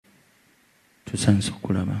Tusanze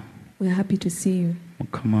okulaba. We are happy to see you.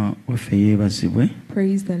 Mukama waffe yeebazibwe.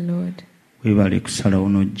 Praise the Lord. Weebale kusalawo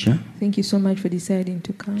n'ojja. Thank you so much for deciding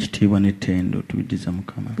to come. Kitiibwa n'ettendo tubiddiza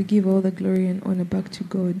Mukama. We give all the glory and honor back to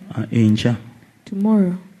God. Enkya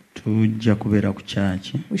Tomorrow tujja kubeera ku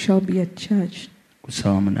kyaki we shall be at church ku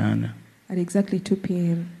ssaawa 8 at exactly 2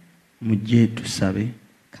 p.m. mujje tusabe.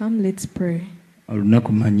 Come, let's pray.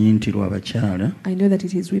 Olunaku manyi nti lw'abakyala I know that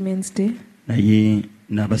it is Women's Day, naye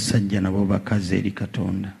n'abasajja nabo bakazi eri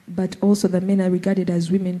Katonda. but also the men are regarded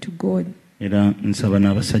as women to God. Era nsaba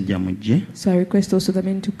n'abasajja mujje, So I request also the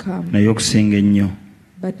men to come, naye okusinga ennyo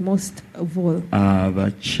but most of all,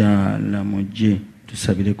 abakyala mujje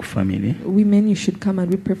tusabire ku family. women, you should come and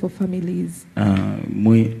we pray for families.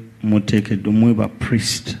 Mwe muteekeddwa mwe ba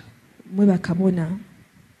priest. Mwe bakabona.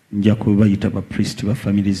 Nja kubayita ba priest ba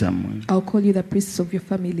family zammwe. I'll call you the priests of your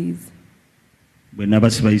families. Bwe naba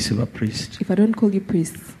sibayise ba priest, If I don't call you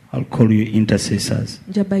priests, I'll call you intercessors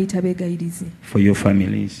nja bayita beegayirizi. for your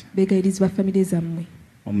families. Beegayirizi ba family zammwe.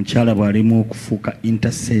 Omukyala bw'alimu okufuuka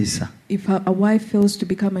intercessor, If a wife fails to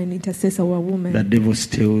become an intercessor or a woman, the devil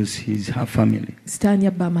steals her family. sitaani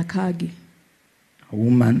abba amaka ge. A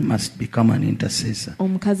woman must become an intercessor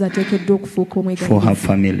Omukazi ateekeddwa okufuuka for her omwegayirizi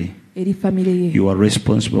family. eri famire ye. You are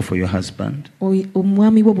responsible for your husband.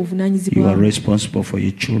 Omwami bwo You are buvunaanyizibwa bwo. responsible for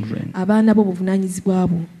your children. Abaana bo buvunaanyizibwa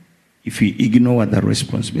bwo. If you ignore that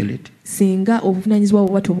responsibility, Singa obuvunaanyizibwa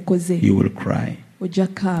bwo bw'ati obukoze, you will cry. ojja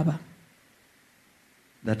kukaaba.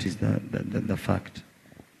 That is the fact.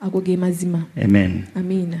 Ago ge mazima. Amen.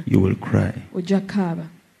 Amiina. You will cry. Ojja kukaaba.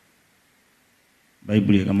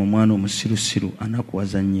 Bayibuli egamba omwana omusirusiru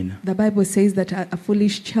anakuwaza nnyina, The Bible says that a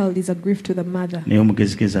foolish child is a grief to the mother, naye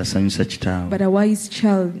omugezigezi asanyusa kitaawe. but a wise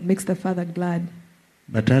child makes the father glad.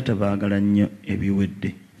 Bataata baagala nnyo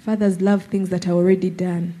ebiwedde, Fathers love things that are already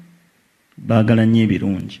done. baagala nnyo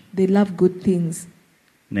ebirungi, They love good things.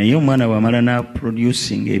 naye omwana bw'amala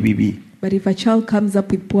n'aproducing ebibi, But if a child comes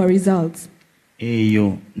up with poor results,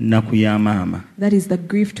 eyo nnaku ya maama. that is the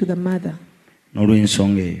grief to the mother.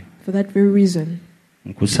 N'olw'ensonga eyo For that very reason,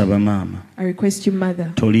 nkusaba maama, I request you,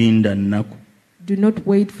 mother, tolinda nnaku, do not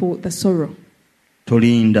wait for the sorrow.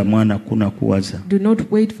 tolinda mwana kunakuwaza. Do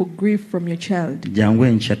not wait for grief from your child. Jangu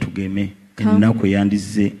enkya tugeme Come. ennaku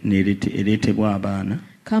eyandizze ereetebwa abaana,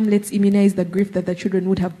 Come, let's immunize the grief that the children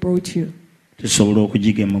would have brought you. tusobola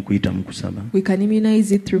okugigema okuyita mu kusaba. We can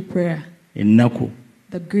immunize it through prayer. Ennaku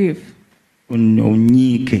The grief,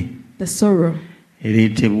 onyiike the sorrow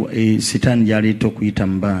ereetebwa sitaani gy'aleeta okuyita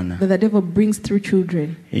mu baana, that the devil brings through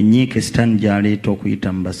children, enyiike sitaani gy'aleeta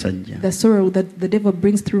okuyita mu basajja, the sorrow that the devil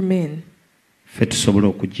brings through men, ffe tusobola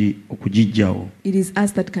okugiggyawo. it is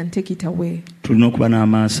us that can take it away. Tulina okuba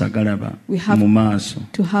n'amaaso agalaba We have mu maaso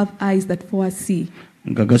to have eyes that foresee,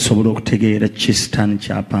 nga gasobola okutegeera ki sitaani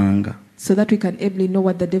ky'apanga. so that we can ably know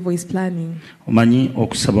what the devil is planning. Omanyi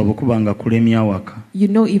okusaba bwe kuba nga kulemya awaka, You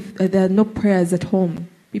know, if there are no prayers at home,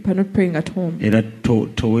 people are not praying at home. era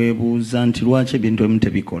toweebuuza nti lwaki ebintu ebimu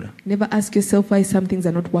tebikola. Never ask yourself why some things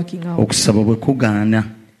are not working out. Okusaba bwe kugaana,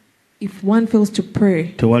 If one fails to pray,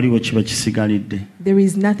 tewaliwo kiba kisigalidde. there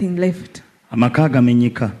is nothing left. Amaka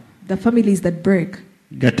agamenyeka The families that break,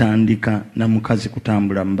 gatandika na mukazi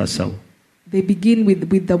kutambula mu basawo. they begin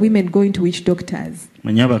with the women going to witch doctors.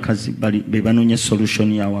 Manyi abakazi be banoonya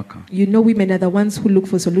solution y'awaka. You know, women are the ones who look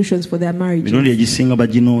for solutions for their marriages. Mirundi egisinga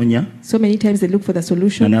baginoonya So many times they look for the nga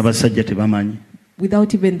solutions n'abasajja tebamanyi.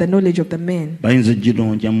 without even the knowledge of the men. Bayinza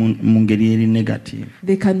oginoonya mu ngeri eri negative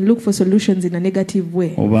They can look for solutions in a negative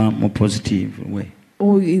way oba mu positive way.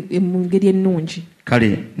 or mu ngeri ennungi.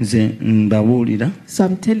 Kale nze mbabuulira So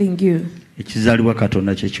I'm telling you ekizaalibwa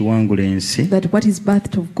Katonda kye kiwangula ensi that what is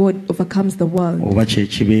birthed of God overcomes the world, oba kye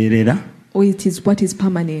kibeerera. or it is what is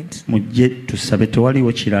permanent. Mujje tusabe,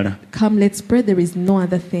 tewaliwo kirala, Come, let's pray. There is no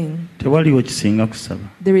other thing. tewaliwo kisinga kusaba.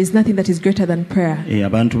 There is nothing that is greater than prayer.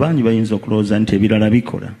 Abantu bangi bayinza okulowooza nti ebirala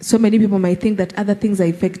bikola, So many people might think that other things are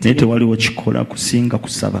naye effective, tewaliwo kikola kusinga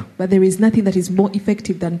kusaba. but there is nothing that is more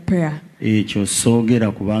effective than prayer. Ekyo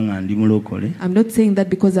soogera kubanga ndi mulokole, I'm not saying that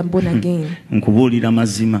because I'm born again. nkubuulira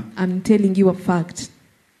mazima. I'm telling you a fact.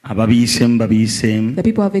 Ababiyiseemu babiyiseemu, The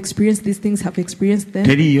people who have experienced these things have experienced them.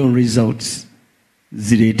 teriyo results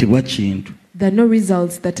zireetebwa kintu There are no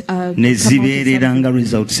results that are ne come out of zibeerera something, nga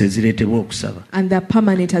results ezireetebwa okusaba. and they're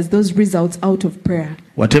permanent as those results out of prayer.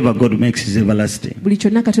 Whatever God makes is everlasting. Buli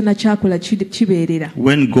kyonna Katonda kyakola kibeerera.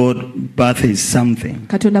 When God births something,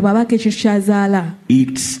 Katonda bw'abaako ekyo ky'azaala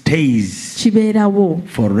it stays kibeerawo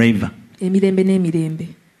forever. emirembe n'emirembe.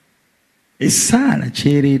 Essaala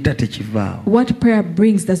kyereeta tekivaawo. What prayer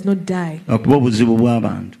brings does not die, Okuba obuzibu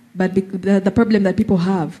bw'abantu. but the problem that people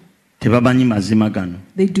have, tebamanyi mazima gano.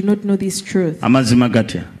 They do not know this truth. Amazima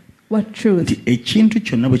gatya What truth? nti ekintu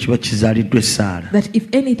kyonna bwe kiba kizaaliddwa essaala, That if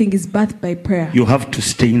anything is birthed by prayer, you have to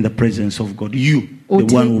stay in the presence of God, you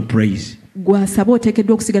the one who prays. gwasaba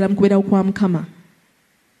oteekeddwa okusigala mu kubeerawo kwa Mukama.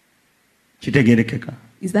 Kitegerekeka?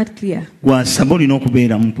 Is that clear? Gwasaba olina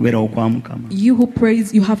okubeera mu kubeerawo kwa Mukama. You who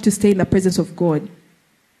prays, you have to stay in the presence of God.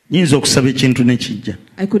 Nyinza okusaba ekintu ne kijja,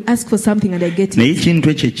 I could ask for something and I get naye it. ekintu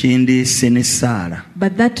ekyo ekyendeese n'essaala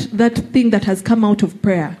But that thing that has come out of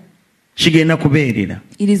prayer, kigenda kubeerera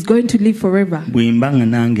it is going to live forever bwe mba nga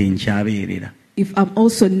nange nkyabeerera. if I'm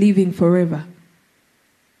also living forever.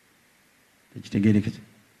 Tekitegerekese?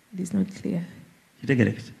 It is not clear.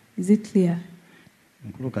 Kitegerekese? Is it clear?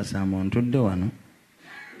 Mukulu Kasamba ntudde wano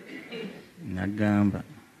nagamba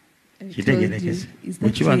I told you. kitegerekese. Is Bwe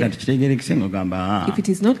that kiba clear? nga tekitegerekese ng'ogamba If it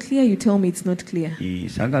is not clear, you tell me it's not clear.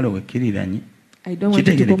 saagala wekkiriranye. I don't want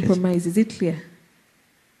you to Kitegerekese. compromise. Is it clear?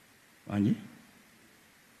 Wangi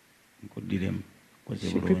nkuddiremu koze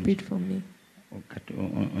Should bulungi repeat for me.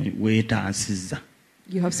 weetaasizza.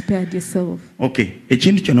 You have spared yourself. Okay,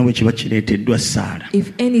 ekintu kyonna bwe kiba kireeteddwa Saara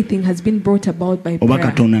If anything has been brought about by oba prayer,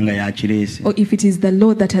 Katonda nga yakireese, or if it is the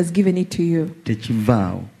Lord that has given it to you,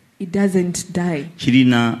 tekivaawo, it doesn't die.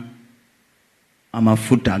 kirina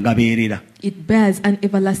amafuta agabeerera. It bears an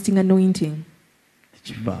everlasting anointing.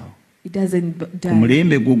 Tekivaawo. It doesn't Ku die.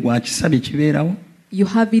 mulembe gwo gwakisabye kibeerawo, You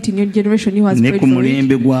have it in your generation who has ne prayed ku for it,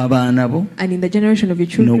 mulembe gw'abaana bo and in the generation of your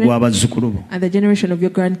children, n'ogw'abazzukulu bo. and the generation of your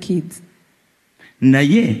grandkids.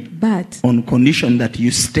 Naye But on condition that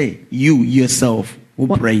you stay, you yourself who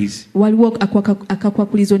prays, waliwo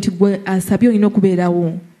akakwakulizo nti gwe asabye olina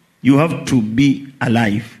okubeerawo. you have to be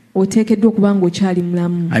alive. Oteekeddwa okuba ng'okyali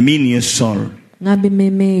mulamu. I mean your soul. Ng'amba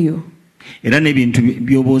emmeeme eyo. Era n'ebintu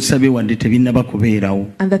by'oba osabye wadde tebinnaba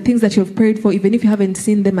kubeerawo. And the things that you have prayed for, even if you haven't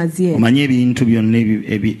seen them as yet, Omanye ebintu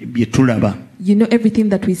byonna bye tulaba you know everything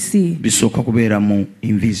that we see. bisooka kubeera mu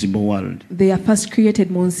invisible world. They are first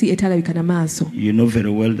created mu nsi etalabika na maaso. You know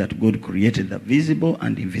very well that God created the visible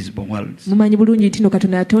and invisible worlds. Mumanyi bulungi nti no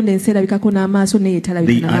Katonda yatonda ensi erabikako n'amaaso naye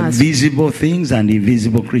etalabika They na are maaso. visible things and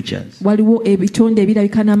invisible creatures. Waliwo ebitonde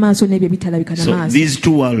ebirabika n'amaaso n'ebyo ebitalabika na So maaso. these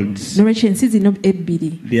two worlds, Nolwekyo ensi zino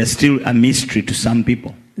ebbiri they are still a mystery to some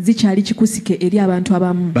people. zikyali kikusike eri abantu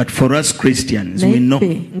abamu. But for us Christians, we Naye know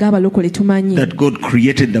ffe ng'abalokole tumanyi that God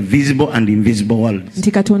created the visible and invisible worlds.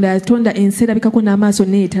 nti Katonda yatonda ensi erabikako n'amaaso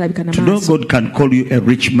naye etalabika na To know maaso. God can call you a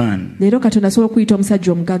rich man. Leero Katonda asobola okuyita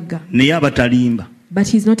omusajja omugagga. Naye abatalimba. But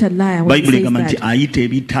he's not a liar when he Bayibuli says egamba nti that. ayita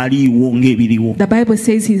ebitaliiwo ng'ebiriwo. The Bible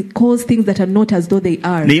says he calls things that are not as though they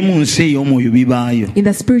are. Naye mu nsi ey'omwoyo bibaayo. In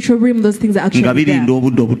the spiritual realm, those things are Nga actually birinda there,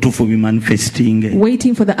 obudde obutuufu bimanifestinge.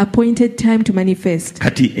 waiting for the appointed time to manifest.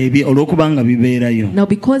 Kati olw'okuba nga bibeerayo. Now,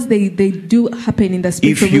 because they do happen in the If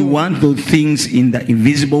spiritual you realm, want those things in the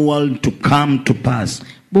invisible world to come to pass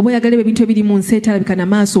bw'oba oyagala ebintu ebiri mu nsi etalabika na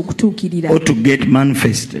maaso okutuukirira or to get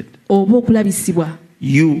manifested, oba okulabisibwa,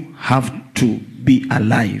 you have to be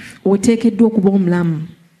alive. oteekeddwa okuba omulamu.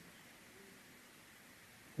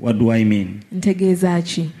 What do I mean? Ntegeeza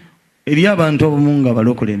ki? Eri abantu abamu nga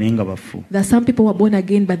balokole naye nga bafu. There are some people who are born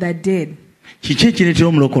again but they're dead. Kiki ekireetera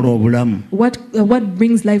omulokole obulamu? What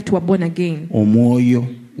brings life to a born again? Omwoyo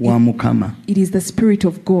wa Mukama. It is the Spirit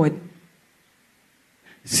of God.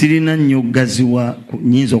 Sirina nnyo gaziwa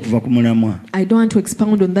nnyinza okuva ku mulamwa. I don't want to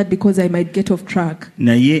expound on that because I might get off track.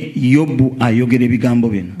 Naye Yobu ayogera ebigambo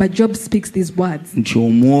bino But Job speaks these words, nti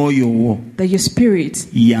omwoyo wo that your spirit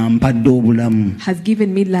yampadde obulamu. has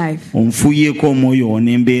given me life. Onfuyeeko omwoyo wo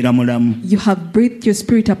ne mbeera mulamu. You have breathed your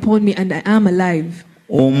spirit upon me and I am alive.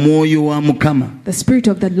 Omwoyo wa Mukama The Spirit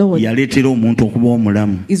of the Lord yaleetera omuntu okuba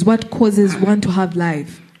omulamu. is what causes one to have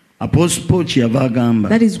life. Apostle Paul kyeyava agamba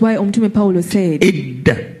That is why Omutume Paulo said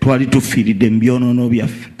edda twali tufiiridde mu byonoono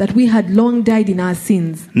byaffe, that we had long died in our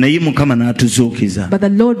sins, naye Mukama n'atuzuukiza. but the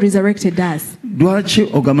Lord resurrected us. Lwaki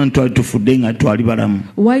ogamba nti twali tufudde nga twali balamu?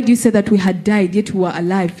 Why do you say that we had died yet we were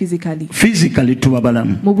alive physically? Physically tuba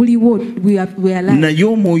balamu, Mu buli wo we are alive. naye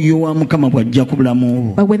omwoyo wa Mukama bw'ajja ku bulamu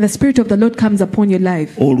obwo, But when the Spirit of the Lord comes upon your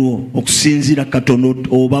life, olwo okusinziira Katonda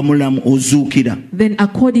oba mulamu ozuukira. then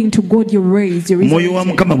according to God you're raised, you're Omwoyo wa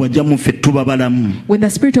resurrected. Mukama bw'ajja mu ffe tuba balamu. When the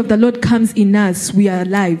Spirit of the Lord comes in us, we are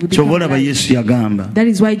alive. We become Kyova olaba alive. Yesu yagamba, That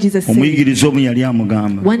is why Jesus said, omuyigiriza omu yali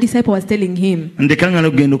amugamba, one disciple was telling him, ndekanga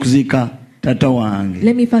n'okugenda okuziika taata wange.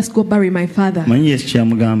 let me first go bury my father. Manyi Yesu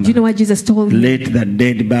kyamugamba, Do you know what Jesus told him? let the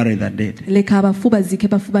dead bury the dead. Leka abafu baziike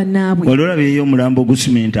bafu bannaabwe. Wali olabeeyo omulambo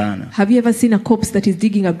ogusumentaana, Have you ever seen a corpse that is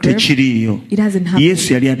digging a grave? tekiriiyo. It hasn't happened.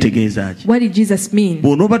 Yesu yali ategeeza ki? What did Jesus mean?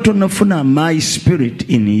 Bw'onooba tonnafuna my spirit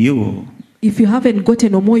in you, If you haven't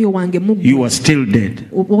gotten omwoyo wange muggwe, you are still dead.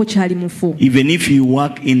 oba okyali mufu. Even if you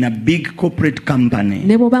work in a big corporate company,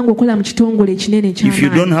 Ne bw'obanga okola mu kitongole ekinene if you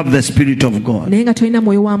don't eky'amaanyi, have the Spirit of God, naye nga tolina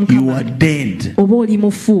mwoyo wa you Mukama, are dead. oba oli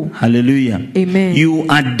mufu. Hallelujah. Amen. You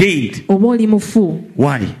are dead. Oba oli mufu.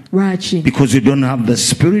 Why? Lwaki? Because you don't have the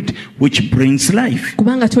Spirit which brings life.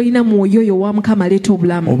 Kubanga tolina mwoyo oyo wa Mukama aleeta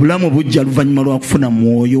obulamu. Obulamu bujja luvannyuma lwa kufuna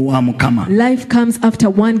mwoyo wa Mukama. Life comes after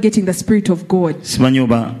one getting the Spirit of God. Simanyi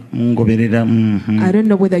oba mungoberera. I don't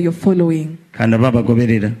know whether you're following. Kanda baba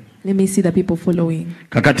goberera. Let me see the people following.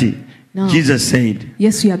 Kakati, No. Jesus said,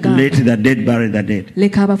 Yesu yagamba, let the dead bury the dead.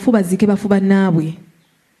 leka abafu baziike bafu bannaabwe.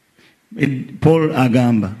 Paul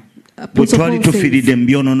agamba, bwe Apostle twali Paul tufiiridde says mu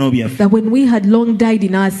byonono byaffe that when we had long died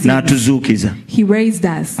in our sin, n'atuzuukiza, he raised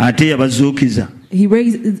us. ate yabazuukiza He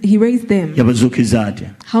raised them. yabazuukiza atya?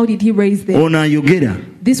 How did he raise them? Ono ayogera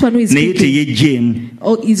This one who is naye speaking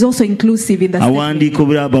teyejjeemu is also inclusive in the statement. awandiika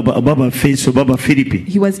oba bafeeso oba bafiripi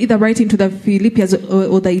He was either writing to the Philippians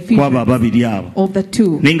or the kwabo Ephesians, ababiri abo, of the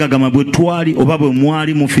two. naye nga gamba bwe twali oba bwe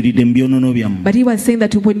mwali mufiiridde mu byonono byammwe But he was saying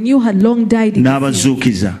that when you had long died in sin,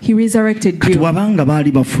 n'abazuukiza. he resurrected Kati you. wabanga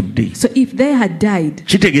baali bafudde, So if they had died,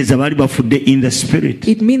 kitegeeza baali bafudde in the spirit.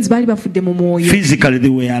 it means bali bafudde mu mwoyo. Physically they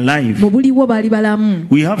were alive. Mu buliwo baali balamu.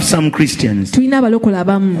 We have some Christians Tulina abalokola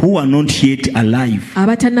abamu who are not yet alive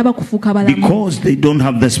abatannaba kufuuka balamu because they don't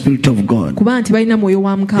have the Spirit of God. kuba nti balina mwoyo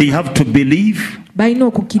wa They Mukama. have to believe Balina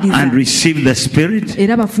and okukkiriza receive the Spirit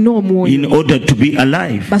era bafune in omwoyo order to be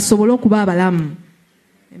alive. basobole okuba abalamu.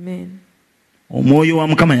 Amen. Omwoyo wa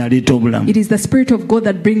Mukama yaleeta obulamu. It is the Spirit of God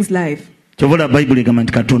that brings life. Kyobola Bayibuli egamba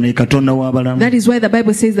nti Katonda ye Katonda w'abalamu. That is why the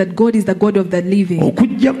Bible says that God is the God of the living.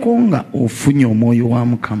 Okuggyako nga ofunye omwoyo wa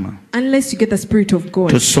Mukama Unless you get the Spirit of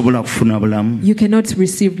God, tosobola kufuna bulamu. you cannot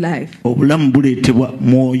receive life. Obulamu buleetebwa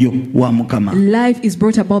mwoyo wa Mukama. Life is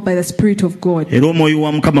brought about by the Spirit of God. Era omwoyo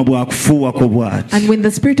wa Mukama bw'akufuuwako bw'ati, And when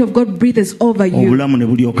the Spirit of God breathes over you, obulamu ne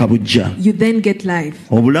bulyoka bujja. you then get life.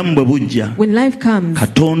 Obulamu bwe bujja, When life comes,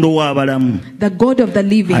 Katonda ow'abalamu the God of the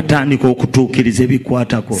living atandika okutuukiriza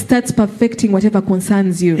ebikwatako. starts perfecting whatever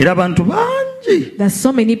concerns you. Era abantu bangi There's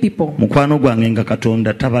so many people, mukwano gwange nga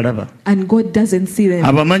Katonda tabalaba. and God doesn't see them.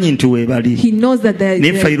 Abamanyi nti weebali, He knows that they're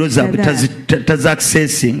ne fayiro zaabwe there,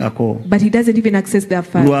 tazaccessingako. but He doesn't even access their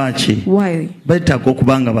file. Lwaki? Why? Beetaaga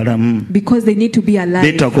okuba nga balamu. Because they need to be alive.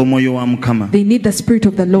 Beetaaga omwoyo wa Mukama. They need the Spirit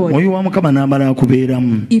of the Lord. Omwoyo wa Mukama n'amala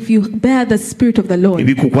akubeeramu, If you bear the Spirit of the Lord,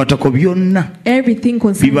 ebikukwatako byonna everything biba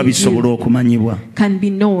concerning bisobola you okumanyibwa. can be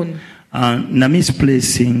known. Na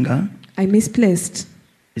misplacinga I misplaced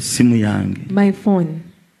essimu yange, my phone,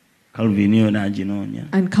 Calvin yo n'aginoonya,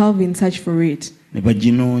 and Calvin searched for it. ne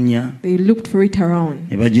baginoonya, They looked for it around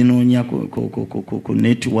ne baginoonya ku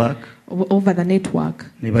network, over the network.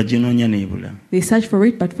 ne baginoonya n'ebula. They searched for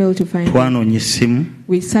it but failed to find it. Twanoonya essimu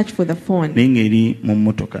We searched for the phone. naye ng'eri mu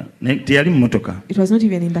mmotoka. Teyali mu mmotoka, It was not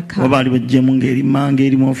even in the oba car. baali baggyemu ng'eri manga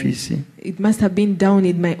eri mu ofiisi, It must have been down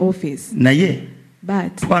in my office. naye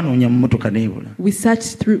But twanoonya mu mmotoka n'ebula. we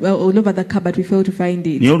searched through all over the car, but we failed to find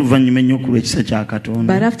it. Naye oluvannyuma ennyo ku lw'ekisa kya Katonda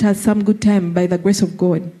But after some good time, by the grace of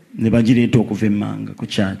God, ne bagireeta okuva emmanga ku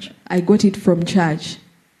kyaki. I got it from church.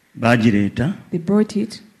 Baagireeta They brought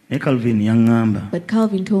it, naye Calvin yaŋŋamba, but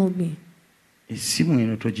Calvin told me, essimu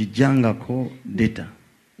eno togijjangako data.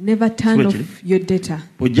 never turn Switch off your data.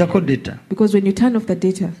 Bw'oggyako data, Because when you turn off the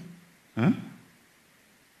data,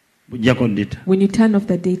 bw'oggyako data when you turn off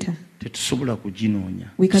the data, tetusobola kuginoonya,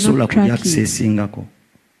 We cannot tusobola track it. kugiaccessingako.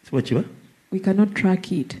 Siba kiba we cannot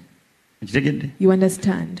track it. okitegedde? You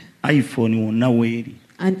understand? iPhone wonna weeri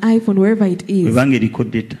An iPhone, wherever it is, bwebanga eriko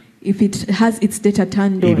data if it has its data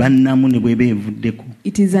turned on, ebannamu ne bweba evuddeko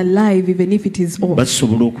it is alive even if it is off.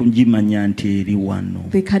 basobola okugimanya nti eri wano,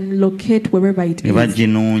 They can locate wherever it ne is.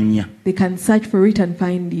 baginoonya. They can search for it and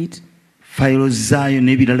find it. Fayiro zaayo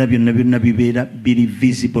n'ebirala byonna byonna bibeera biri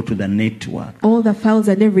visible to the network. All the files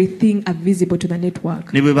and everything are visible to the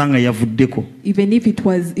network. Ne bwebanga yavuddeko Even if it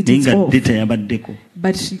naye is nga off, data yabaddeko,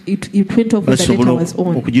 but it went off when the data basobola was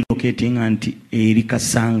on. okugiloketinga nti eri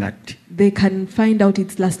kasangatti. They can find out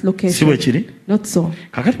its last Si bwe location. kiri? Not so.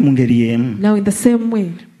 Kakati mu ngeri y'emu, Now, in the same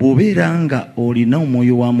way, bw'obeera nga olina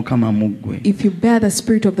omwoyo wa Mukama mu ggwe, if you bear the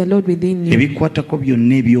Spirit of the Lord within you, ebikwatako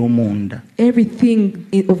byonna eby'omunda everything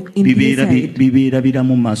in the inside bibeera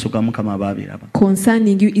biramu mu maaso ga Mukama abaabiraba.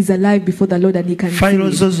 concerning you is alive before the Lord, and He can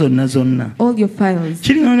Fayiro see zo it. zonna zonna All your files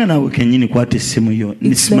kiringanga naawe kennyini kwata essimu yo ne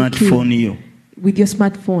It's like smartphone yo with your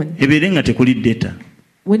smartphone. ebeere nga tekuli data,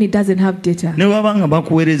 When it doesn't have data, ne waba nga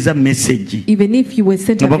bakuweereza message even if you were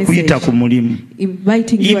sent nga a bakuyita message ku mulimu,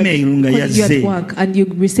 inviting you Email nga calling you yazze. at work, and you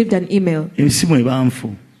received an email, essimu eba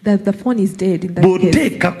nfu. that the phone is dead in that case.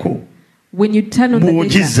 Bw'oteekako When you turn on the data,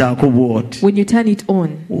 bw'ogizaako bw'oti when you turn it on,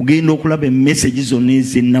 ogenda okulaba emmesagi zonna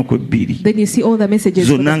ez'ennaku ebbiri then you see all the messages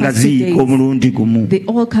for the zonna nga past 2 ziyiika omulundi gumu days. They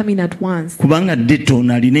all come in at once. kubanga data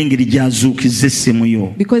ono alina engeri gy'azuukiza essimu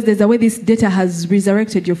yo. Because there's a way this data has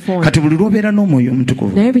resurrected your phone. Kati buli lw'obeera n'omwoyo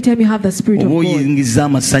omutukuvu Now every time you have the Spirit of oba God, oyingiza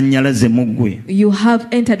amasannyalaze mu ggwe you have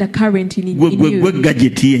entered a current in gwe you.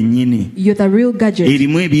 gadgeti yennyini You're the real gadget.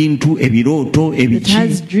 erimu ebintu ebirooto It ebiki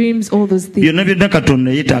has dreams, all those things. byonna byonna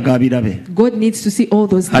katonda yeetaaga abirabe God needs to see all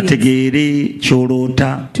those things ategeere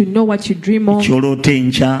ky'oloota to know what you dream of, ky'oloota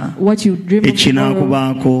enkya what you dream of tomorrow,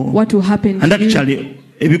 ekinaakubaako what will happen and to you, actually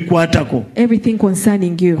ebikwatako everything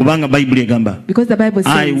concerning you. kubanga bayibuli egamba Because the Bible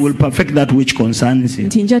I will says, perfect that which concerns you.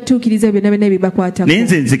 nti nja tuukiriza byonna byonna ebibakwatako. naye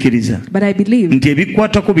nze nzikiriza But I believe nti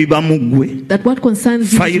ebikwatako biba mu ggwe that what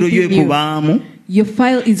concerns you fayiro is yo within you. ekubaamu Your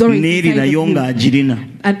file is already n'eri inside nayo of you. ng'agirina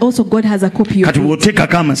And also God has a copy of kati it.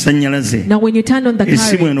 bw'oteekako amasannyalaze Now when you turn on the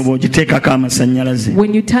essimu eno current, bw'ogiteekako amasannyalaze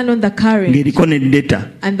when you turn on the current ng'eriko ne data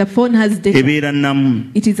and the phone has data, ebeera namu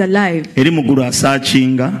it is alive. eri mu ggulu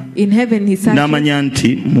asaakinga In heaven he searches n'amanya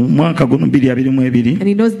nti mu mwaka guno 2022 and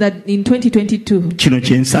he knows that in 2022 kino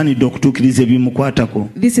kyensaanidde okutuukiriza ebimukwatako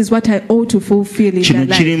this is what I ought to fulfill in kino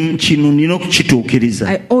their life. kino nina okukituukiriza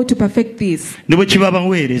I ought to perfect this. ne bwe kiba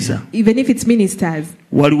baweereza Even if it's ministers,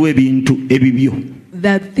 waliwo ebintu ebibyo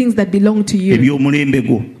the things that belong to you, eby'omulembe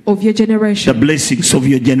gwo of your the generation, blessings of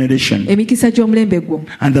your generation emikisa gy'omulembe gwo,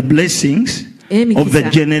 and the blessings of the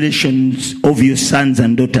generations of your sons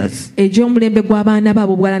and daughters. egy'omulembe gw'abaana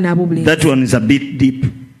baabo obuwala n'ab'obulenzi. That one is a bit deep,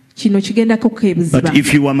 Kino kigendako keebuziba. but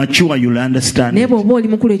if you are mature you'll understand Naye it. bw'oba oli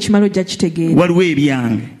mukulu ekimala ojja kitegeera. Waliwo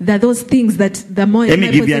ebyange. That those things that the more Let me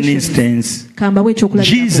my give you an possessions, instance. kambawo ekyokulabirako.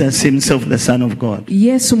 Jesus himself, the Son of God,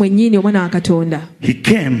 Yesu mwennyini omwana wa Katonda he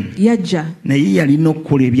came yajja, naye yalina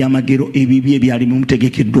okukola ebyamagero ebibi ebyali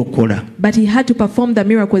bimutegekeddwa okukola but he had to perform the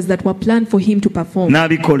miracles that were planned for him to perform.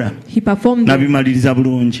 n'abikola He performed them n'abimaliriza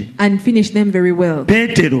bulungi. and finished them very well.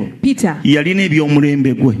 Peetero Peter, yalina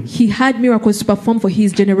eby'omulembe gwe. he had miracles to perform for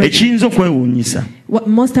his generation. Ekiyinza okwewuunyisa What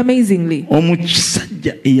most amazingly,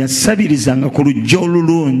 omusajja eyasabirizanga ku lujja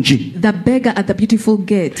olulungi, the beggar at the beautiful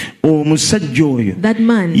gate, omusajja oyo that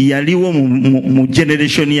man yaliwo mu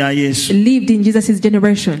generation ya Yesu lived in Jesus'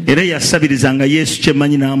 generation, era yasabirizanga Yesu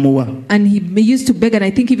kyemanyi n'amuwa. and he used to beg, and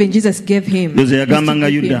I think even Jesus gave him. Ndoza yagambanga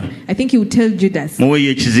Used to give Yuda, him. I think he would tell Judas,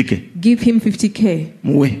 muweeyo ekizike, give him 50K,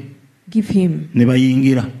 muwe, give him, ne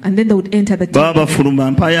bayingira. and then they would enter the Baba temple.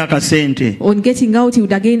 bafuluma mpaayo akasente. On getting out, he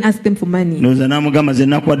would again ask them for money. Ndowooza n'amugamba ze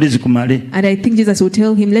nakuwadde zikumale, And I think Jesus would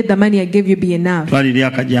tell him, let the money I gave you be enough. twalire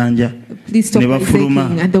akajanja. Please stop Ne my bafuluma.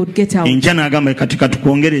 begging. And they would get out. Enkya n'agamba kati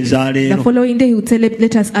katukwongereza The leero. following day, he would say,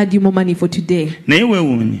 let us add you more money for today. Naye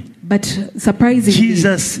weewuunye, But surprisingly,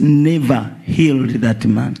 Jesus never healed that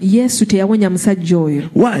man. Yesu teyawonya musajja oyo.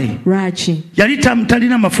 Why? Lwaki? Yali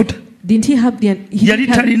talina mafuta. Didn't he have the Yali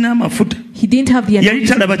talina mafuta. he didn't have the Yali anointing?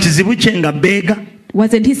 talaba kizibu kye nga beega.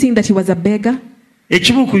 Wasn't he seeing that he was a beggar?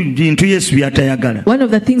 Ekimu ku bintu Yesu by'atayagala. One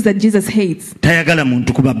of the things that Jesus hates, Tayagala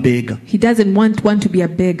muntu kuba beega. he doesn't want one to be a A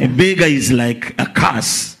beggar. beggar is like a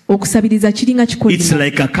curse. Okusabiriza kiringa It's kikolimo.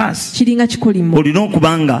 like a curse. Kiringa kikolimo. Olina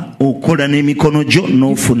okuba nga okola n'emikono gyo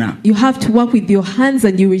n'ofuna. You have to work with your hands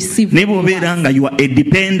and you receive. Naye bw'obeera nga you are a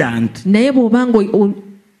dependent. Naye bw'oba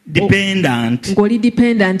Dependent. ng'oli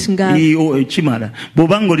dependent nga Kimala.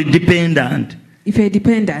 Bw'oba ng'oli dependent. if you're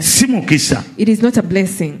dependent, Si mukisa. it is not a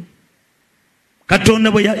blessing.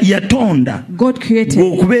 Katonda bwe yatonda God created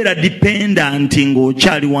okubeera dependent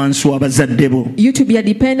ng'okyali wansi w'abazadde bo. you to be a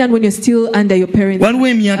dependent when you're still under your parents. Waliwo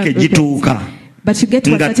emyaka egituuka But you get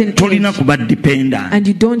to a nga certain tolina age kuba dependent. and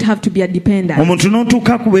you don't have to be a dependent. Omuntu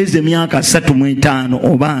n'otuuka kubeeza emyaka 35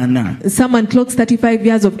 oba 4 Someone clocks 35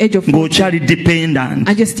 years of age of 40 ng'okyali dependent,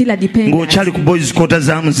 and you're still a dependent. ng'okyali ku boys quarter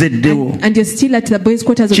za muzeddewo, And you're still at the boys'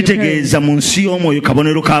 quarters of your parents. kitegeeza mu nsi y'omwoyo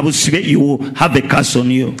kabonero ka busibe, you have a curse on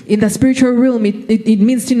you. In the spiritual realm, it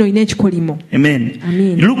means to know in ekikolimo. Amen.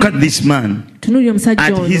 Amen. Look at this man Tunuulira omusajja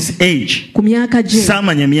at ono his age. ku myaka gye.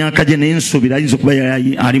 Saamanya myaka gye naye nsuubira ayinza okuba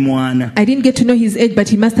yali ali mwana. I didn't get to know his age, but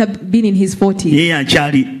he must have been in his 40s. Ye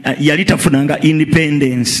yali tafunanga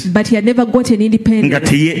independence But he had never gotten nga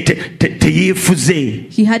independence. teyeefuze.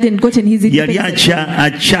 He hadn't gotten his Yali independence.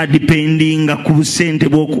 akyadipendinga ku busente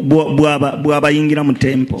bw'abayingira mu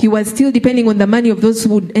temple. He was still depending on the money of those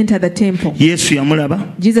who would enter the temple. Yesu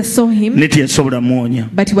yamulaba Jesus saw him, ne teyasobola mwonya.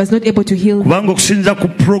 but he was not able to heal him. Kubanga okusinziira ku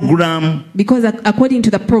programu, Because according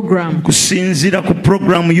to the program, kusinziira ku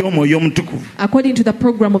programu y'omwoyo omutukuvu, according to the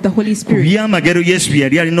program of the Holy ku Spirit, byamagero Yesu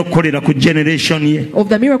yali alina okukolera ku generation ye, of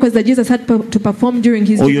the miracles that Jesus had to perform during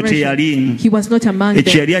his oyo generation, teyaliimu. he was not among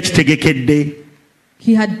Ekyo them. yali akitegekedde.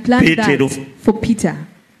 He had planned Petero. that for Peter.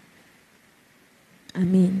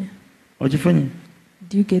 Amen. Okifunye?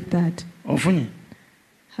 Do you get that? Ofunye?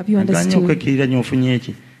 Have you Aganya understood? okwekirira ofunye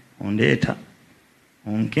eki? Ondeeta.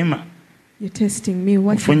 Onkema. You're testing me.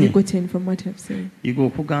 What have Ofunye? you gotten from what I've said? Yiga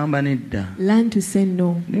okugamba nedda. Learn to say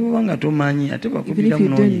no. Ne bw'oba nga tomanyi ate Even bakubira if you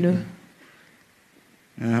muno don't oyiga. know.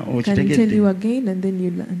 I can tell you Okitegedde? again and then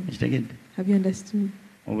you learn. Okitegedde? Have you understood?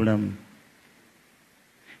 Obulamu.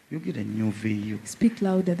 Yogera nnyo oveeyo. Speak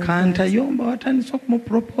louder than Kanta that. yomba watandise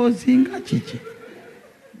okumuproposinga kiki?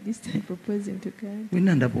 This time proposing to God.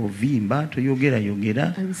 Wena ndaba ovimba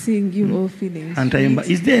toyogera. I'm seeing you all feeling Kanta yomba.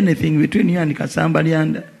 sweet. Is there anything between you and Kasamba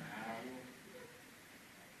Lyanda?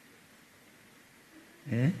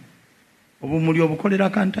 Obumuli obukolera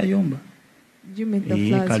Kanta yomba? You make the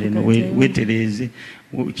flowers Kale look no at you. weetereeze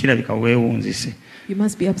kirabika weewunzise. You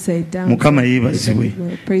must be upside down. Mukama so yeebazibwe.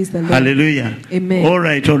 that you praise the Lord. Hallelujah. Amen. All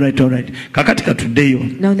right. Kakati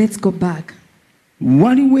katuddeyo. Now let's go back.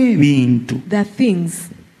 Waliwo ebintu There are things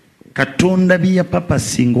Katonda bye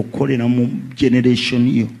yapapasinga okukolera mu generation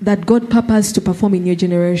yo. that God purposed to perform in your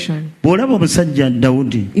generation. Bw'olaba omusajja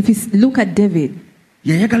Dawudi If you look at David,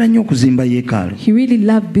 yayagala nnyo okuzimba yeekaalu. he really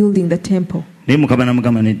loved building the temple. Naye Mukama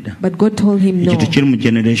n'amugamba nedda. But God told him no. Ekyo tekiri mu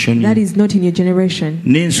generation That yo. is not in your generation.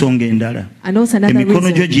 N'ensonga endala. And also another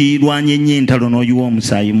Emikono gyo reason. giyirwanye nnyo entalo n'oyiwa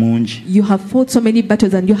omusaayi mungi. You have fought so many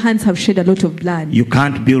battles and your hands have shed a lot of blood. You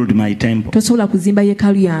can't build my temple Tosobola kuzimba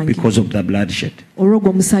yeekaalu yange because of the bloodshed. olw'ogwo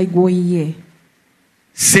omusaayi gw'oyiye.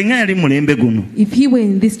 Singa yali mulembe guno If he were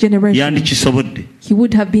in this generation, yandikisobodde. he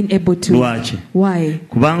would have been able to. Lwaki? Why?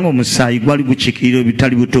 Kubanga omusaayi gwali gukikirira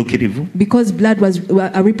ebitali butuukirivu. Because blood was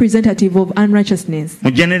a representative of unrighteousness.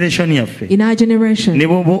 Mu generation yaffe In our generation, ne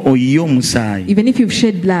bw'oba oyiye omusaayi even if you've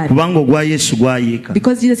shed blood, kubanga ogwa Yesu gwayiika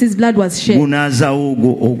because Jesus' blood was shed, gunaazaawo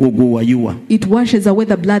ogwo gwe wayiwa. it washes away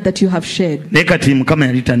the blood that you have shed. Naye kati Mukama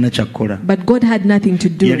yali talina kyakkola. But God had nothing to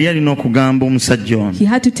do. Yali alina okugamba omusajja ono He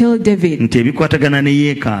had to tell David nti ebikwatagana ne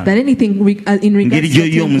yeekaalu that anything in ngeri regards to your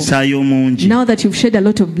gy'oyiye temple, omusaayi omungi now that you've shed a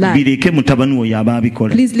lot of blood, bireke mutabani wo yaba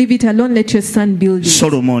abikola. please leave it alone. Let your son build it.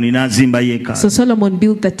 Solomoni n'azimba yeekaalu. So Solomon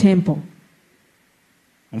built the temple.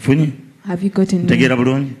 Nfunye? Have you gotten me? Ntegeera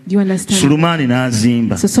bulungi? Do you understand? Sulumaani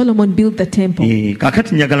n'azimba. So Solomon built the temple.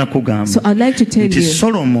 Kakati njagala kugamba So I'd like to tell nti you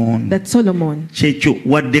Solomoni that Solomon, kyekyo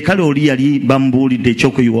wadde kale oli yali bamubuulidde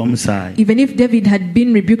ekyokuyiwa omusaayi. even if David had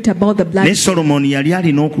been rebuked about the blood, Naye Solomoni yali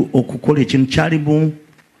alina okukola ekintu kyali bu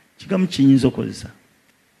kigamu kiyinza okozesa.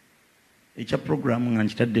 Ekya programu nga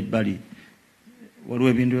nkitadde ebbali. Waliwo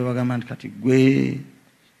ebintu bye bagamba nti kati gwe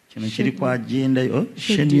kino kiri ku agenda yo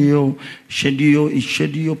schedule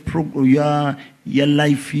ya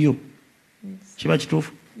life yo. Kiba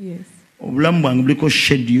kituufu? yes, Obulamu bwange buliko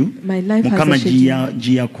schedule. my life Mukama has a schedule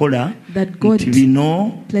gye yakola that God nti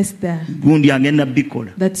bino placed there, gundi agenda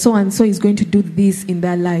bikola. that so and so is going to do this in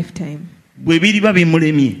their lifetime. Bwe biriba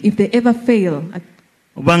bimulemye If they ever fail,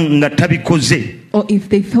 oba nga tabikoze or if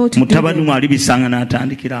they fail to do mutabani them, we alibisanga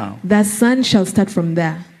n'atandikira awo. their son shall start from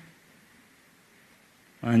there.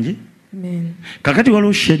 Anji? Amen. Kakati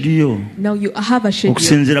waliwo schedule Now you have a schedule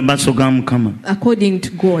okusinziira maaso ga Mukama. according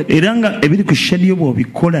to God. Era nga ebiri ku schedule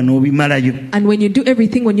bw'obikola n'obimalayo. And when you do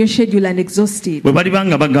everything on your schedule and exhaust it, Bwe baliba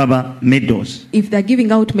nga bagaba medals if they're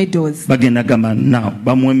giving out medals, bagenda gamba naw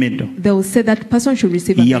bamuwe medal. they will say that person should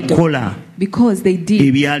receive a medal Yakola because they did.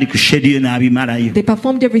 ebyali ku schedule n'abimalayo. They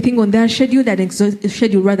performed everything on their schedule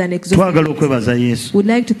schedule rather than exhaust. Twagala okwebaza Yesu Would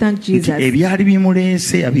like to thank nti Jesus ebyali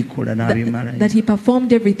bimuleese yabikola n'abimalayo. that he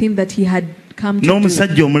performed everything that he had come to do.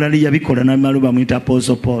 N'omusajja omulala yabikola n'abimalayo bamuyita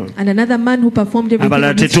Apostle Paul. And another man who performed everything Abalala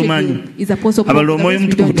on his tetumanyi. schedule is Apostle Paul. Abalala For the Omwoyo rest we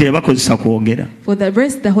Omutukuvu don't know. teyabakozesa kwogera. For the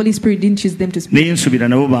rest, the Holy Spirit didn't choose them to speak. Naye nsubira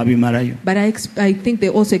nabo baabimalayo. But I think they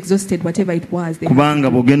also exhausted whatever it was. Kubanga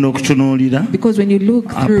bw'ogenda okutunuulira Because when you look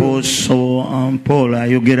through, Apostle Paul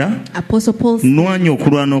ayogera Apostle Paul said nnwanye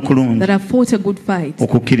okulwana okulungi that I've fought a good fight.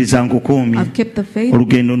 okukkiriza nkukuumye I've kept the faith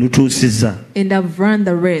olugendo ndutuusizza. and I've run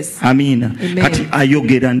the race. Amiina. Amen. Kati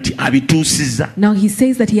ayogera nti abituusizza. Now he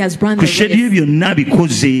says that he has run Ku the schedule race. byonna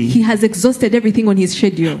abikoze. He has exhausted everything on his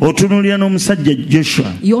schedule. Otunuulira n'omusajja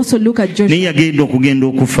Joshua You also look at naye Joshua. yagenda okugenda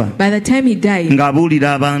okufa By the time he died,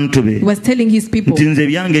 ng'abuulira abantu be he was telling his people nti nze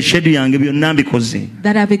byange schedule yange byonna mbikoze.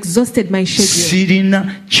 that I've exhausted my schedule.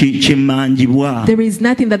 Sirina kimmanjibwa. There is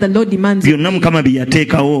nothing that the Lord demands. Byonna Mukama bye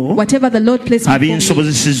yateekawo Whatever the Lord placed before me,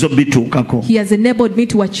 abinsobozesezza obituukako. he has enabled me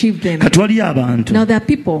to achieve them. Kati waliyo abantu Now there are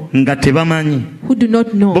people nga tebamanyi who do not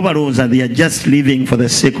bo know. balowooza they are just living for the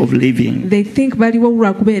sake of living. They think baliwo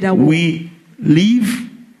lwa kubeerawo. We live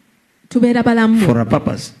Tubeera balamu for a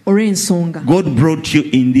purpose. olw'ensonga. God brought you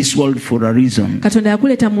in this world for a reason. Katonda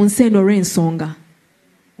yakuleeta mu nsi eno olw'ensonga.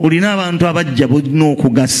 Olina abantu abajja bonna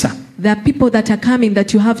okugasa. There are people that are coming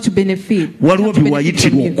that you have to benefit. You waliwo have to benefit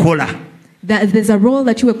from bye you. wayitirwa okukola, There's a role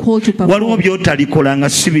that you were called to waliwo perform. by'otalikola nga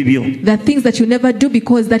si bibyo. There are things that you never do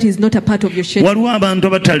because that is not a part of your schedule. Waliwo abantu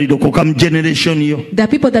abatalirokoka mu generation yo There are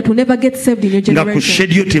people that will never get saved in your nga ku generation.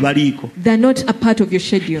 schedule tebaliiko. They're not a part of your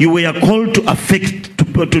schedule. You were called to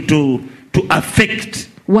affect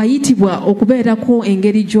Wayitibwa okubeerako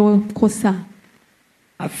engeri gy'okosa.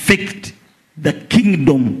 affect the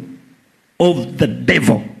kingdom of the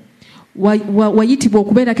devil. Wayitibwa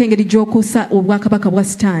okubeerako engeri gy'okosa obwakabaka bwa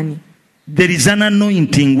Sitaani. There is an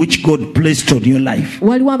anointing which God placed on your life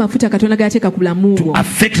Waliwo amafuta Katonda g'ateeka ku bulamu to bwo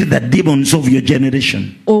affect the demons of your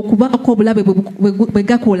generation. okubaako obulabe bwe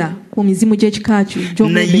gakola ku mizimu gy'ekika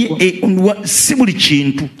Naye gy'omwebego. si buli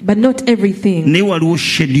kintu, But not everything. naye waliwo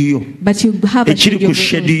schedule But you have a ekiri ku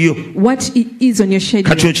schedule. schedule. What is on your Kati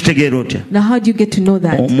schedule? okitegeera otya? Now how do you get to know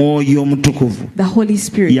that? Omwoyo omutukuvu The Holy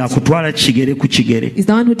Spirit yakutwala kigere ku kigere. is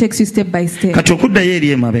the one who takes you step by step. Kati okuddayo eri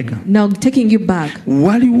emabega, Now taking you back,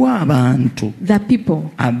 waliwo abantu the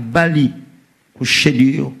people abali ku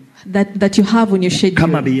schedule that you have on your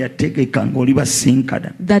Mukama schedule, be yategeka ng'oli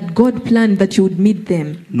basinkana that God planned that you would meet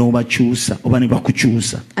them, n'obakyusa oba ne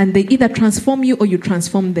bakukyusa. and they either transform you or you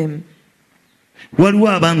transform them. Waliwo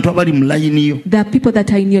abantu abali mu layini yo, There are people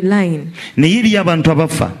that are in your line, naye eriyo abantu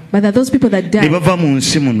abafa but there are those people that ne die bava mu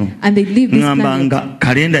nsi muno and they leave this ŋŋamba planet nga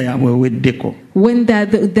kalenda yaabwe eweddeko, when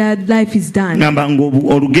their life is done, ŋŋamba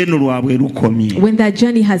ng'olugendo lwabwe lukomye. when their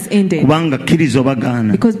journey has ended. Kubanga kkiriza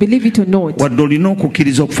obagaana, Because believe it or not, wadde olina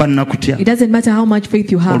okukkiriza okufaanana kutya, it doesn't matter how much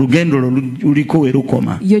faith you have, olugendo lwo luliko we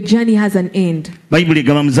lukoma. your journey has an end. Bayibuli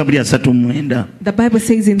egamba mu Zabuli 39 The Bible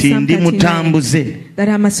says in nti Psalm ndi 39 mutambuze that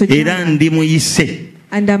I'm a era sojourner ndi muyise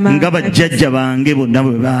and I'm nga a, bajjajja bange bonna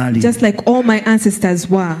bwe baali. just like all my ancestors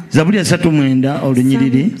were. Zabuli 39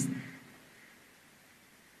 olunyiriri Psalms-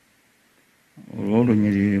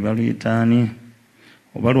 olw'olunyiriri baluyitaani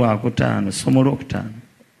oba lwakutaano, somo lwokutaano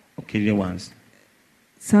okkirire wansi.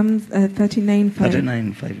 Psalms 39:5.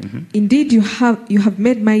 39:5. Indeed, you have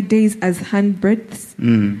made my days as handbreadths,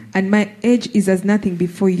 and my age is as nothing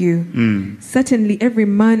before you. Certainly, every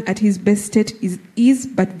man at his best state is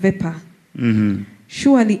but vapor.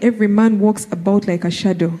 Surely, every man walks about like a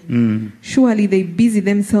shadow. Surely, they busy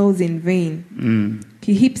themselves in vain.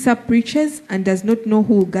 He heaps up riches and does not know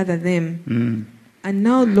who will gather them. And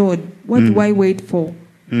now, Lord, what do I wait for?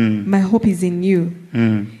 My hope is in you.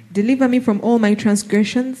 Deliver me from all my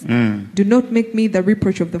transgressions. Do not make me the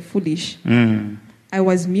reproach of the foolish. I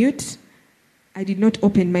was mute. I did not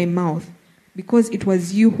open my mouth because it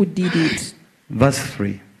was you who did it. Verse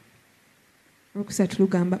 3.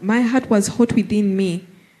 My heart was hot within me.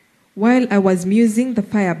 While I was musing, the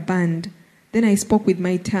fire burned. Then I spoke with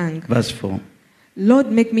my tongue. Verse 4.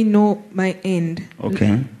 Lord, make me know my end.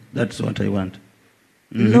 Okay, that's what I want.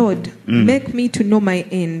 Lord, make me to know my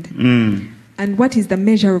end. And what is the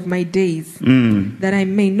measure of my days, that I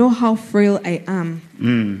may know how frail I am.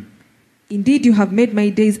 Indeed, you have made my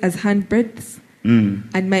days as handbreadths,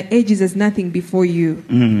 and my age is as nothing before you.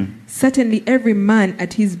 Certainly, every man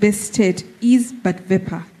at his best state is but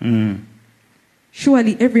vapor.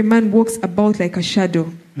 Surely, every man walks about like a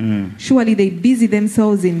shadow. Surely, they busy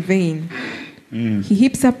themselves in vain. He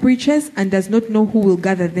heaps up riches and does not know who will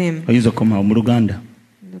gather them. Oyinza okukomawo mu Luganda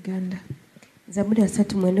Luganda. Zaburi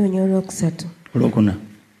 39 onyo olwokusatu. olwokuna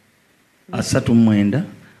 39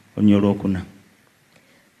 onyo olwokuna.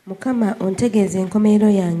 Mukama ontegeeza enkomerero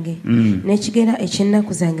yange n'ekigera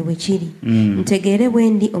eky'ennaku zange bwe kiri ntegeere bwe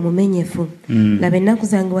ndi omumenyefu. Laba ennaku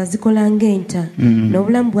zange wazikola ng'enta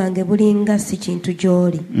n'obulamu bwange bulinga si kintu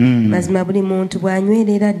gy'oli. Mazima buli muntu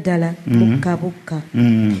bw'anywerera ddala bukka.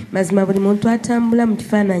 Mazima buli muntu atambula mu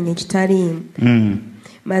kifaananyi ekitaliimu.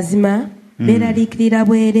 Mazima beeraliikirira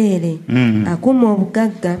bwereere akuuma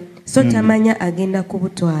obugagga so tamanya agenda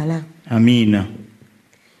kubutwala. Amiina.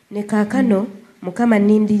 Ne kaakano Mukama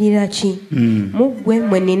nnindirira ki? Muggwe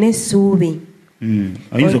mwe nnina essuubi.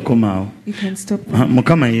 Oyinza okukomaawo. You can stop there.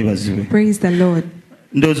 Mukama yeebazibwe. Praise the Lord.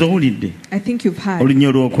 Ndowooza owulidde I think you've heard olunya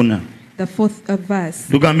olwokuna the fourth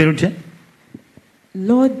verse. lugambe lutya?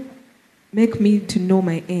 Lord, make me to know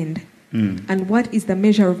my end, and what is the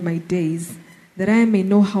measure of my days, that I may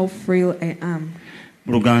know how frail I am.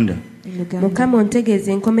 Mu Luganda. In Uganda. Mukama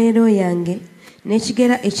ontegeeza enkomerero yange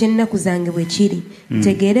n'ekigera eky'ennaku zange bwe kiri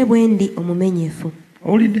ntegeere bwe ndi omumenyefu.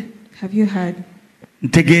 Owulidde? Have you heard?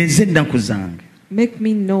 Ntegeeze ennaku zange. Make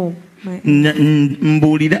me know my end.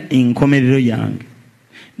 Mbuulira enkomerero yange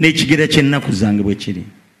n'ekigera ky'ennaku zange bwe kiri.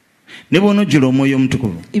 Ne bw'onojjula omwoyo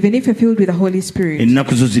omutukuvu Even if you're filled with the Holy Spirit,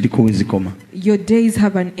 ennaku zo ziriko we zikoma. your days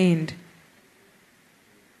have an end.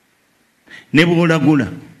 ne bw'olagula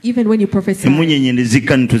Even when you prophesy emunyenye ne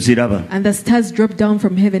zikka ne tuziraba, and the stars drop down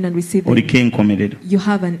from heaven and we see them, oliko enkomerero. you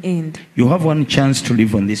have an end. You have one chance to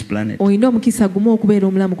live on this planet. Olina omukisa gumu okubeera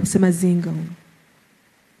omulamu ku ssemazinga ono.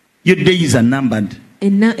 Your days are numbered.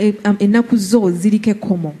 Ennaku zo ziriko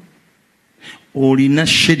ekkomo. Olina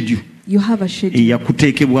schedule You have a schedule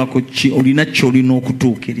eyakuteekebwako olina ky'olina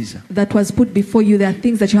okutuukiriza. that was put before you. There are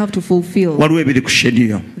things that you have to fulfill. Waliwo ebiri ku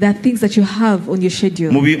schedule. There are things that you have on your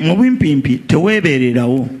schedule. Mu bimpimpi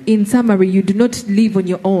teweebeererawo, In summary, you do not live on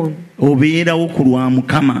your own. obeerawo ku lwa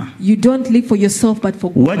Mukama. You don't live for yourself but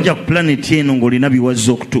for God. Wajja ku planet eno ng'olina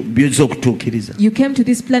by'ozza okutuukiriza. You came to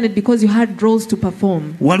this planet because you had roles to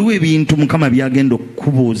perform. Waliwo ebintu Mukama by'agenda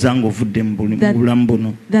okukubuuza ng'ovudde mu bulamu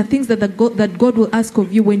buno. There are things that God will ask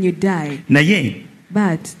of you when you die. Naye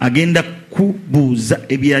But agenda kubuuza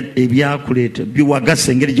ebyakuleeta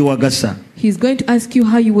biwagasa, engeri gye wagasa, He's going to ask you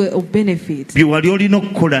how you were of benefit. bye wali olina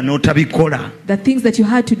okukola n'otabikola, The things that you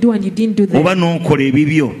had to do and you didn't do oba them. n'okola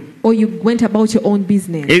ebibyo. Or you went about your own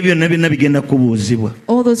business. Ebyo byonna byonna bigenda kubuuzibwa.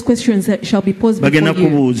 All those questions that shall be posed Bagenda before you.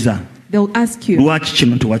 kubuuza, They'll ask you, lwaki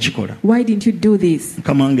kino tewakikola? why didn't you do this?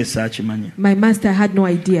 Mukama wange saakimanya. My master had no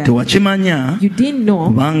idea. Tewakimanya You didn't know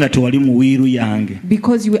kubanga tewali mu wiiru yange.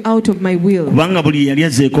 because you were out of my will. Kubanga buli yali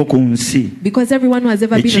azeeko ku nsi, Because everyone who has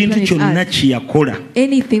ever been on ekintu planet kyonna Earth, kye yakola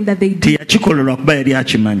anything that they did, teyakikola lwakuba yali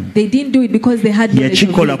akimanyi. they didn't do it because they had knowledge of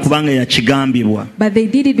Yakikola it. kubanga yakigambibwa. But they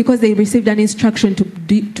did it because they received an instruction to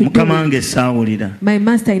do Mukama it. wange saawulira. My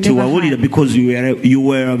master, I never Tiwawulira had. because you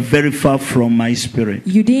were very far from my spirit.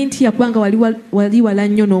 You didn't hear kubanga wali wala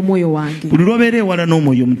nnyo n'omwoyo wange. Buli lw'obeera ewala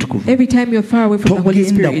n'omwoyo omutukuvu, Every time you're far away from the Holy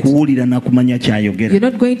togenda Spirit, kuwulira na kumanya you're ky'ayogera.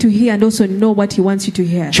 not going to hear and also know what He wants you to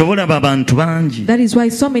hear. Kyobalaba abantu bangi That is why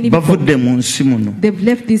so many people, bavudde mu nsi muno they've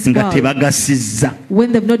left this nga world tebagasizza,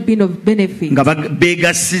 when they've not been of benefit. nga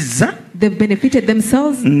beegasizza, They've benefited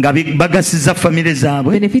themselves, nga bagasizza famire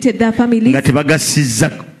zaabwe, benefited their families, nga tebagasizza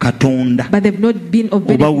Katonda but they've not been of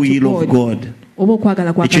oba benefit will to of God. God. Oba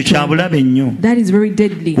okwagala kwa Ekyo kya Katonda. bulabe nnyo. That is very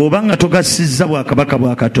deadly. Bw'oba nga togasizza bwakabaka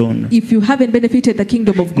bwa Katonda, If you haven't benefited the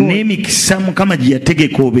kingdom of God, n'emikisa Mukama gye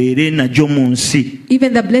yategeka obeere nagyo mu nsi,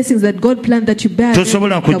 even the blessings that God planned that you bear,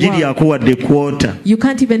 tosobola in the world, kugiryako wadde kwota. you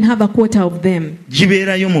can't even have a quarter of them.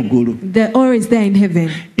 Gibeerayo mu ggulu. They're always there in heaven.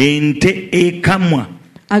 Ente ekamwa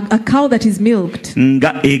A cow that is milked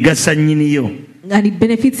nga egasa nnyiniyo, and it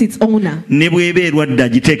benefits its owner. ne bw'eba erwadde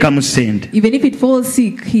agiteekamu ssente, Even if it falls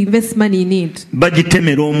sick, he invests money in it.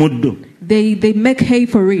 bagitemera omuddo They make hay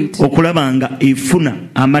for it okulaba nga efuna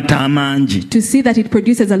amata amangi. to see that it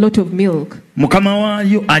produces a lot of milk. Mukama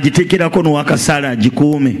waayo agiteekerako n'owakasaala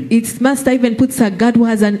agikuume, Its master even puts a guard who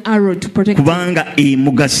has an arrow to protect it kubanga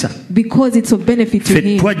emugasa. because it's of benefit to Ffe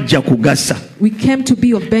him. twajja kugasa. We came to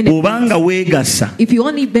be of benefit. Bw'obanga weegasa, If you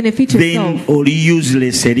only benefit then yourself, oli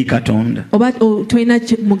useless eri Katonda. tolina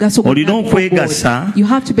mugaso Olina gwonna for okwegasa God. You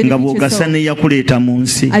have to nga benefit bw'ogasa yourself ne yakuleeta mu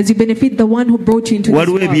nsi. as you benefit the one who brought you into this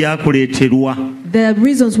Waliwo world. ebyakuleeterwa, The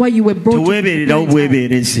reasons why you were brought into teweebeererawo this planet.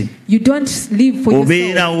 bwebeerezi. You don't live for yourself.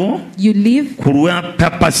 Obeerawo You live ku lwa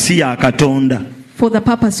papasi ya Katonda. for the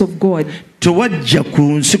purpose of God. Tewajja ku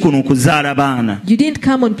nsi kuno kuzaala baana, You didn't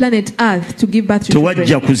come on planet Earth to give birth to tewajja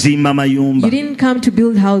children. kuzimba mayumba, You didn't come to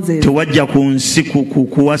build houses. tewajja ku nsi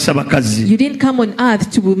kuwasa bakazi, You didn't come on earth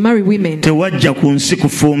to marry women. tewajja ku nsi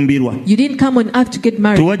kufumbirwa, You didn't come on earth to get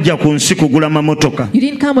married. tewajja ku nsi kugula mamotoka. You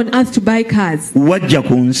didn't come on earth to buy cars. Wajja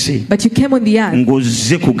ku nsi But you came on the earth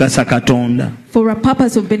ng'ozze kugasa Katonda. for a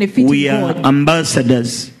purpose of benefiting We are God.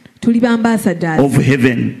 ambassadors Tuli ba ambassadors of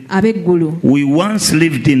heaven. ab'eggulu. We once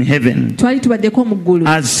lived in heaven Twali tubaddeko mu ggulu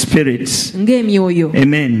as spirits. ng'emyoyo.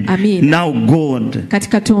 Amen. Amen. Now God Kati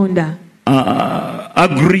Katonda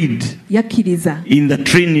agreed yakkiriza in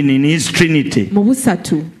His Trinity mu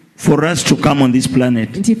busatu for us to come on this planet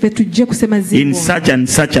nti ffe tujje kusema in zingo such and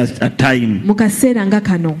such a time. mu kaseera nga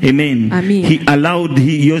kano. Amen. Amen. He allowed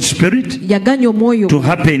your spirit Yaganya omwoyo to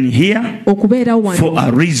happen here okubeerawo for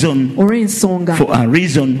a wano reason. olw'ensonga. For a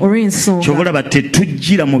reason. Olw'ensonga. Kyobalaba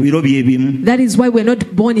tetujjira mu biro bye bimu. That is why we're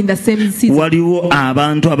not born in the same season. Waliwo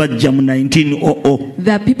abantu abajja mu 1900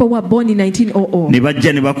 The people who were born in 1900, ne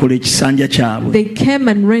bajja ne bakola ekisanja kyabwe they came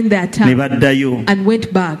and ran their ne town baddayo, and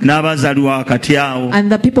went back. n'abazaalibwa wakati awo.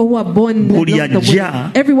 And the people who are born Buli along the way,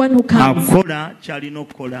 ajja everyone who comes akola ky'alina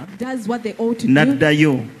okukola does what they ought to do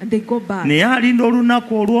n'addayo, and they go back. naye alinda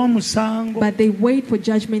olunaku olw'omusango. But they wait for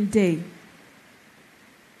Judgment Day.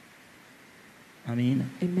 Amiina.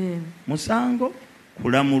 Amen. Musango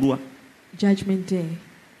kulamulwa. Judgment Day.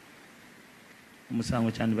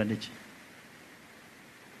 Omusango kyandibadde ki?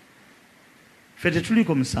 Ffe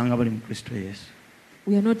tetuliko musango abali mu Kristo Yesu.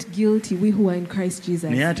 We are not guilty, we who are in Christ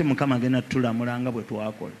Jesus. naye ate Mukama agenda tutulamula nga bwe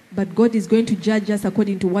twakola. But God is going to judge us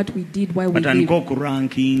according to what we did while we Batandika lived.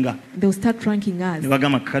 okurankinga They'll start ranking us. ne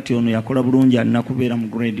bagamba kakati ono yakola bulungi alina kubeera mu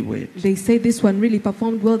grade bweti. They say this one really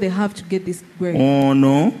performed well, they have to get this grade.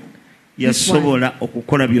 Ono yasobola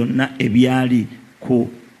okukola byonna ebyali ku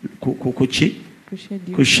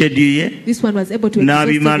schedule ye, This one was able to exhaust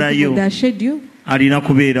everything n'abimalayo. on their schedule, alina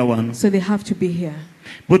kubeera wano. so they have to be here.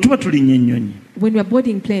 Bwe tuba tulinnya ennyonyi When we are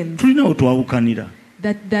boarding planes, tulina we twawukanira.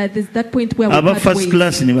 there's that point where we Aba part first ways.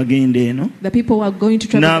 class ne bagenda eno, The people who are going to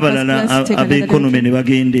travel in the first n'abalala class take another ab'economy direction, ne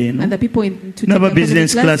bagenda eno, and the people to take the n'aba economy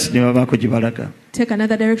business class class ne babaako gye balaga. take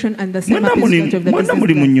another direction, and the same Mwenna happens muli to of the business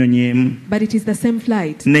muli mu class. nnyonyi emu, But it is the same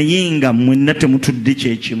flight, naye nga mwenna temutudde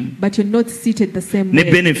kyekimu, but you're not seated the same ne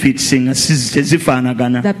way. benefits nga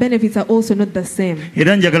tezifaanagana. The benefits are also not the same.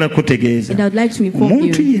 Era njagala kutegeeza And I'd like to inform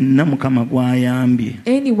omuntu you, yenna Mukama gw'ayambye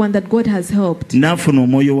anyone that God has helped, n'afuna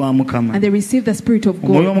omwoyo wa Mukama, and they receive the Spirit of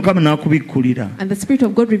omwoyo wa God, Mukama n'akubikkulira and the Spirit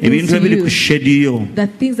of God reveals ebintu to ebiri ku you schedule, the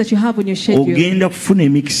things that you have on your schedule, ogenda kufuna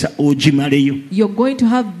emikisa ogimaleyo. you're going to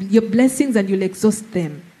have your blessings and you'll exhaust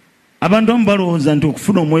them. Abantu abamu balowooza nti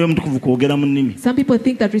okufuna omwoyo omutukuvu kwogera mu nnimi, Some people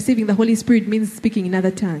think that receiving the Holy Spirit means speaking in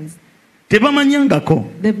other tongues. tebamanyangako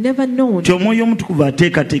They've never known nti omwoyo omutukuvu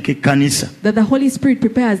ateekateeka ekkanisa, that the Holy Spirit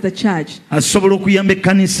prepares the church. asobola okuyamba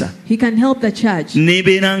ekkanisa He can help the church,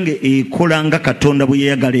 n'ebeera nga ekola nga Katonda bwe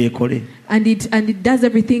yayagala ekole. and it does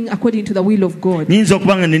everything according to the will of God. Nyinza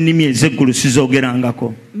okuba nga n'ennimi ez'eggulu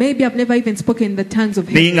sizoogerangako, Maybe I've never even spoken the tongues of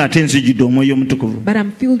naye heaven, ng'ate nzijjudde omwoyo omutukuvu. but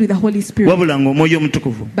I'm filled with the Holy Spirit. Wabula ng'omwoyo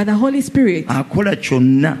omutukuvu But the Holy Spirit akola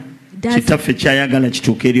kyonna does kitaffe kyayagala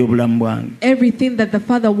kituuke eri obulamu bwange. everything that the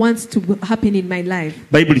Father wants to happen in my life.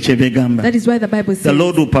 Bayibuli kyeba egamba, That is why the Bible the says,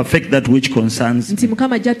 Lord will perfect that which concerns me. nti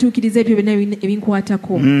Mukama ajja tuukiriza ebyo byonna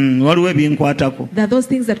ebinkwatako. Waliwo ebinkwatako, There are those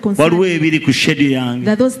things that concern waliwo me. ebiri ku schedule There yange,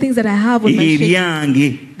 are those things that I have on my schedule.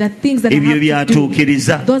 ebyange The things that I ebyo have to do.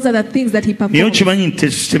 byatuukiriza. Those are the things that He Naye performs. okimanyi nti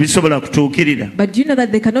tebisobola kutuukirira But do you know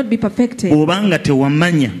that they cannot be perfected bw'obanga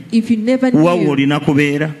tewamanya if you never wa knew olina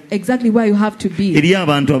kubeera. exactly where you have to be? Eri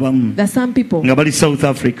abantu abamu There are some people nga bali South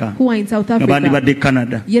Africa who are in South nga Africa, bandibadde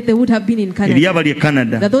Canada, yet they would have been in eri Canada. abali e There are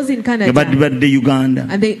Canada those in nga Canada, bandibadde Uganda,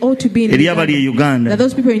 and they ought to be in eri abali e Uganda. There Uganda are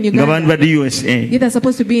those people in nga Uganda, bandibadde USA, yet they're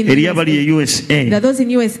supposed to be in eri abali e USA. USA There are those in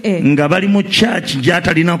USA, nga bali mu church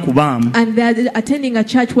gy'atalina kubaamu. and they're attending a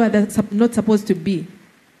church where they're not supposed to be.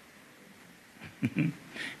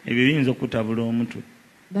 Ebyo biyinza okutabula omutwe.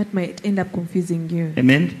 That might end up confusing you.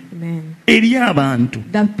 Amen. Amen. Eri abantu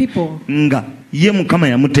The people, nga ye Mukama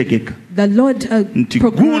yamutegeka the Lord nti gundi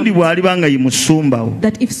programmed bw'aliba nga ye musumbawo,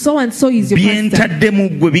 that if so and so is your bye pastor, ntadde mu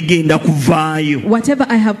ggwe bigenda kuvaayo. whatever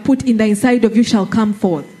I have put in the inside of you shall come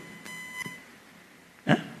forth.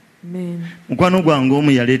 Eh? Amen. Mukwano gwange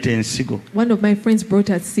omu yaleeta ensigo, One of my friends brought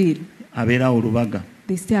a seed. abeera Olubaga,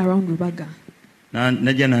 They stay around Rubaga.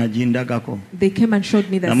 najja n'agindagako, They came and showed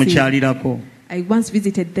me the seed. namukyalirako. I once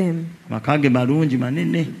visited them. Amaka ge malungi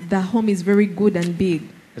manene. The home is very good and big.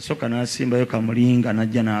 Yasooka n'asimbayo kamulinga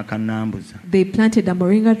n'ajja n'akanambuza. They planted a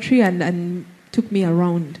moringa tree and took me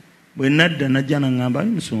around. Bwe nadda n'ajja n'aŋŋamba,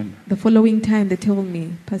 "Ayi Musumba, The following time they told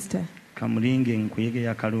me, Pastor, kamulinga enkuyege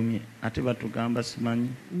yakalumye ate batugamba simanyi."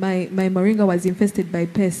 my moringa was infested by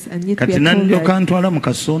pests, and yet we Kati are told n'andyoka that. ntwala mu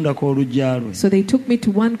kasonda k'oluggya lwe, So they took me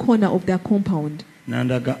to one corner of their compound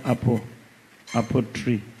n'andaga apple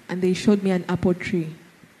tree. and they showed me an apple tree.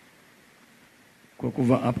 Kwe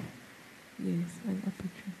kuva apple Yes, an apple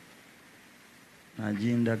tree.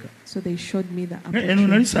 n'agindaga. So they showed me the apple Eno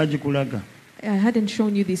nali tree. saagikulaga. I hadn't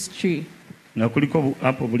shown you this tree. Nga kuliko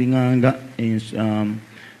apple bulinganga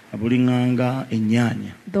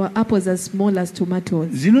ennyaanya. There were apples as small as tomatoes.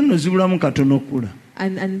 Zino nno zibulamu katono okula.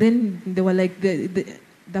 And then they were like,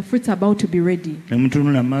 the fruits are about to be ready. Ne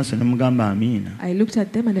mutunula mu maaso ne mugamba amiina. I looked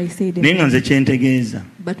at them and I said, Naye nga "Amen." nze kyentegeeza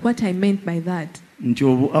But what I meant by that nti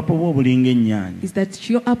apple bwo obulinga ennyaanya is that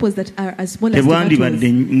your apples that are as small as tebwandibadde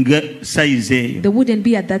tomatoes, nga sayizi eyo. they wouldn't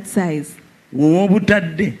be at that size.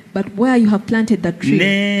 Woobutadde But where you have planted the tree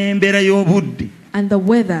n'embeera y'obudde and the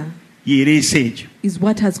weather yeereese ekyo. is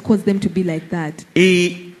what has caused them to be like that.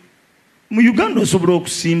 Mu Uganda osobola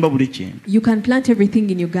okusimba buli kintu, You can plant everything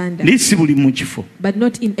in Uganda, naye si buli mu kifo, but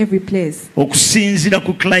not in every place, okusinziira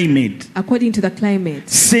ku climate. according to the climate.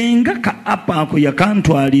 Senga ka apa ako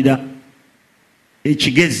yakantwalira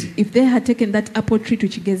ekigezi. If they had taken that apple tree to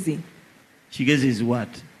Chigezi, Kigezi is what?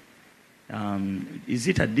 Is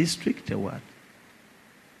it a district or what?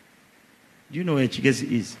 Do you know where Kigezi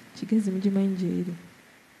is? Chigezi mujimanyi gye eri.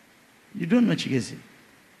 You don't know Kigezi?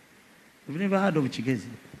 You've never heard of Kigezi?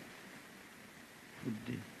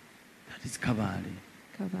 That is Kabale.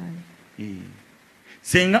 Kabale. Eh.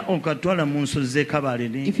 senga okatwala mu nsozi z'e Kabale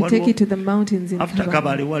ne If you take it to the mountains in after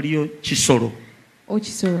Kabale Kabale, waliyo Kisoro. or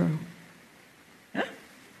Chisoro,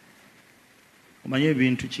 Omanye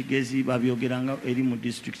ebintu Kigezi babyogeranga eri mu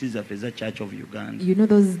district zaffe za Church of Uganda. you know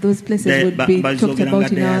those places would be talked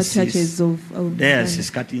about in our churches of Diocese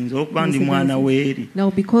Uganda. kati nze okuba ndi mwana weeri Now,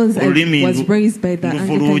 because I olulimi was raised by the Anglican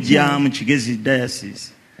luvuluuja Church, mu Kigezi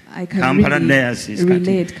Diocese, I can Kampala really Diocese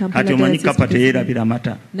relate. kati Kampala omanyi Diocese kapa because- teyeerabira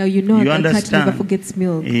mata. Now you know You a cat understand? never forgets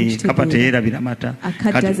milk. which take Kapa milk. teyeerabira mata. A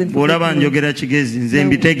cat Kati doesn't bw'olaba forget milk. njogera Kigezi nze Now,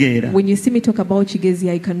 mbitegeera. when you see me talk about Chigezi,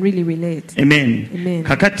 I can really relate. Amen. Amen.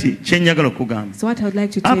 Kakati kye njagala okugamba. So what I would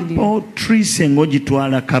like to tell you, Apple tree senga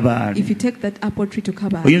ogitwala Kabale if you take that apple tree to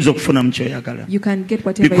Kabale, oyinza okufuna mu kyoyagala you can get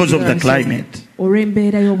whatever because you of the want. climate. Or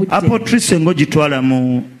embeera y'obudde. Apple tree senga ogitwala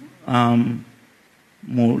mu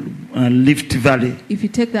Rift Valley. If you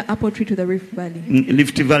take the apple tree to the Rift Valley,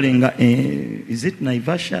 Rift Valley nga is it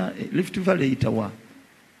Naivasha? Rift Valley itawa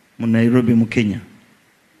mu Nairobi mu Kenya.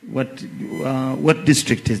 What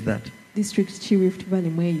district is that? district Chi Rift Valley,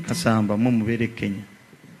 Mwei. Kasamba mu mubeere Kenya.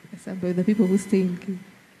 The people who stay in Kenya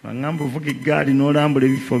Bangamba ovuga eggaali n'olambula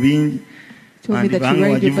ebifo bingi. told me that you Banga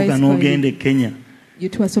ride your wagivuga bicycle. n'ogenda e Kenya. You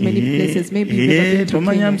tour so many places. Maybe you've never been to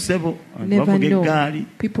tomanya Kenya. musebo Never bavuga know. eggaali.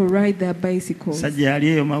 People ride their bicycles. Sajja yali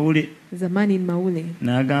eyo mawule There's a man in Maule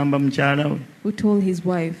n'agamba mukyala we who told his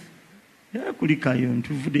wife, yakulikayo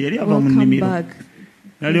ntuvudde yali ava mu "Welcome nnimiro back."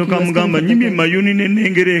 n'alyoka He was mugamba coming nyimye from mayuni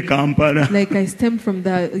n'ennengera e Kampala. Like I stemmed from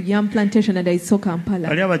the yam plantation and I saw Kampala.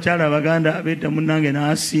 Ali abakyala abaganda abedda munnange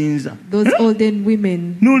n'asinza Those olden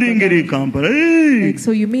women. n'olengera e Kampala. Like,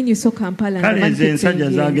 so you mean you saw Kampala? And the Kale man nze kept saying,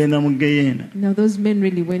 ensajja "Yes." zagenda mu Geyena. Now those men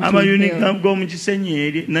really went to Amayuni hell. g'omu kisenyi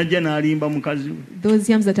eri najja n'alimba mukazi we. Those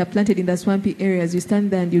yams that are planted in the swampy areas, you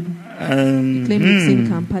stand there and you claim you've seen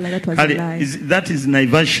Kampala. That was a Kale, lie. that is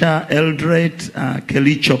Naivasha, Eldoret,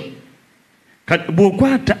 Kericho. Kati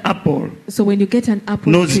bw'okwata apple So when you get an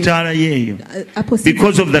apple tree, n'ozitaala yeeyo, apple seeds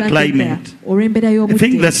because are of the planted there, climate. or embeera I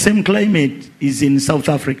think the y'obudde. same climate is in South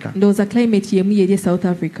Africa. Ndowooza climate y'emu yeri e South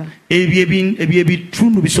Africa. Ebyo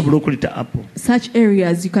ebitundu bisobola okuleeta apple. Such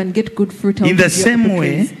areas you can get good fruit out In the of your same apple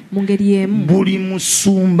way, trees. Mu ngeri y'emu. Buli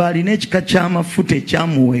musumba alina ekika ky'amafuta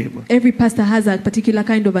ekyamuweebwa. Every pastor has a particular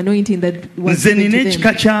kind of anointing that was Nze given nina to ekika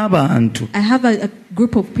them. ky'abantu I have a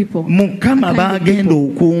group of people Mukama a kind of baagenda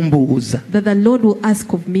okumbuuza. that the Lord will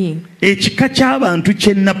ask of me, Ekika ky'abantu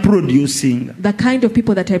kye naproducinga the kind of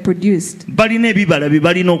people that I produced. balina ebibala bye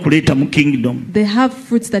balina okuleeta mu kingdom. They have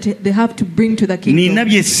fruits that they have to bring to the Nina kingdom.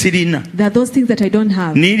 bye sirina. There are those things that I don't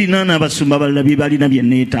have. Nirina n'abasumba balala bye balina bye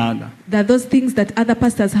neetaaga. There are those things that other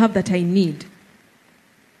pastors have that I need.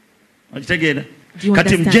 Okitegeera? Do you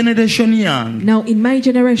Kati mu understand? generation yange Now, in my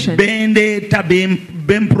generation, bendeeta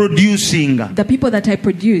bemproducinga the people that I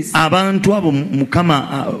produce, abantu abo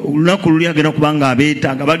Mukama olunaku luli agenda kubanga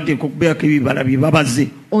abeetaaga bateeka okubeerako ebibala bye babaze.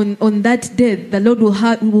 on that day, the Lord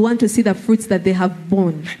will want to see the fruits that they have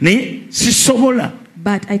borne. Naye sisobola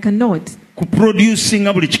But I cannot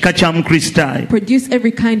kuproducinga buli kika kya mukristaayo. produce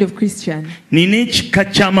every kind of Christian. Nina ekika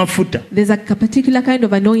ky'amafuta There's a particular kind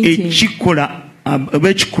of anointing ekikola oba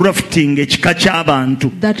ekicrafting ekika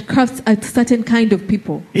ky'abantu that crafts a certain kind of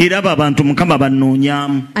people. era abo abantu Mukama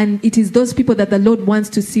bannoonyaamu. And it is those people that the Lord wants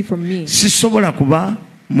to see from me. Sisobola kuba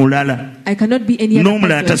mulala I cannot be any other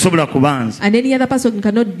n'omulala person. tasobola kubanza. And any other person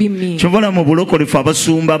cannot be me. Kyobola mu bulokolefu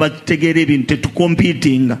abasumba abategeera ebintu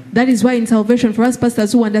tetukompiitinga. That is why in salvation, for us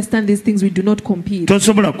pastors who understand these things, we do not compete.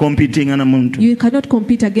 Tosobola kompiitinga na muntu. You cannot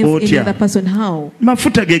compete against any Otya. other person. How?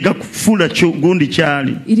 Mafuta ge gakufuula gundi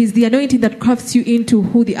kyali. It is the anointing that crafts you into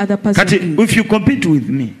who the other person Kati is. if you compete with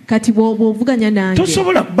me, Kati bw'ovuganya nange,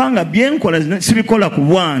 tosobola kubanga byenkola sibikola ku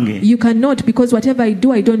bwange. you cannot, because whatever I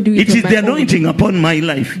do don't do it It on is my the own. anointing upon my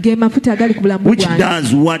life Ge mafuta agali ku bulamu which bwange.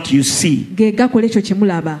 does what you see. Ge gakola ekyo kye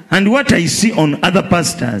mulaba. And what I see on other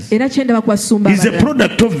pastors Era kye ndaba ku basumba is a abalala.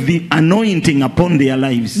 product of the anointing upon their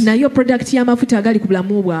lives. Nayo product y'amafuta agali ku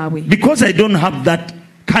bulamu bwabwe. Because I don't have that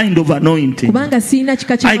kind of anointing, Kubanga sirina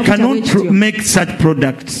kika I ky'amafuta cannot bwekityo. make such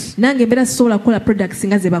products. Nange mbeera sisobola kukola products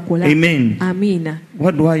nga ze bakola. Amen. Amiina.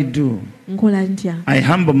 What do I do? Nkola ntya? I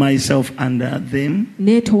humble myself under them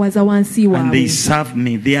Neetowaza wansi and they waabwe. serve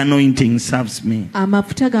me. The anointing serves me.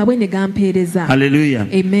 Amafuta gaabwe ne gampeereza. Hallelujah.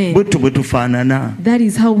 Amen. Bwettu bwe tufaanana. That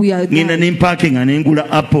is how we are. Ngenda ne mpakinga ne ngula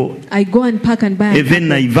apple I go and pack and buy an eva e apple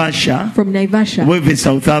Naivasha from Naivasha weva e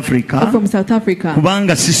South or Africa from South Africa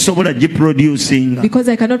kubanga sisobola giproducinga. because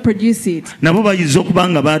I cannot produce it. Nabo bayinza okuba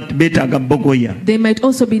nga beetaaga bogoya, They might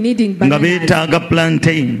also be needing nga bananas beetaaga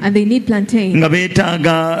plantain, and they need plantain. nga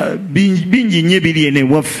beetaaga bingi nnyo ebiri eno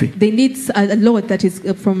ewaffe. They need a lot that is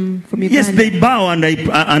from Uganda. Yes, they bow and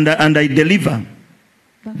I deliver.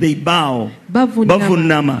 they bow.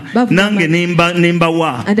 Bavunama. Nange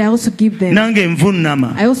nembawa. And I also give them. Nange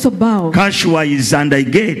nvunama. I also bow. Cash wise and I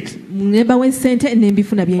get. Do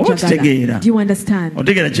you understand?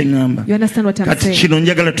 You understand what I'm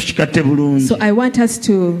saying? So I want us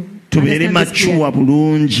to tubeere machuwa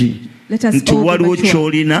bulungi nti waliwo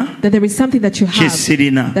kyolina that there is something that you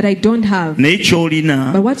have that I don't have. naye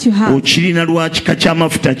kyolina But what you have, okirina lwa kika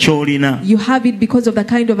ky'amafuta kyolina. you have it because of the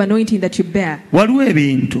kind of anointing that you bear. Waliwo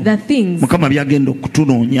ebintu The things Mukama byagenda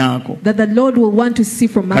okutunoonyaako. that the Lord will want to see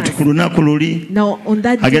from Kati us. ku lunaku luli Now on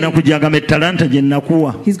that agenda day, kujagamba ettalanta gye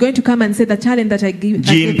nakuwa He's going to come and say, the talent that I give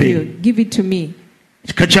you, give it to me.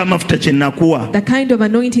 kika ky'amafuta kye nakuwa The kind of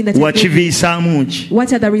anointing that I give you, wakiviisaamu ki?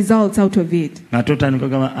 what are the results out of it? ate otandika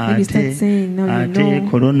gamba Then you start saying, no, you ate know,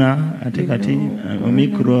 korona ate you kati know,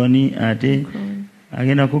 omikroni ate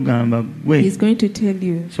agenda kugamba gwe He's going to tell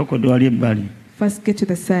you, sokodde wali ebbali first get to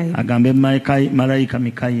the side. agambe malayika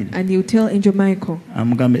Mikayiri And you tell Angel Michael,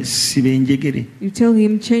 amugambe siba enjegere you tell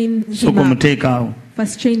him, chain him sooka up. omuteekaawo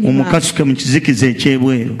First chain him up omukasuke mu kizikiza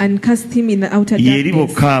ekyebweru and cast him in the outer yeri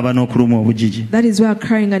darkness. bokaaba n'okuluma obugigi. That is where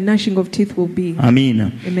crying and gnashing of teeth will be.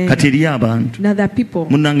 Amiina. Amen. Kati eri abantu Now there are people,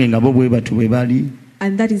 munnange nga bo bwe batu bwe bali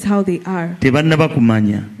and that is how they are. tebannaba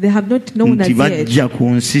kumanya They have not known as nti yet bajja ku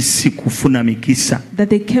nsi si kufuna mikisa. that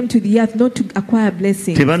they came to the earth not to acquire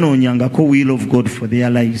blessing. Tebanoonyangako will of God for their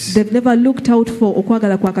lives. They've never looked out for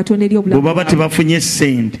okwagala kwa Katonda eri bwe obulamu baba bwabwe. tebafunye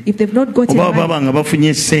ssente If they've not gotten oba money, baba nga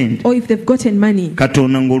bafunye ssente or if they've gotten money,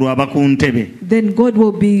 katonda ng'olwaba ku ntebe then God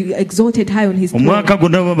will be exalted high on his throne. omwaka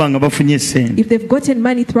gwonna baba nga bafunye ssente If they've gotten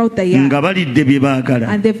money throughout the year nga balidde bye baagala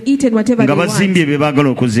and they've eaten whatever nga they want, bazimbye bye baagala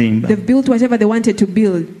okuzimba they've built whatever they wanted to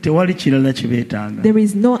build, tewali kirala kye beetaaga. there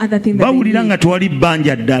is no other thing that bawulira they nga need. tewali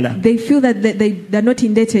bbanja ddala They feel that they're not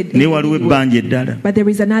indebted. naye waliwo ebbanja eddala. But there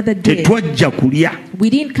is another day. Tetwajja kulya We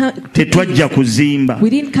didn't come tetwajja kuzimba. we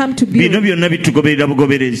didn't come to Bino build. byonna bitugoberera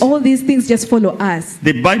bugoberezi. All these things just follow us.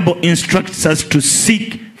 The Bible instructs us to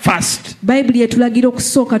seek first Bayibuli yetulagira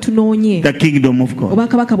okusooka tunoonye the kingdom of God.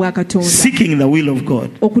 obwakabaka bwa Katonda, Seeking the will of God.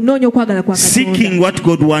 okunoonya okwagala kwa Seeking Katonda, what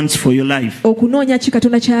God wants for your life. okunoonya ki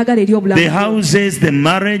Katonda kyayagala eri obulamu The bwo. houses, the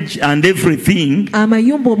marriage and everything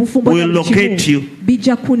Amayumba, obufumbo will buli locate kimu you.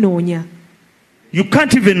 bijja kunoonya. You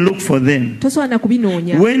can't even look for them. Tosobola na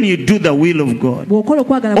kubinoonya. When you do the will of God, Bw'okola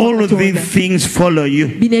okwagala kwa all of these Katonda, things follow you.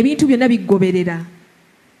 bino ebintu byonna bigoberera.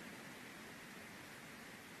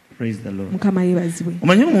 Praise the Lord. Mukama yeebazibwe.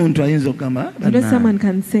 Omanyi omuntu ayinza okugamba You know, someone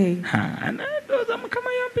can say, ndowooza mukama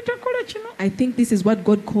yampita kola kino. I think this is what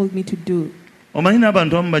God called me to do. Omanyi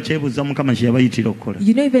n'abantu abamu bakyebuuza mukama kye yabayitira okukola.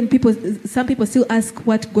 You know, even some people still ask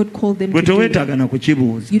what God called them Gwe to do. teweetaaga na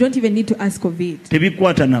kukibuuza. You don't even need to ask of it.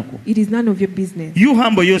 Tebikwata nako. It is none of your business. You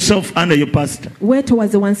humble yourself under your pastor. Where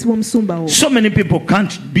towards the wansi w'omusumba wo. So many people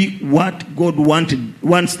can't be what God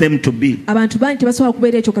wants them to be. Abantu bangi tebasobola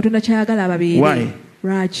kubeera ekyo Katonda kyayagala ababeere. Why?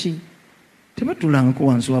 Lwaki? Tebatulangako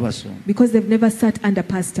wansi w'abasumba. Because they've never sat under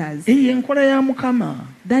pastors. Eyo enkola ya Mukama.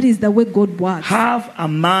 That is the way God works. Have a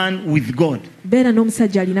man with God. Beera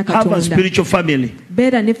n'omusajja alina Have a Katonda. spiritual family.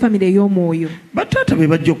 Beera ne family ey'omwoyo. Bataata be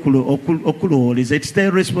bajja okulowooleza. It's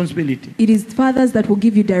their responsibility. It is fathers that will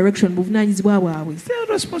give you direction. Buvunaanyizibwa bwabwe. It's their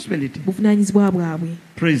responsibility. Buvunaanyizibwa bwabwe.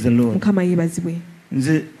 Praise the Lord. Mukama yeebazibwe.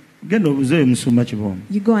 Nze genda obuze oyo Musumba Kibombo.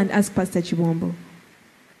 You go and ask Pastor Chibombo.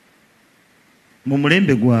 Mu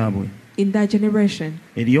mulembe gwabwe In that generation,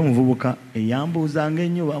 eriyo omuvubuka eyambuuzanga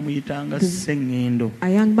ennyo bamuyitanga Sseŋŋendo. a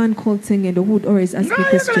young man called Sengendo who would always ask me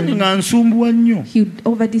Ng'ayagala nnyo questions. nga nsumbuwa nnyo. He would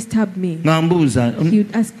over disturb me. Nga mbuuza He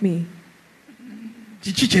would ask me,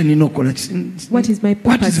 kiki kye nina okukola. what is my What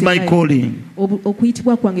purpose is in my life? calling?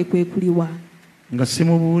 Okuyitibwa kwange kwe kuliwa. Nga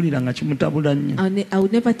simubuulira nga kimutabula nnyo. I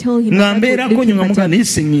would never tell him. Nga that would mbeerako leave nnyo him nga at mugaa all. naye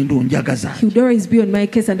Sseŋŋendo njagaza. He would always be on my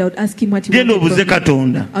case and I would ask him what he Genda wanted obuze from me.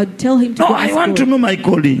 Katonda. I would tell him to No, go I ask want to God. know my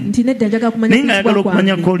calling. Nti nedda njagala kumanya Naye ng'ayagala okuyitibwa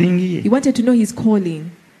okumanya kwange. calling ye. He wanted to know his calling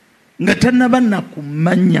Nga tannaba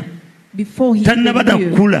nakumanya. before he Tannaba even knew.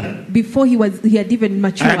 nakula. Before he had even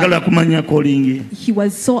matured. Ayagala kumanya calling ye. He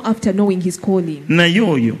was so after knowing his calling. Naye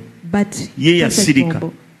oyo But Ye Prophet yasirika.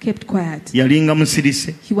 Chibombo kept quiet. yalinga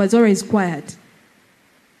musirise. He was always quiet.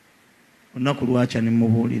 Olunaku lwakya ne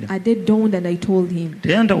mubuulira. A day dawned and I told him.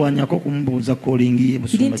 Teyantawanyako kumubuuza calling ye He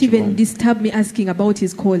Musumba didn't even Kibombo. disturb me asking about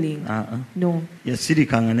his calling. No.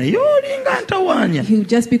 Yasirikanga naye olinga ntawanya. He would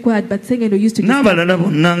just be quiet, but Sengendo used to disturb N'abalala me.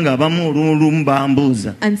 bonna ng'abamu olumu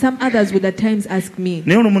bambuuza. And some others would at times ask me.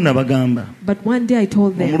 Naye olumu nabagamba But one day I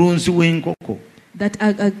told them omulunzi w'enkoko that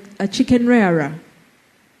a chicken rearer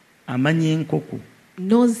amanya enkoko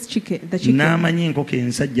knows the chicken. N'amanyi enkoko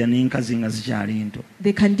ensajja n'enkazi nga zikyali nto.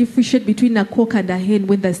 They can differentiate between a cock and a hen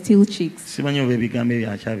when they're still chicks. Simanyi oba ebigambo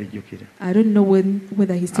ebyo akyabijjukira. I don't know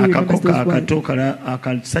whether he still remembers those words.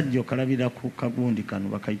 Akasajja okalabira ku kagundi kano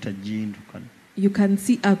bakayita jjindu kano. You can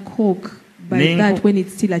see a cock by that when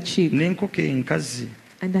it's still a chick. N'enkoko enkazi.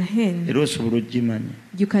 And a hen, era osobola ogimanya.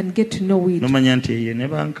 You can get to know it. Nomanya nti eyo ne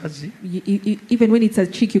bankazi. Even when it's a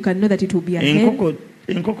chick, you can know that it will be a hen.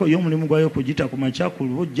 Enkoko y'omulimu gwayo kugita ku makya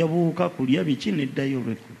kulujja buuka kulya biki n'eddayo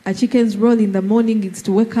olwekulu. A chicken's role in the morning is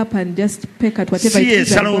to wake up and just peck at whatever it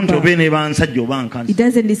is. It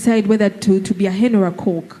doesn't decide whether to be a hen or a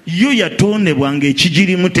cock.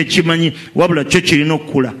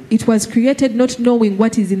 It was created not knowing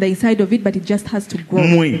what is in the inside of it, but it just has to grow.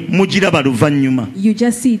 You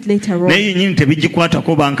just see it later on.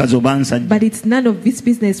 But it's none of its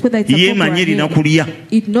business whether it's a cock or a hen.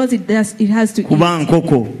 It knows it has to eat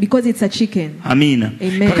because it's a chicken. Amen.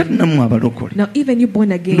 Now even you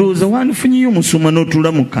born again, how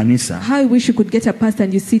I wish you could get a pastor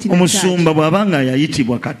and you sit in a church.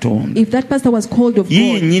 If that pastor was called of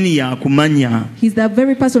God, he's the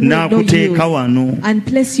very person who will know you and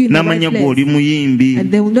place you in the right place.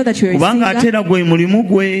 And they will know that you're a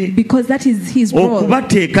singer because that is his role,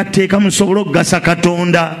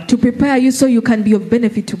 to prepare you so you can be of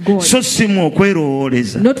benefit to God.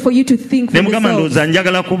 Not for you to think for yourself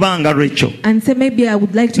and say maybe I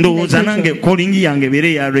would like to be like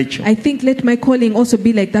Rachel. I think let my calling also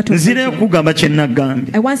be like that of Rachel.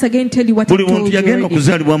 I once again tell you what I told you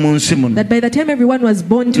already, that by the time everyone was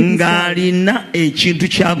born to this world,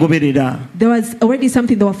 there was already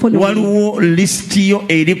something they were following.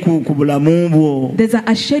 There's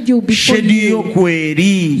a schedule before you.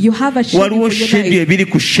 You have a schedule for your life.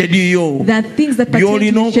 There are things that pertain to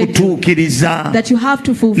your schedule that you have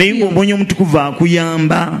to fulfill.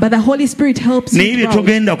 But the Holy Spirit helps you throughout.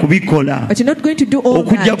 But you're not going to do all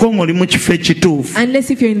that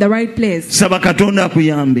unless if you're in the right place.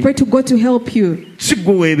 Pray to God to help you.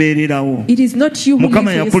 It is not you who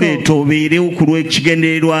live for yourself.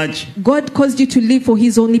 God caused you to live for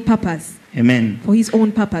His only purpose. Amen. For His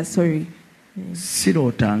own purpose, sorry.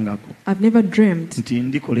 I've never dreamt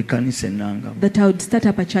that I would start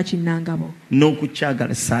up a church in Nangabo.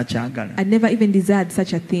 I never even desired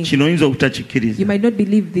such a thing. You might not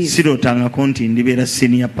believe this.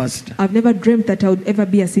 I've never dreamt that I would ever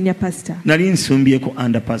be a senior pastor. I'd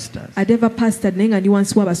ever pastored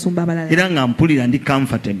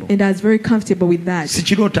and I was very comfortable with that.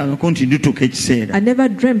 I never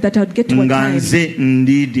dreamt that I would get to a time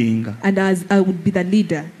and I would be the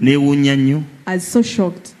leader. I was so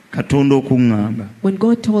shocked when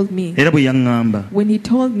God told me, when He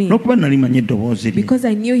told me, because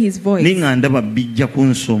I knew His voice, but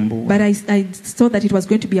I saw that it was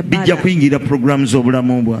going to be a battle.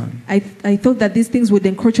 I thought that these things would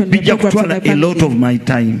encroach on my programs of my family. A lot of my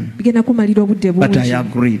time, but I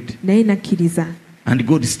agreed. And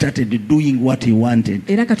God started doing what He wanted.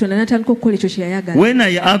 When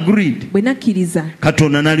I agreed,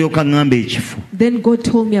 then God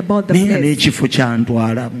told me about the place.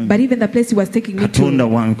 But even the place He was taking me to,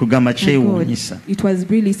 God, it was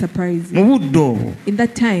really surprising. In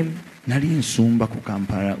that time, William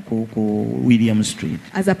Street.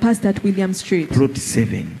 As a pastor at William Street. Plot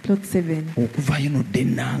 7. Plot 7.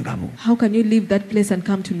 How can you leave that place and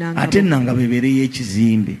come to Nangabo?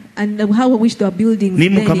 And how I wish there were buildings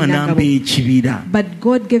then in Nangabo. But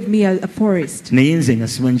God gave me a forest.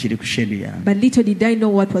 But little did I know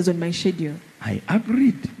what was on my schedule. I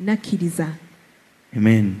agreed. Nakiriza.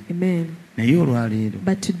 Amen. Amen.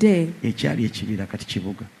 But today,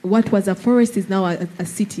 what was a forest is now a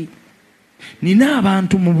city.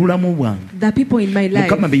 The people in my life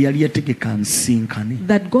that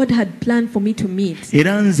God had planned for me to meet,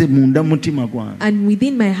 and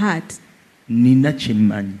within my heart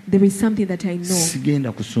there is something that I know.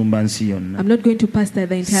 I'm not going to pastor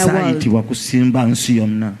the entire world.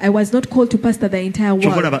 I was not called to pastor the entire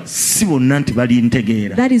world.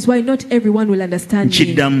 That is why not everyone will understand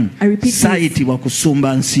me. I repeat this. I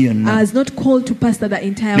was not called to pastor the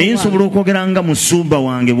entire world.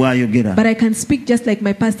 But I can speak just like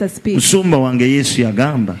my pastor speaks.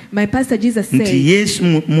 My pastor Jesus said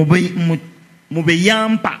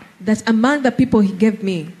that among the people He gave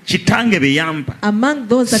me, among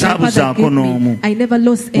those that my father gave me, I never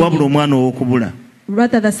lost any,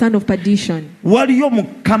 rather the son of perdition.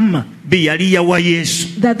 be yali yawa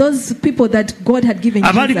Yesu that those people that God had given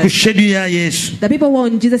abali ku Jesus, schedule ya Yesu the people who were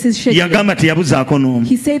on Jesus' schedule, yagamba teyabuzaako n'omu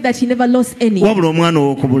he said that he never lost any, wabula omwana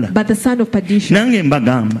ow'okubula. but the son of perdition. Nange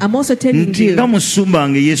mbagamba I'm also telling nti you nga musumba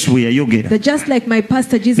wange Yesu bwe yayogera that just like my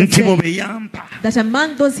pastor Jesus nti said, bwe yampa that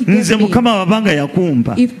among those he gave nze me, Mukama wabanga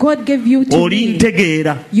yakumpa if God gave you to me,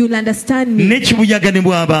 olintegeera you'll understand me. n'ekibuyaga ne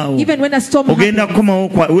bw'abaawo Even when a storm ogenda happens, kukomawo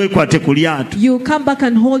weekwate ku lyato you come back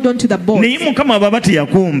and hold on to the boat. naye Mukama bw'aba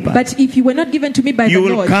teyakumpa But if you were not given to me by the you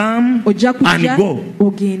will Lord, come ojja kujja, and go.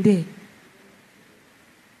 ogende.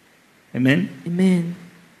 Amen. Amen.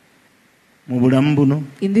 Mu bulamu buno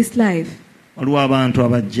In this life, waliwo abantu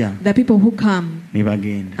abajja the people who come ne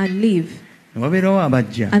bagenda and leave, ne wabeerawo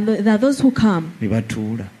abajja and there are those who come ne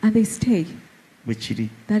batuula and they stay. bwe kiri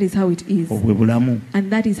That is how it is. obwe bulamu.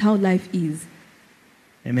 And that is how life is.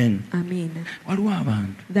 Amen. Amen. Waliwo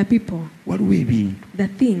abantu, The people, waliwo ebintu, the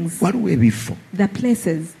things, waliwo ebifo, the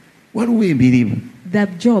places, waliwo emirimu the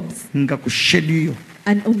jobs, nga ku schedule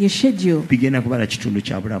and on your schedule, bigenda kubala kitundu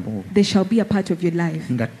kya bulamu bwo they shall be a part of your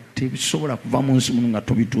life. nga tebisobola kuva mu nsi muno nga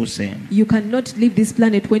tobituuseemu. You cannot leave this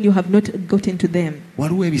planet when you have not gotten to them.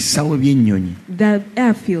 Waliwo ebisawo by'ennyonyi The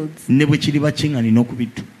airfields, ne bwe kiriba kinga nina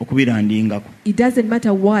okubirandingako. it doesn't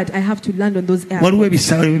matter what, I have to land on those Waliwo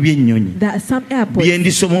airports. ebisawo by'ennyonyi There are some airports bye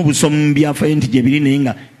ndisoma obusomo mu byafaayo nti gye biri naye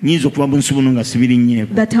nga nnyinza okuva mu nsi muno nga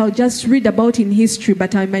sibirinnyeeko. that I'll just read about in history,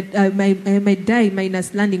 but I might die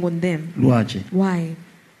minus landing on them. Lwaki? Why?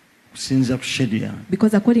 Kusinza ku schedule yange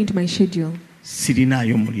Because according to my schedule,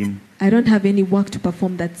 sirinaayo mulimu I don't have any work to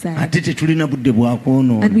perform that side. ate tetulina budde bwa And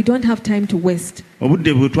kwonoona. we don't have time to waste.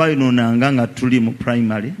 Obudde bwe twayonoonanga nga tuli mu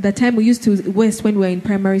primary The time we used to waste when we were in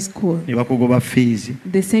primary school, ne bakugoba fees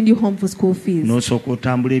they send you home for school fees. n'osooka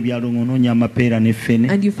otambula ebyalo ng'onoonya amapeera ne ffene.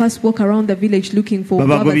 And you first walk around the village looking for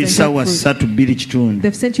guavas Babagobye and essaawa jackfruit. 3:2.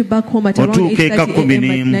 They've sent you back home at around Otuuka eka 8:30 a.m.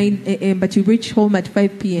 11. at 9 a.m., but you reach home at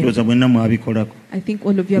 5 p.m. Ndowooza mwenna mwabikolako. I think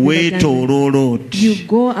all of you have ever done that. Weetooloola You oti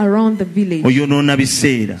go around the village. oyonoona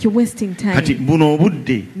biseera. You're wasting Kati time. buno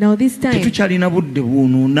obudde Now this time, tetukyalina budde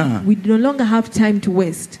bwonoona. we no longer have time to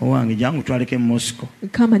waste. Owange jangu twaleke mu Moscow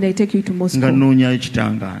Come and I take you to nga Moscow. nnoonyayo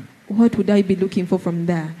kitangaana. What would I be looking for from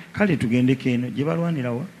there? Kale tugendeko eno gye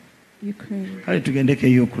balwanirawa. Ukraine. Kale tugendeko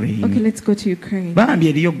e Ukraine. Okay, let's go to Ukraine. Bambi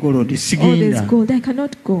eriyo golodi Oh, there's sigenda. gold. I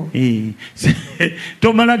cannot go.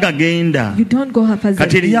 Tomala gagenda. You don't go Kati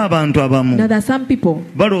haphazardly. eriyo abantu abamu Now there are some people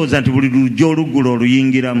balowooza nti buli lujja oluggula who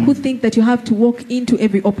oluyingiramu. think that you have to walk into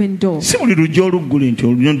every open door. Si buli lujja oluggule nti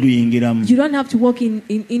olulina luyingiramu. You don't have to walk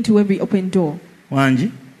into every open door.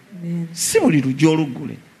 Wangi? Man. Si buli lujja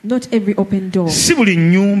oluggule. Not every open door. Si buli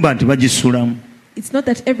nnyumba nti bagisulamu. It's not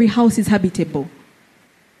that every house is habitable.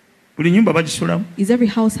 Buli nnyumba bagisulamu. Is every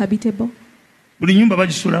house habitable? Buli nnyumba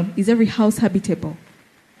bagisulamu. Is every house habitable?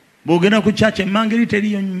 Bw'ogenda ku kyaki emmangeri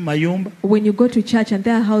teriyo mayumba. When you go to church and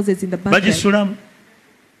there are houses in the backyard, Bagisulamu.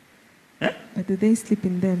 but do they sleep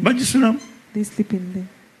in them? Bagisulamu. They sleep in them.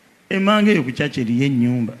 Emmanga eyo ku kyaki eriyo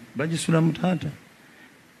ennyumba. Bagisulamu taata.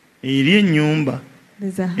 Eriyo ennyumba.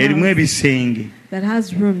 There's a Erimu house ebisenge. that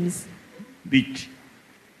has rooms Biti.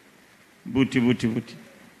 Buti.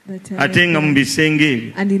 that are Ate nga mu like bisenge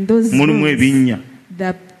ebyo and in those mulimu rooms, ebinnya.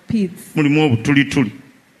 the pits, Mulimu obutulituli.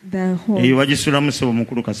 the holes. Eyo bagisulamu ssebo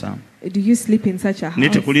mukulu Kasamba. Do you sleep in such a Naye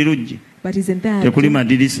house? tekuli luggi. But isn't there? Tekuli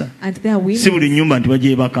madirisa. And there are Si buli windows. nnyumba nti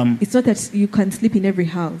bagyebakamu. It's not that you can sleep in every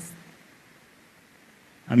house.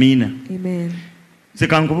 Amiina. Amen. Nze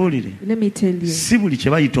kankubuulire. Let me tell you, Si buli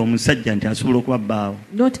kye bayita omusajja nti asobola okuba bbaawo.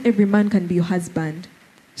 not every man can be your husband.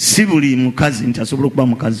 Si buli mukazi nti asobola okuba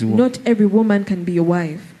mukazi wo. Not every woman can be your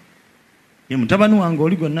wife. Ye mutabani wange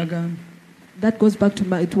oli gwe nagamba. That goes back to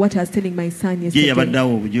what I was telling my son Ye yesterday.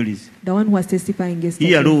 yabaddeawo obujulizi. The one who was testifying Ye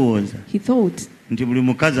yesterday. yalowooza He thought nti buli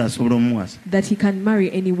mukazi asobola omuwasa. that he can marry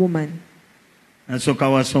any woman. Nasooka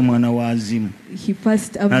awasa omwana wa azimu. He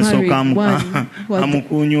first married Nasooka one who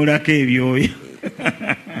amukuunyuulako ebyoya.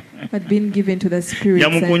 had been given to the spirits.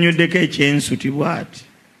 And Yamukuunyuddeko ekyensuti bw'ati.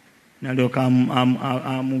 Nalyoka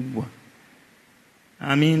amuggwa.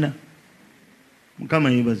 Amiina. Mukama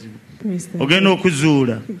yeebazibwe. praise the Lord. Ogenda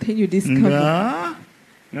okuzuula Then you discover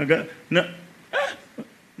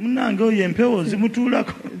munange oyo empewo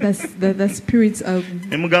zimutuulako. the spirits of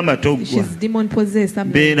Ne mugamba toggwa. she's demon possessed.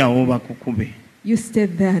 Beerawo bakukube. You stay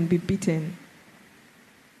there and be beaten.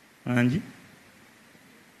 Angi.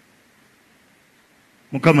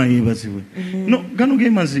 Mukama yeebazibwe. Amen. No, gano ge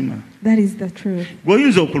mazima. That is the truth.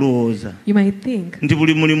 Gw'oyinza okulowooza You might think nti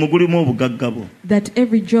buli mulimu gulimu obugagga bwo. that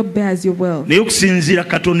every job bears your wealth. Naye okusinziira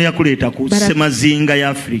Katonda yakuleeta ku ssemazinga ya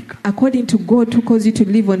Africa. According to God who calls you to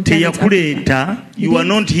live on planet Africa. Teyakuleeta, you are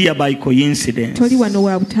not here by coincidence. Toli wano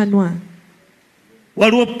wa butanwa.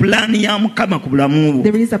 waliwo pulaani ya Mukama ku bulamu bwo,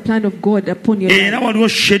 There is a plan of God upon your era life. waliwo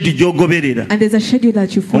schedule gy'ogoberera, And there's a schedule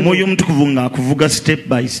that you follow Omwoyo Omutukuvu ng'akuvuga step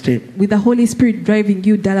by step. with the Holy Spirit driving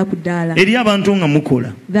you dala ku dala. Eri abantu nga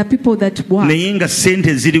mukola There are people that work, naye nga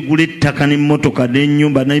ssente zirigula ettaka n'emmotoka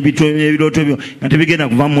n'ennyumba n'ebirooto byo nga tebigenda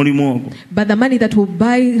kuva mu mulimu ogwo, but the money that will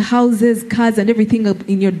buy houses, cars, and everything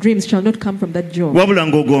in your dreams shall not come from that job. wabula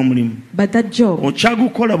ng'ogw'omulimu But that job,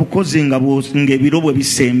 okyagukola bukozi ng'ebiro bwe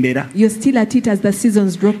bisembera, you're still at it as the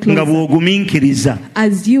seasons draw nga closer. bw'ogumiikiriza.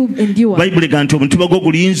 As you endure, Bayibuli ega nti omutima gwo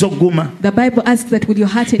guliyinza okuguma, the Bible asks that will your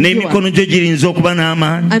heart endure, n'emikono gyo girinza okuba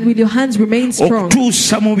n'amaanyi, and will your hands remain strong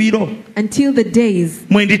okutuusa mu biro until the days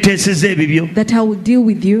mwe nditeeseza ebibyo. that I will deal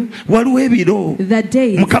with you, Waliwo ebiro the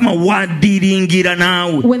days Mukama wadiiringira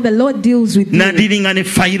naawe, when the Lord deals with you. n'adiiringa ne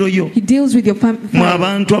fayiro yo. He deals with your Mwe family.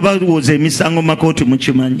 abantu abalowooza emisango mu makooti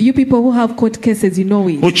mukimanyi, You people who have court cases, you know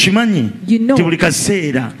it. okimanyi You know ti buli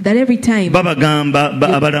kaseera that every time babagamba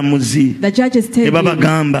abalamuzi the judges tell you,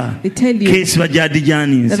 babagamba they tell you keesi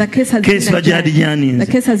bajadijaninze, that the case has keesi been adjourned. bajadijaninze,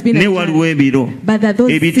 The case has been ne adjourned. waliwo ebiro but that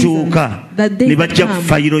those ebituuka seasons, the days ne that bajja ku come,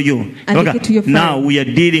 fayiro yo and they get to your file. now we are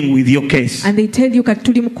dealing with your case. and they tell you kati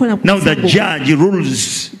tuli mukola ku Now the musango. judge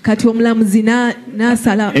rules, Kati omulamuzi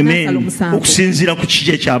n'asala amen, omusango okusinziira ku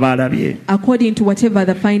kiki ekyaba alabye. according to whatever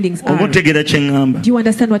the findings Oba are. otegeera kye ŋŋamba? Do you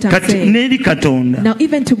understand what I'm Kati saying? n'eri Katonda Now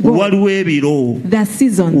even to God, waliwo ebiro there are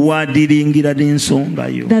seasons, wadiringira n'ensonga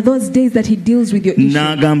yo, there are those days that He deals with your issue.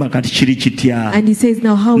 n'agamba kati kiri kitya, And He says,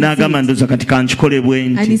 now how is n'agamba it? ndowooza kati kankikole bwe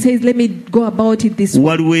And He nti. says, let me go about it this way.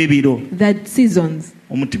 Waliwo ebiro That seasons,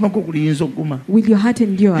 omutima gwo guliyinza okuguma, will your heart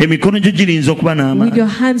endure? emikono gyo giriyinza okuba Will your n'amaanyi.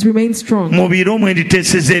 hands remain strong? Mu biro mwe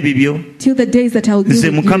nditeeseza ebibyo, Till the days that I will nze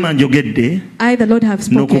deal with Mukama you. njogedde, I, the Lord, have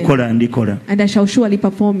spoken, n'okukola ndikola. and I shall surely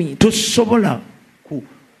perform it. Tosobola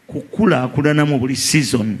kukulaakulana mu buli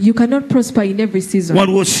season. You cannot prosper in every season.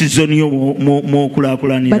 Waliwo season yo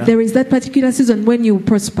mw'okulaakulanira. But there is that particular season when you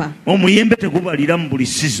prosper. Omuyembe tegubalira mu buli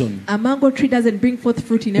season. A mango tree doesn't bring forth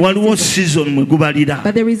fruit in every Waliwo season. season mwe gubalira.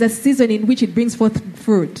 But there is a season in which it brings forth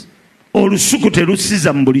fruit. Olusuku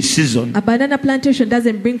terusiza mu buli season. A banana plantation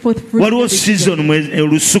doesn't bring forth fruit in Waliwo every season. season mwe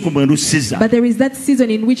olusuku mwe lusiza. But there is that season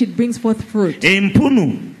in which it brings forth fruit.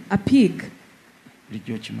 Empunu A pig.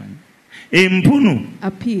 bulijjo okimanyi. Empunu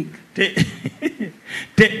A pig. te-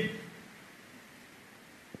 te-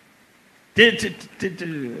 te- te- te- te-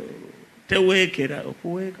 teweekera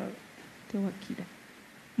okuweeka Tewakira.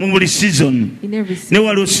 mu buli season. In every Ne season.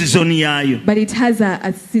 waliwo season yaayo. But it has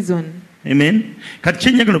a season. Amen. Kati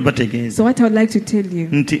kyenjagala obategeeza So what I would like to tell you,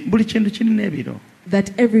 nti buli kintu kirina ebiro.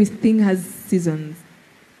 that everything has seasons.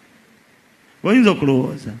 Oyinza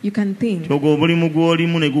okulowooza You can think ogwo omulimu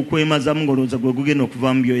gw'olimu ne gukwemazamu ng'olowooza gwe gugenda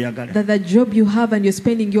okuvaamu by'oyagala. that the job you have and you're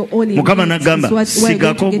spending your all in Mukama it n'agamba is where you're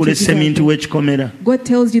going sigako to get ogule your seminti desire. w'ekikomera. God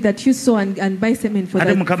tells you that you sow and buy semen for Ate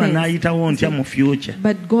that Mukama fence. n'ayitawo ntya mu future.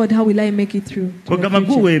 But God, how will I make it through? to the Kwegamba gwe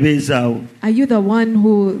future? weebeezaawo. Are you the one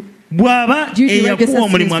who, Bw'aba Do you derive eyakuwa your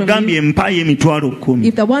omulimu sustenance from agambye empaayo emitwalo 10,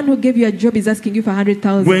 if the one who gave you a job is asking you for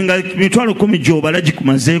 100,000, gwe nga emitwalo 10 gy'obala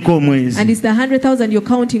gikumazeeko omwezi, and it's the 100,000 you're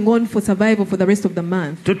counting on for survival for the rest of the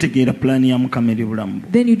month, totegeera pulaani ya Mukama eri bulamu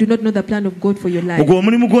bwo. then you do not know the plan of God for your life. Ogwo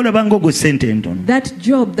omulimu gw'olaba ng'ogwo ssente entono. That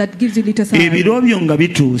job that gives you little salary, Ebiro byo nga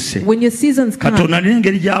bituuse, when your seasons come, Katonda alina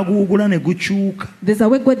engeri gy'aguwugula ne gukyuka. there's a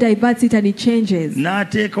way God diverts it and it changes.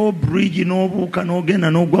 N'ateekawo bridge n'obuuka n'ogenda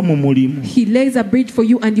n'ogwa mu mulimu. He lays a bridge for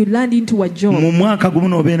you and you land into a job. Mu mwaka gumu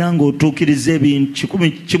n'obeera ng'otuukiriza ebintu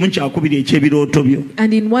kimu kyakubiri eky'ebirooto byo.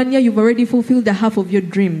 And in 1 year, you've already fulfilled the half of your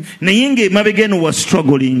dreams. Naye ng'emabega eno wa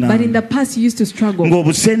struggling But in the past, you used to struggle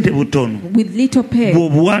ng'obusente butono, with little pay.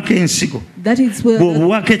 bw'obuwaako ensigo, That is where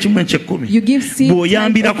bw'obuwaako ekimu eky'ekkumi, you give seed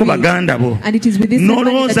bw'oyambirako baganda bo, and it is with this money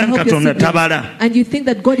that n'olowooza you help your Katonda siblings. tabala. And you think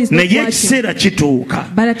that God is not Naye watching. ekiseera kituuka,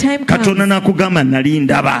 But a time Katonda comes n'akugamba nali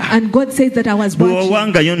ndaba. and God says that I was watching.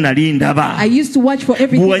 Bw'owangayo nali ndaba. I used to watch for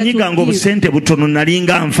everything that Bw'wanyiganga you give. obusente butono nali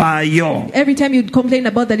nga nfaayo. Every time you'd complain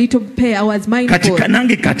about the little pay, I was Kati mindful.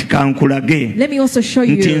 nange kati kankulage Let me also show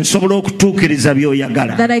nti you nsobola okutuukiriza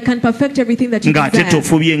by'oyagala that I can perfect everything that you ng'ate desire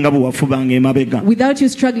tofubye nga bwe wafubanga emabega. without you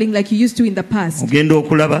struggling like you used to in the past. Ogenda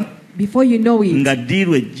okulaba Before you know it, nga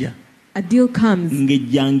ddiiru ejja a deal comes.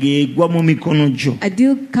 ng'ejja ng'egwa mu mikono gyo A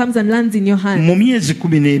deal comes and lands in your hand. mu myezi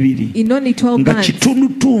 12 In only 12 nga months,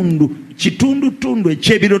 kitundutundu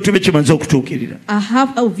eky'ebirooto bye kimaze okutuukirira. a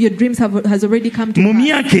half of your dreams has already come to Mu pass.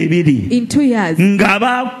 myaka 2 In 2 years,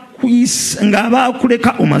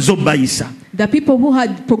 ng'abaakuleka omaze obbayisa, The people who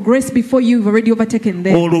had progressed before you have already overtaken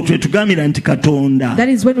them. olwo twe tugambira nti katonda That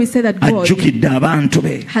is when we say that God ajjukidde abantu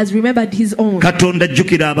be. has remembered his own. Katonda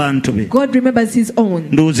ajjukira abantu be. God remembers his own.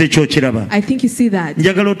 Ndowooza ekyo okiraba. I think you see that.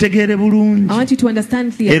 Njagala otegeere bulungi I want you to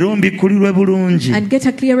understand clearly era ombikkulirwe bulungi and get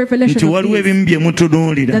a clear revelation nti of waliwo this. ebimu bye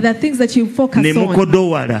mutunuulira That there are things that you focus ne on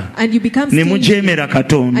mukodowala and you become ne stingy mujeemera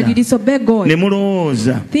Katonda and you disobey ne God,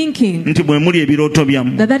 mulowooza thinking nti bwe muli ebirooto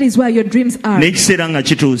byammwe that is where your dreams are. n'ekiseera nga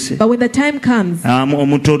kituuse But when the time comes,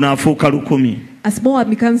 omutono afuuka 1,000. a small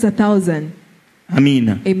becomes 1,000.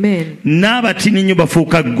 Amiina. Amen. N'abatini nnyo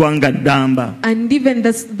bafuuka ggwanga ddamba. And even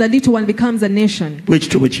the little one becomes a nation. Bwe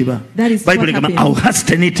kityo bwe kiba. That is Bible what egamba, happens. I'll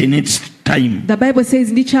hasten it in its time. The Bible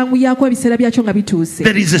says ndichanguyaako ebiseera byakyo nga bituuse.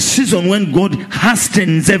 There is a season when God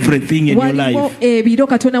hastens everything in your Waliwo life. ebiro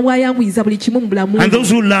Katonda mwayanguyiza buli kimu mu bulamu And bwo.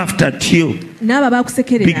 those who laughed at you N'abo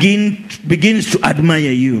abaakusekerera begins to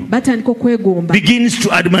admire you. batandika okwegomba Begins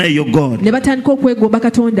to admire your God. ne batandika okwegomba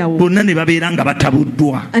Katonda wo. Bonna ne babeera nga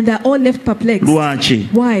batabuddwa. And they are all left perplexed. Lwaki?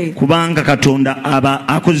 Why? Kubanga Katonda aba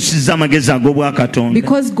akozesezza amagezi ag'obwa Katonda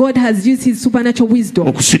Because God has used his supernatural wisdom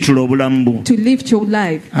okusitula obulamu bwo. to lift your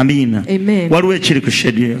life. Amiina. Amen. Waliwo ekiri ku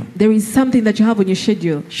schedule. There is something that you have on your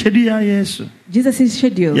schedule. Schedule ya Yesu. Jesus'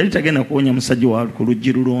 schedule. Yali tagenda kuwonya musajja wa ku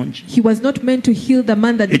luggi lulungi. He was not meant to heal the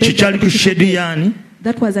man that Ekyo begged kyali ku the schedule yaani?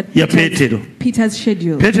 That was at Ya Peetero. Peter's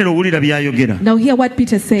schedule. Peetero owulira by'ayogera. Now hear what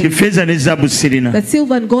Peter Ti said. ffeeza ne zaabu sirina. That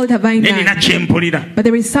silver and gold have I Ne nina none. kye mpulira. But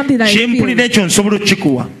there is something that I Kye mpulira feel. ekyo nsobola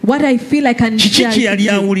okukikuwa. What I feel I can Kiki share. kye with yali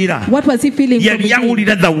you. awulira? What was he feeling from Yali within?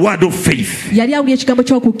 awulira the word of faith. Yali awulira ekigambo Yali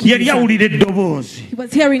ky'okukkiriza. awulira eddoboozi. He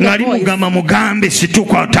was hearing a Ng'ali voice mugamba mugambe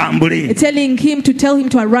situka otambule. telling him to tell him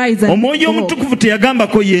to arise and Omwoyo walk. omutukuvu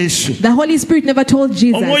teyagambako Yesu. The Holy Spirit never told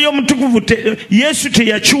Jesus. Omwoyo omutukuvu Yesu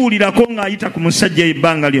teyakiwulirako ng'ayita ku musajja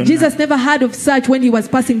ebbanga lyonna. Jesus never heard of such when he was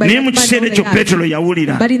passing by Naye that mu man kiseera all ekyo the time. Peetero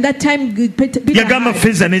yawulira. But in that time, Peter Yagamba heard.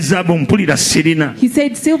 ffeeza ne zaabu mpulira sirina. He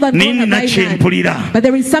said, silver and Naye gold have nina I kye none. mpulira. But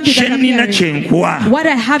there is something Kye that I'm nina kye hearing. nkuwa. What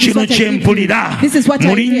I have is Kino what I kye give you. mpulira. This is what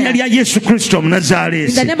Mu I linnya hear. lya Yesu Kristo In the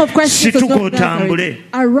Omunazaalesi. name of Christ Jesus Situka of otambule. Nazareth,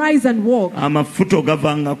 arise and walk. Amafuta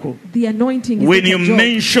ogavangako. The anointing is When like you a job.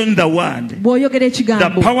 mention the word, Bw'oyogera the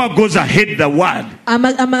ekigambo, power goes ahead the word.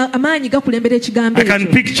 amaanyi gakulembera ekigambo I can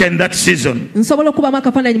ekyo. picture in that season. Nsobola okubamu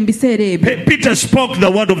akafaananyi mu biseera ebyo. Peter spoke the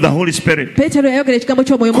word of the Holy Spirit. Peetero yayogera ekigambo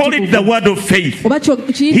ky'omwoyo Call it the omutukuvu. word of faith. Oba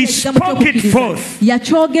kiyita He ekigambo spoke it ky'okukkiriza. forth.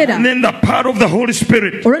 Yakyogera. And then the power of the Holy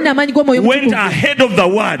Spirit Olwo n'amaanyi g'omwoyo went omutukuvu ahead of the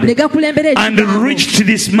ne word gakulembera and ekigambo. reached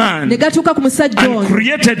this man Ne gatuuka ku musajja and ono.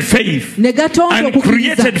 created faith Ne gatonda and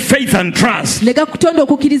okukkiriza. created faith and trust. Ne gakutonda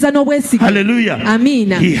okukkiriza n'obwesige. Hallelujah.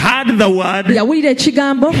 Amiina. He heard the word. Yawulira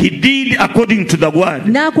ekigambo He did according to the word.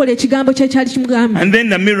 n'akola ekigambo kye kyali kimugamba. And then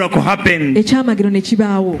the miracle happened. Ekyamagero ne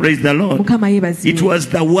kibaawo. Praise the Lord. Mukama yeebazibwe. It was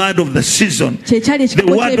the word of the season. Kye kyali The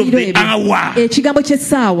ekigambo word of ky'ebiro the ebyo. hour. Ekigambo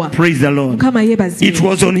ky'essaawa. Praise the Lord. Mukama yeebazibwe. It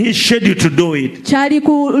was on his schedule to do it. Kyali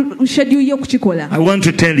ku schedule ye okukikola. I want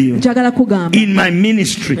to tell you, Njagala kugamba in my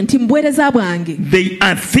ministry, nti mu buweereza bwange there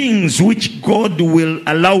are things which God will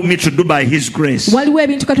allow me to do by his grace. waliwo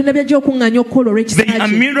ebintu Katonda by'ajja okuŋŋaanya okukola olw'ekisa There are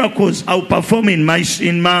kye. miracles I'll perform in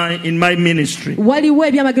my ministry. Waliwo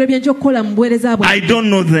ebyamagero bye nja okukola mu buweereza I bwange. don't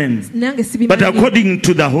know them. Nange But sibimanyi. according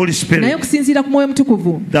to the Holy Naye Spirit, okusinziira ku mwoyo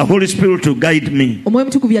mutukuvu, the Holy Spirit will guide me omwoyo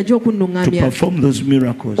mutukuvu yajja to okunnuŋŋamya perform those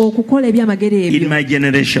miracles okukola ebyamagero in ebyo my mu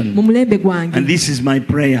generation. mulembe And gwange. this is my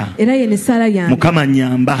prayer. Era ye n'essaala yange. Mukama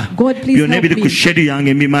nyamba. God, please Byonna help ebiri me. ku schedule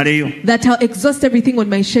yange mbimaleyo. That I'll exhaust everything on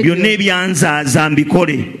my schedule. Byonna ebyanzaaza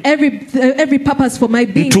mbikole. Every purpose for my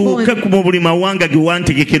being born. Ntuuke ku buli mawanga ge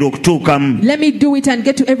wantegekera okutuukamu. Let me do it and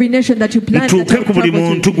get to every nation that you plan that Ntuuke I'll ku buli travel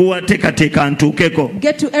muntu to. gwe wateekateeka ntuukeko.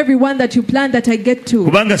 Get to everyone that you plan that I get to.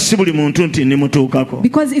 Kubanga si buli muntu nti ndimutuukako.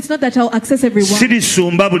 Because it's not that I'll access everyone.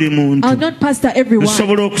 Sirisumba buli I'll muntu. not pastor everyone.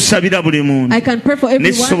 Nsobola okusabira buli muntu. I can pray for Ne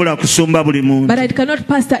everyone, sisobola kusumba buli muntu. but I cannot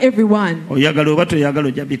pastor everyone. Oyagala oba toyagala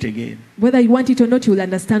ojja bitegeera. Whether you want it or not, you will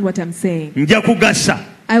understand what I'm saying. Nja kugasa.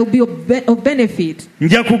 I will be of benefit.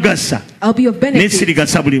 Nja kugasa. I'll be of Naye benefit.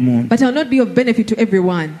 sirigasa buli muntu. But I'll not be of benefit to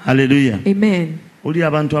everyone. Hallelujah. Amen. Oli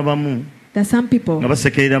abantu abamu There are some people nga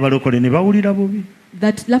basekerera balokole ne bawulira bubi.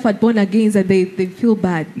 that laugh at born agains and they feel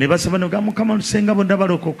bad. Ne basaba ne gamba Mukama lusenga bonna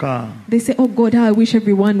balokoka. They say, oh God, how I wish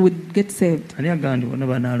everyone would get saved. Ani agamba nti bonna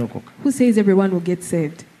banaalokoka? Who says everyone will get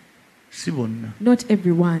saved? si bonna. Not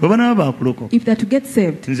everyone. Bwe banaba baakulokoka, If they're to get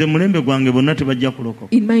saved, nze mulembe gwange bonna tebajja kulokoka.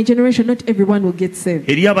 in my generation, not everyone will get saved.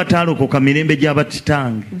 Eri abataalokoka mirembe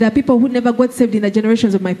gy'abatitange, There are people who never got saved in the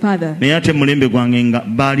generations of my father. naye ate mulembe gwange nga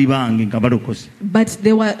baali bange nga balokose. But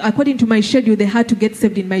they were, according to my schedule, they had to get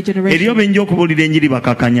saved in my Eriyo generation. benja okubuulira enjiri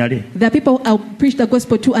bakakanyale, There are people I'll preach the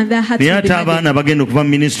gospel to and their hearts naye will be ate hardened. abaana bagenda okuva mu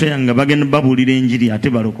minisitule yange nga bagenda babuulira enjiri ate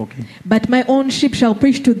balokoke. But my own sheep shall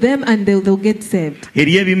preach to them and they'll get saved.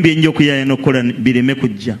 Eriyo ebimu byenja okuyaayana okukola bireme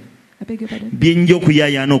kujja, I beg your pardon? byenja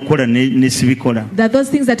okuyaayana okukola ne sibikola There are those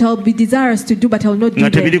things that I'll be desirous to do, but I'll not do nga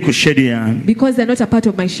tebiri them ku shedi yange. because they're not a part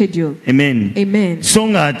of my schedule. Amen. Amen. So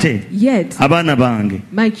nga ate Yet, abaana bange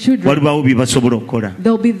my children, walibaawo bye basobola okukola.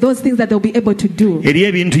 there'll be those things that they'll be able to do. Eriyo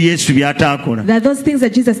ebintu Yesu by'ataakola There are those things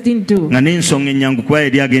that Jesus didn't do. nga n'ensonga ennyangu kuba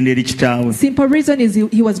yali agenda eri kitaawe. Simple reason is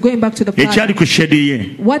he was going back to the Ekyali Father. ku shedi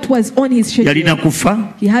ye What was on his yalina schedule?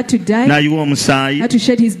 kufa, He had to die, n'ayiwa omusaayi, had to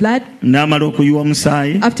shed his blood. n'amala okuyiwa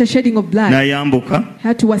omusaayi, After shedding of blood, n'ayambuka,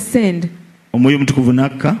 had to ascend, omwoyo omutukuvu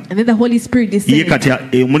n'akka. and then the Holy Spirit Ye descended. kati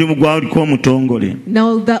omulimu gw'aliko omutongole,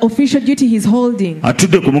 Now the official duty he's holding,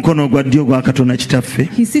 atudde ku mukono ogwa ddyo gwa Katonda kitaffe,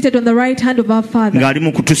 he's seated on the right hand of our Father, ng'ali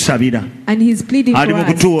mu kutusabira, and he's pleading ali for mu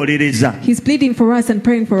us. kutuwolereza. He's pleading for us and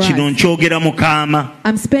praying for us. Kino nkyogera Mukama,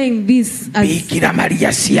 I'm saying this as Biikira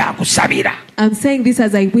Mariya si yakusabira, I'm saying this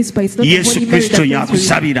as I whisper. It's not the Yesu Holy Mary Kristo that prays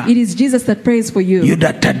for yakusabira. you. It is Jesus that prays for you.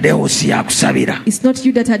 Yuda Taddewo si yakusabira, It's not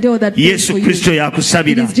you that Adele that prays Yesu for you. Kristo It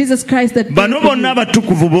yakusabira. is Jesus Christ that prays Bano for bonna you.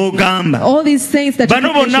 abatukuvu b'ogamba, All these saints that bano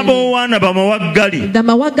you bonna mentioned, b'owaana bamawaggali, the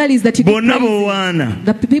Mawagalis that you keep bonna praising, b'owaana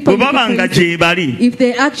the people bwe you baba keep nga praising, gye bali if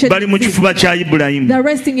they actually bali mu exist, kifuba kya Ibulayimu, they're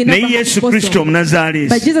resting in naye Abraham's Yesu Kristo bosom. Omunazaalesi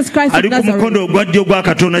But Jesus Christ of ali ku Nazareth, mukono ogwa ddyo gwa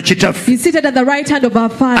Katonda kitaffe, he's seated at the right hand of our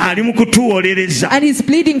Father, ali mu kutuwolereza. and he's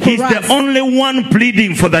pleading for He's the us. only one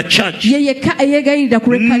pleading for the church, Ye yekka eyeegayirira ku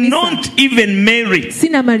lw'ekkanisa. not even Mary.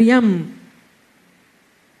 Sina Mariamu.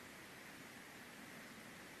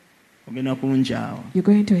 Ogenda kunjaawa. You're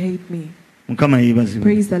going to hate me. Mukama yeebazibwe.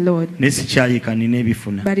 Praise the Lord. Naye sikyayika nina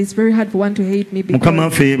ebifuna. But it's very hard for one to hate me Mukama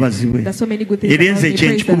because waffe yeebazibwe. there's so many good things Era about nze me. kye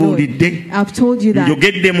Praise the Lord. nkikubuulidde, I've told you that.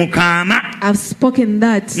 njogedde Mukama, I've spoken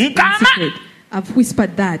that in Mukama. secret. I've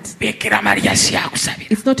whispered that. Bikira Mariya si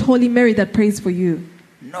yakusabira. It's not Holy Mary that prays for you.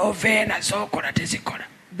 Noveena z'okola tezikola.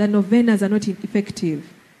 The novenas are not effective.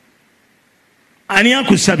 Ani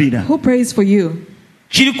akusabira? Who prays for you?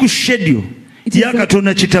 Kiri ku schedule It is ya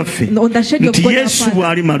Katonda kitaffe on the schedule of nti God our Yesu Father,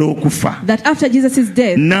 bw'alimala okufa that after Jesus'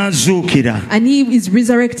 death n'azuukira, and he is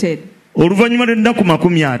resurrected, oluvannyuma lw'ennaku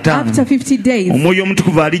 50, after 50 days, omwoyo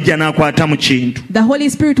omutukuvu alijja n'akwata mu kintu, the Holy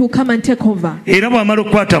Spirit will come and take over. era bw'amala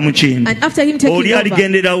okukwata mu kintu, And after him taking oli over,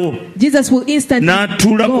 aligenderawo Jesus will instantly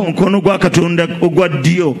n'atuula ku go mukono gwa Katonda ogwa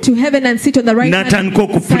ddyo, to heaven and sit on the right hand n'atandika side of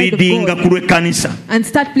okupuliidinga ku God lw'ekkanisa. and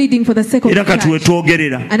start pleading for the sake of Era the kati we church.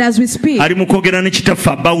 twogerera, And as we speak, ali mu kwogera ne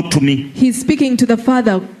kitaffe about me. he's speaking to the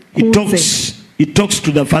Father. He talks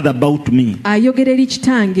to the Father about me. Ayogerera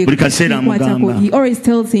ekitange Buli kaseera kukwatako. amugamba. He always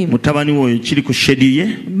tells him, Mutabani wo oyo kiri ku shedi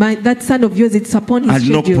ye, that son of yours, it's upon his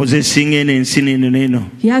alina schedule. okupozesinga eno ensi n'eno n'eno.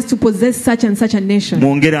 He has to possess such and such a nation.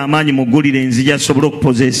 Mwongere amaanyi muggulire enzija asobole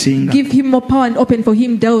okupozesinga. Give him more power and open for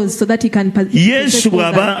him doors so that he can possess Yesu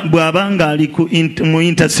all that. bw'aba ng'ali mu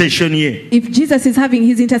intercession ye, If Jesus is having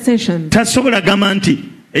his intercession, tasobola gamba nti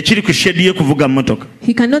ekiri ku shedi ye kuvuga mmotoka.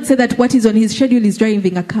 he cannot say that what is on his schedule is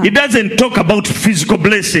driving a car. He doesn't talk about physical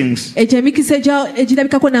blessings. Ekyo emikisa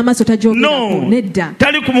egirabikako n'amaaso No, tajoogerako nedda.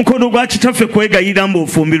 tali ku mukono gwa kitaffe kwegayira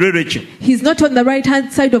mbuofumbirwe lwekyo. He's not on the right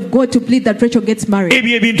hand side of God to plead that Rachel gets married.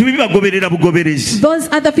 Ebyo ebintu bibagoberera bugoberezi. Those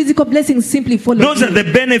other physical blessings simply follow Those are him.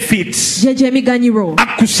 the benefits. Jeje emiganyiro.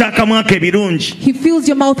 Akkusa akamwa ke ebirungi. He fills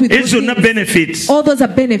your mouth with good Ezo zonna things. benefits. All those are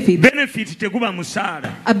benefits. Benefit teguba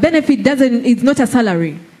musaala. A benefit it's not a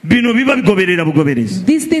salary. Bino biba bigoberera bugoberezi.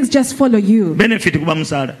 These things just follow you. Benefit kuba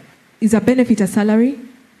musaala. Is a benefit a salary?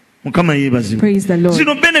 Mukama yeebazibwe. Praise the Lord.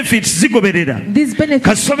 Zino benefits zigoberera. These benefits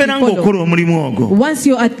Kasobera follow. ng'okola omulimu ogwo. Once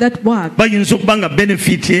you're at that work, Bayinza okuba nga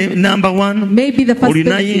benefit number one, maybe the first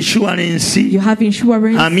olina benefit, insurance. you have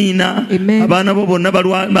insurance. Amiina. Amen. Abaana bo bonna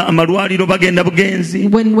amalwaliro bagenda bugenzi.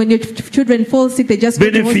 When your children fall sick, they just go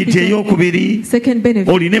to Benefit hospital. ey'okubiri, Second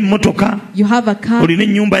benefit, olina emmotoka, you have a car, olina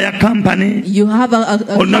ennyumba ya kampani, you have a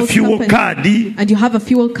olina house fuel company, card. and you have a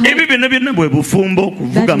fuel card. Ebyo byonna byonna bwe bufumbo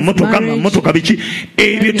okuvuga That is mmotoka marriage. mmotoka biki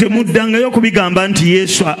ebyo temuddangayo okubigamba nti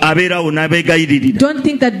Yesu abeerawo n'abeegayiririra. Don't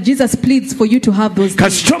think that Jesus pleads for you to have those things.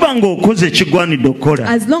 Kasitoba ng'okoze ekigwanidde okukola,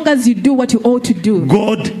 As long as you do what you ought to do,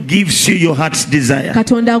 God gives you your heart's desire.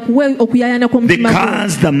 Katonda akuwe okuyayana The kw'omutima gwo.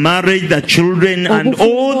 cars, the marriage, the children, and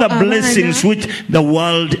all the blessings which the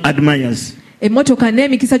world admires. emmotoka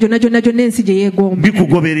n'emikisa gyonna ensi gye yeegomba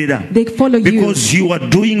bikugoberera they follow you because you are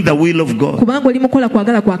doing the will of God. kubanga oli mukola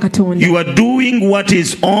kwagala kwa Katonda You are doing what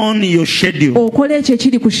is on your schedule. okola ekyo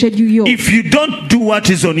ekiri ku schedule yo If you don't do what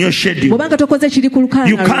is on your schedule, bw'obanga tokoze ekiri ku you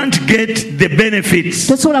lukalala can't get the benefits.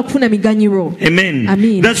 tosobola kufuna miganyiro. Amen.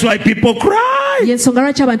 Amen. That's why people cry. Yensonga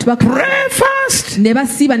lwaki abantu Pray fast. ne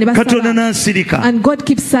basiiba ne Katonda basaba n'asirika. and God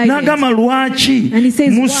keeps silent. N'agamba lwaki And he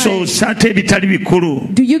says, musoosa ate ebitali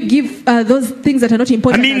bikulu. Do you give those things that are not I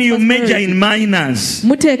important mean, as you first major priority? in minors.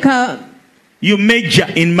 Muteeka You major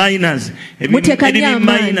in minors. Muteeka nnyo Ebibi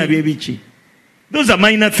amaanyi. minor bye biki? Those are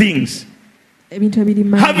minor things. ebintu ebiri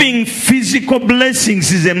maanyi. Having physical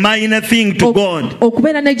blessings is a minor thing to God.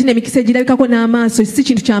 Okubeera n'emikisa egirabikako n'amaaso si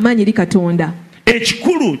kintu ky'amaanyi eri Katonda.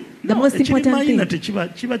 Ekikulu The most ekiri important minor thing.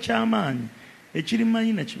 kiba ky'amaanyi. Ekiri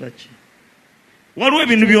minor kiba ki? Waliwo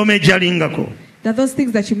ebintu by'omejjalingako. There are those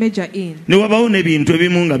things that you major in Ne wabawo n'ebintu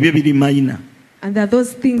ebimu nga byo biri minor. and there are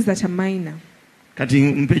those things that are minor. Kati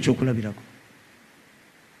mpe ekyokulabirako.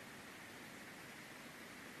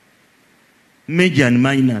 Major and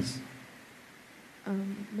minors.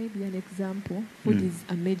 Maybe an example, food is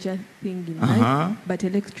a major thing in Uh-huh. life, but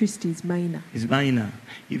electricity is minor. Is minor.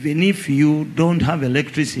 Even if you don't have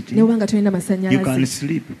electricity, Ne bwanga tolina you can masannyalaze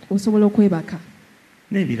sleep. osobola okwebaka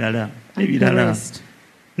N'ebirala. and the N'ebirala. rest.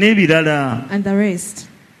 N'ebirala. And the rest.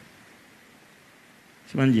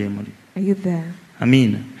 Simanyi gye muli. Are you there?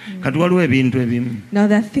 Amiina. Kati waliwo ebintu ebimu Now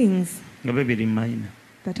there are things nga byo biri minor.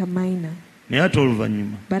 that are minor, Naye ate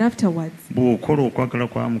oluvannyuma but afterwards, bw'okola okwagala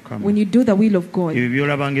kwa Mukama, when you do the will of God, ebyo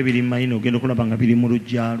by'olabanga ebiri minor ogenda okulaba nga biri mu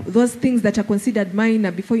luggya lwo. those things that are considered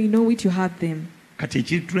minor, before you know it, you have them. Kati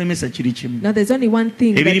ekitulemesa kiri kimu. Now there's only one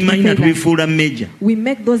thing that Ebiri we minor fail at. tubifuula major. We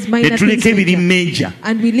make those Ne minor things tuleka ebiri major, major.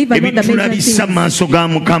 and we leave alone the major Ebitulabisa things maaso ga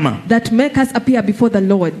Mukama. that make us appear before the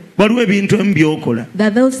Lord. Waliwo ebintu ebimu by'okola There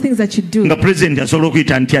are those things that you do, nga president asobola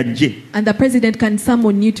okuyita nti ajje. and the president can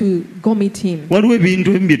summon you to go meet him. Waliwo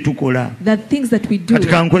ebintu ebimu bye tukola. The things that we do. Kati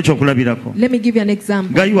kankuwa ekyokulabirako. Let me give you an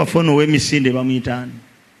example. Gayi waffe ono ow'emisinde bamuyita ani?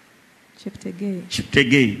 Cheptegei.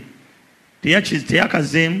 Cheptegei.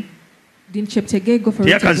 Teyakazeemu. Didn't Cheptegei go for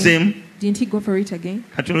it again? Teyakazeemu. Didn't he go for it again?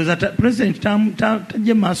 Kati olowooza president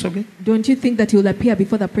tajje mu maaso ge. Don't you think that he will appear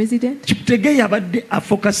before the president? Cheptegei abadde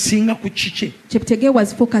afokasinga ku kike Cheptegei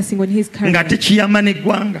was focusing on his career, ng'ate kiyamba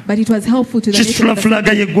n'eggwanga. but it was helpful to the nation. Kisitula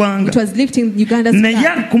fulaga y'eggwanga. It was lifting Uganda's flag.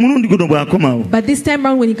 Naye ku mulundi guno bw'akomawo But this time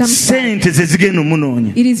round, when he comes back, sente ze zigenda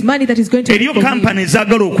omunoonya. it is money that is going to Eriyo come from him. kampani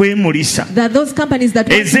ezaagala okwemulisa. There are those companies that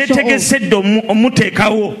want to show off, Ezeetegesedde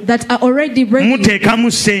omuteekawo that are already ready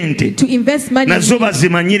muteekamu sente to invest money in nazo him,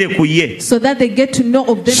 bazimanyire ku ye. so that they get to know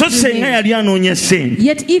of them. So through senga him. yali anoonya sente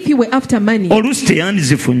Yet if he were after money, oluusi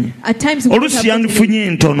teyandizifunye. at times he would have Oluusi gotten yandifunye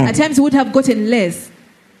it. ntono. At times he would have gotten less.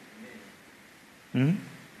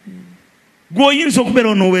 Gw'oyinza okubeera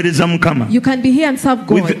onooweereza Mukama You can be here and serve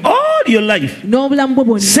God. with all your life. N'obulamu bwo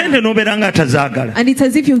bwonna. Sente n'obeera nga atazaagala. And it's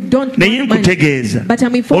as if you don't Naye want money. nkutegeeza But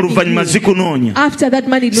I'm informing oluvannyuma you, zikunoonya. after that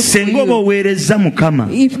money looks for Senga oba you, oweereza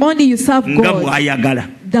Mukama if only you serve nga God bw'ayagala.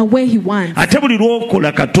 the way he wants. Ate buli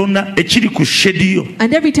lw'okola Katonda ekiri ku shediyo.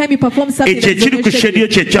 And every time you perform something Ekyo that is on ekiri your ku shediyo schedule,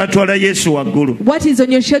 kye kyatwala Yesu waggulu. what is on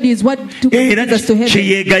your schedule is what took Era Jesus to kye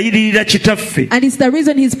heaven. yeegayiririra Kitaffe And it's the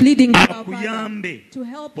reason he's pleading to our Father akuyambe to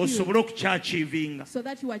help you osobole okukyachivinga. so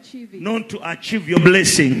that you achieve it. Not to achieve your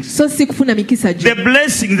blessings. So si kufuna mikisa The gyo.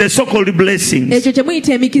 blessing, the so-called blessings, Ekyo kye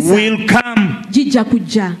muyita emikisa will come gijja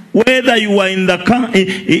kujja. whether you are in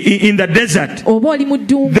the desert. Oba oli mu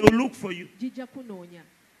ddungu, They will look for you. gijja kunoonya.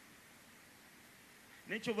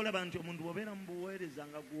 Nekyo bulaba nti omuntu bw'obeera mu buweereza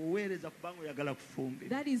nga gw'oweereza kubanga oyagala kufumbirwa.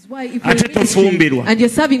 That is why if you're Ate in ministry tofumbirwa. and you're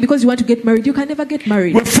serving because you want to get married, you can never get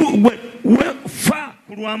married. Fa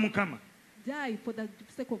ku lwa Mukama. Die for the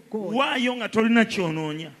sake of God. Waayo nga tolina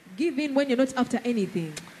ky'onoonya. Give in when you're not after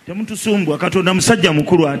anything. Temutusumbwa. Katonda musajja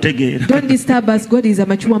mukulu ategeera. Don't disturb us. God is a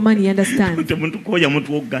mature man. He understands. Temutukoya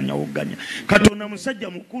mutuwogganya. Katonda musajja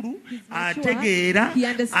mukulu ategeera, He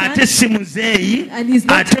understands. ate si muzeeyi, And he's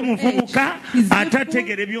not ate of muvubuka, age. He's ate youthful.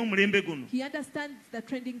 ategeera eby'omulembe guno. He understands the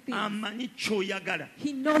trending things. Amanyi ky'oyagala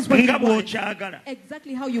He knows what nga you want. bw'okyagala.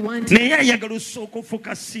 Exactly how you want it. Naye ayagala osooka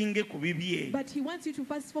ofokasinge ku bibye. But he wants you to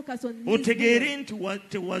first focus on his Otegeere will. nti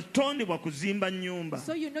tewatondebwa kuzimba nnyumba.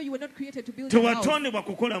 So you know you were not created to build a house. Tewatondebwa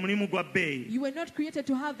kukola mulimu gwa bbeeyi. You were not created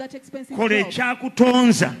to have that expensive Kola job.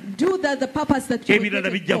 ekyakutonza. Do the purpose that you were Ebirala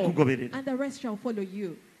created bijja for, kugoberera. and the rest shall follow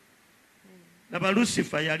you. Laba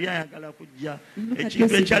Lucifer yali ayagala kujja Look at ekintu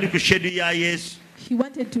Lucifer. ekyali ku shedu ya Yesu. He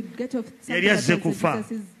wanted to get off something Yali that was azze kufa.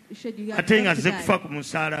 Jesus' shed you had ate nga to azze die. kufa ku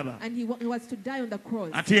musalaba And he was to die on the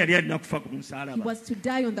cross. ate yali alina kufa ku He musalaba was to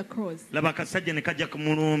die on the cross. laba akasajja ne kajja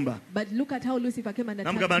kumulumba But look at how Lucifer came and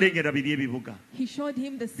namugamba attacked him. leegera biri ebibuga He showed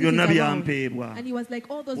him the cities byonna around. byampeebwa And he was like,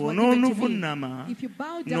 all those were given to me. onoonuvunama If you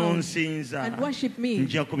bow down n'onsinza and worship me,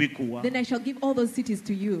 nja kubikuwa then I shall give all those cities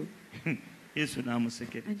to you. yesu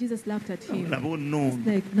n'amusekera And Jesus laughed at him. laba onoono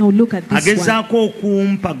Like, now look at this one. agezaako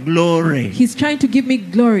okumpa glory He's trying to give me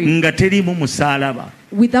glory nga teriimu musalaba.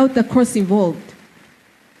 without the cross involved.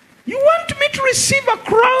 You want me to receive a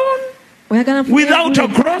crown Oyagala nfune without a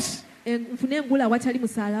engula- cross? nfune engula awatali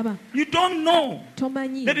musalaba. You don't know.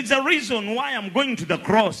 Tomanyi. There is a reason why I'm going to the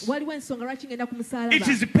cross. Waliwo ensonga lwaki ngenda ku It musalaba.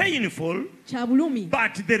 is painful, Kya bulumi.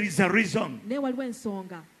 but there is a reason. Naye waliwo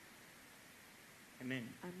ensonga. Amen.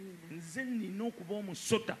 Amiina. Nze nina okuba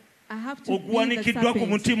omusota I have to be the oguwanikiddwa ku serpent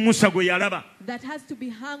muti Musa gwe yalaba. that has to be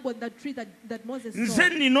hung on the tree that Moses Nze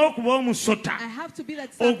saw. nina okuba omusota I have to be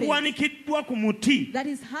that serpent oguwanikiddwa ku muti that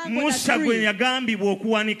is hung on Musa a gwe tree yagambibwa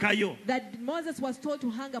okuwanikayo. that Moses was told to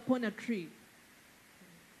hang upon a tree.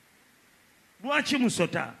 Lwaki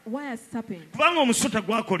musota? Why a serpent? Kubanga omusota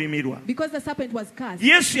gwakolimirwa. Because the serpent was cursed.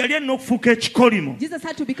 Yesu yali alina okufuuka ekikolimo. Jesus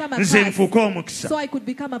had to become a Nze curse nfuuke omukisa. so I could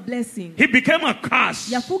become a blessing. He became a curse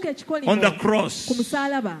Yafuuka ekikolimo on the cross. ku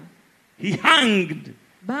musalaba. He hanged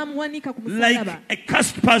Baamuwanika ku like musalaba a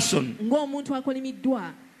cursed person. ng'omuntu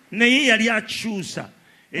akolimiddwa. Naye yali akyusa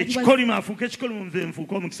ekikolimo afuuke ekikolimo nze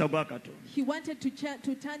nfuuke omukisa gwa Katonda. He wanted to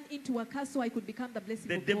turn into a curse so I could become the blessing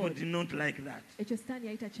The of devil God. did not like that. Ekyo Sitaani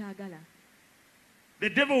yali takyagala. The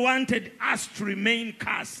devil wanted us to remain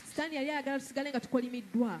cursed. Sitaani yali ayagala tusigale nga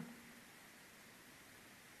tukolimiddwa.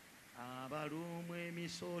 Abaluumu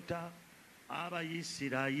emisota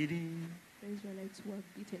Abayisirayiri The Israelites were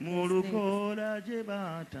beaten mu by snakes. lukoola gye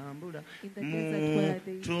baatambula In the desert where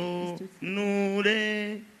they used to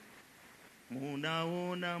mutunuule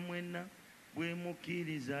munawoona mwenna bwe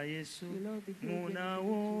mukkiriza Yesu You'll all be healed when you believe in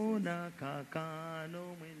munawoona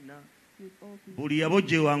kaakano mwenna. You'll all be Buli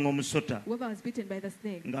yabojjewanga omusota Whoever was bitten by the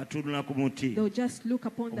snake, ng'atunula ku muti they'll just look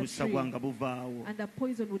upon the obusa tree bwanga buvaawo. and the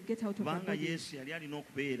poison would get out of the Kubanga body. Yesu yali alina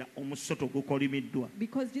okubeera omusota ogukolimiddwa.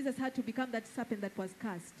 Because Jesus had to become that serpent that was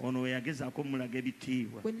cast. Ono we yagezaako mulaga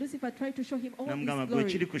ebitiibwa. When Lucifer tried to show him all Namugamba this gwe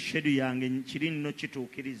glory, kiri ku shedu yange kiri nno he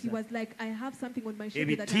kituukiriza. was like, I have something on my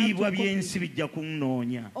schedule that I have Ebitiibwa to by'ensi accomplish. bijja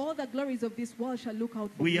kunnoonya. All the glories of this world shall look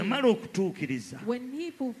out for Bwe me. yamala okutuukiriza, When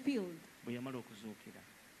he fulfilled bwe yamala okuzuukira,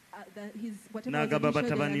 his whatever N'agamba was in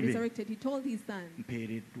his schedule batabani and be, resurrected, he told his son,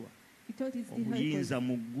 mpeereddwa he told his disciples, obuyinza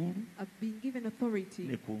mu ggulu I've been given authority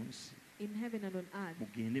ne ku nsi. in heaven and on earth.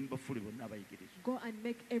 Mugende mubafule bonna abayigirizwa. Go and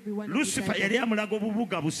make everyone a Lucifer disciple. yali amulaga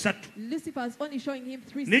obubuga busatu. Lucifer was only showing him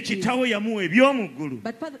 3 Ne cities. kitaawe yamuwa eby'omu ggulu.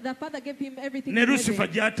 But the father gave him everything Ne in Lucifer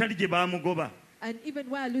heaven. gy'atali gye baamugoba. And even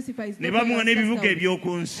where Lucifer is Ne not, he bamuwa was n'ebibuga cast down.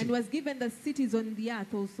 eby'oku nsi. And was given the cities on the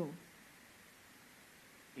earth also.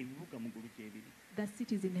 Ebibuga mu ggulu gyebiri. The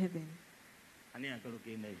cities in heaven. Ani ayagala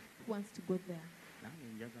ogendayo? Who wants to go there? Nange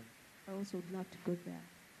njagala. I also would love to go there.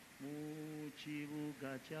 Mu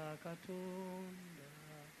kibuga kya Katonda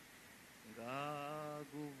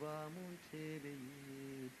ng'aguva mu ntebe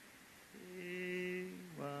ye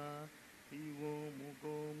ewa iwo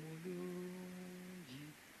omugo omulungi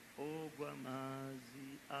ogw'amazzi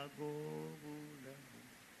ag'obulamu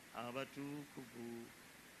abatukuvu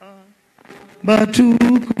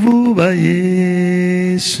batukuvu ba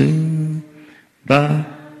Yesu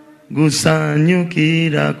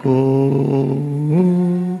bagusanyukirako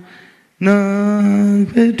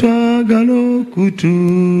naffe twagala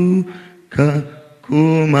okutuuka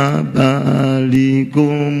ku mabbali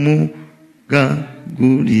g'omugga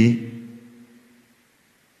guli.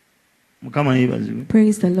 Mukama yeebazibwe.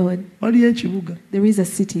 Praise the Lord. Waliyo ekibuga. There is a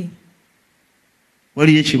city.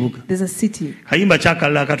 Waliyo ekibuga. There's a city. Kayimba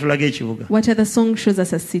kyakalala akatulaga ekibuga. What other song shows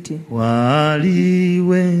us a city?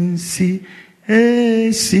 Waliwo ensi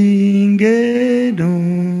esinga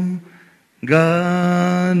eno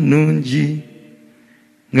nga nnungi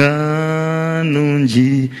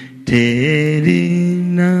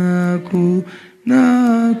terina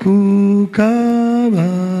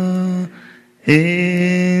nakukaba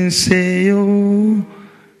ensi eyo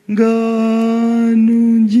nga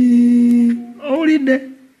nnungi. Owulidde?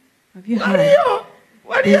 Have you heard?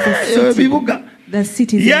 Waliyo ebibuga. The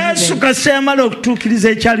cities in Yesu heaven. kasi yamala okutuukiriza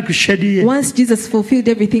ekyali ku shedi ye. Once Jesus fulfilled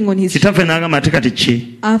everything on his Kitaffe n'agamba ate kati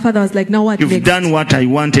ki? our father was like, now what You've next? done what I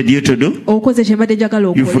wanted you to do. Okoze kye mbadde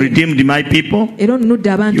njagala You've okole. redeemed my people. Era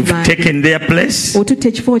onnudde abantu You've bange. taken their place. Otutte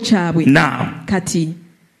ekifo kyabwe. Now, Kati,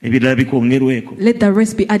 ebirala bikwongerweko. let the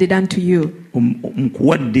rest be added unto you.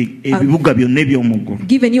 Nkuwadde ebibuga byonna eby'omu ggulu.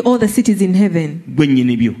 Given you all the cities in heaven. Gwe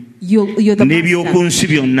nnyini byo. you're the n'ebyoku master. nsi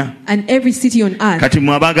byonna. And every city on earth. Kati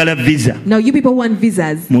mwe abaagala visa, Now you people want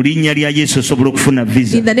visas. mu linnya lya Yesu osobola okufuna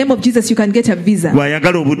visa. In the name of Jesus, you can get a visa.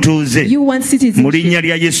 Bw'ayagala obutuuze, You want mu citizenship. linnya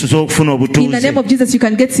lya Yesu osobola okufuna In the obutuuze. name of Jesus, you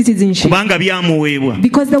can get citizenship. Kubanga byamuweebwa.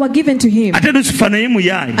 Because they were given to him. Ate Lusifa naye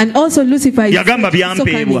muyaayi. And also Lucifer is Yagamba so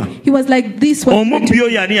byampeebwa. cunning. He was like, this was Omubbi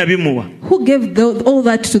oyo ani yabimuwa? who gave all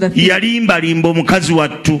that to the thief? Yalimbalimba omukazi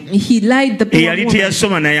wattu. He lied the poor Eyali woman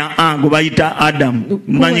teyasoma naye gwe bayita Adamu.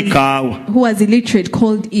 Manyi kaawa. who was illiterate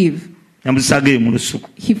called Eve. Yamusage mu lusuku.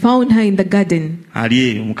 He found her in the garden. Ali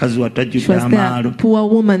eyo omukazi wattu She ajjudde was there, amaalo. poor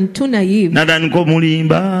woman, too naive. N'atandika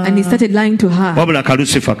omulimba. And he started lying to her. Wabula ka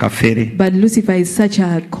Lusifa kafere. But Lucifer is such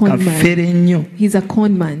a con man. Kafere nnyo. He's a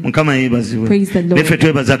con man. Mukama yeebazibwe. Praise the Lord. Neffe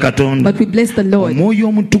twebaza Katonda. But we bless the Lord. Omwoyo The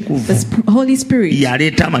omutukuvu Holy Spirit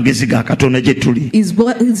yaleeta amagezi ga Katonda gye tuli. is the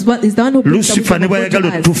one who brings the Lusifa ne wisdom of God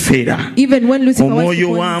bw'ayagala to us. otufeera. Even when Lucifer wants to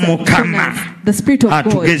Omwoyo wa con Mukama us, the Spirit of God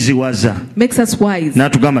atugeziwaza. makes us wise.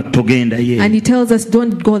 N'atugamba togenda And ye. he tells us,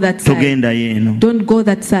 don't go that side. Togenda yeeno. Don't go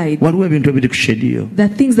that side. Waliwo ebintu ebiri ku shediyo The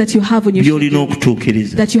things that you have on your by'olina schedule,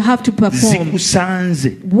 okutuukiriza. that you have to perform,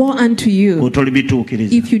 Zikusanze woe unto you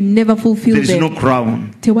bw'otolibituukiriza. if you never fulfill There is no them. crown.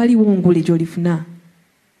 Tewaliwo ngule gy'olifuna.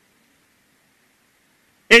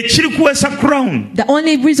 Ekiri kuweesa crown The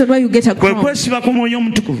only reason why you get a kwe crown kwesiba ku mwoyo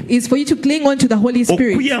omutukuvu. is for you to cling on to the Holy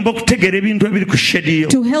Spirit, Okuyamba okutegeera ebintu ebiri ku shediyo.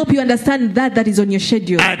 to help you understand that is on your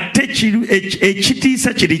schedule. Ate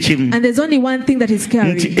ekitiisa kiri kimu. And there's only one thing that is Nti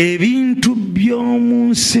scary, ebintu by'omu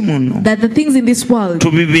nsi muno that the things in this world,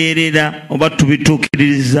 tubibeerera oba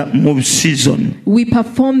tubituukiririza mu season. we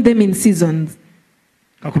perform them in seasons.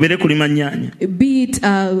 Kakubeere kulima nnyaanya. Be it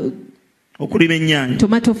Okulima ennyaanya.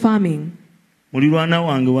 tomato farming. Mulirwana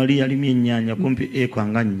wange wali yalimye ennyaanya kumpi eka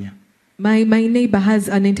nga nnya. My neighbor has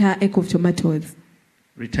an entire acre of tomatoes.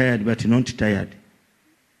 Retired but not tired.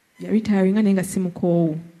 You're retiring and nga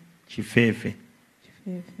simukoowu. Kifeefe.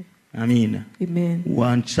 Amiina. Amen.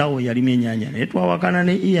 Wansawo yalimye ennyaanya naye twawakana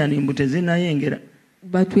ne Ian mbu tezinnayengera.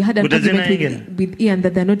 But we had an But doesn't argument with Ian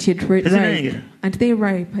that they're not yet ripe. Tezinnayengera. And they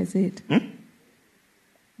ripe, I said.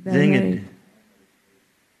 They're Zengedde. ripe.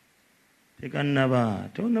 Tekannaba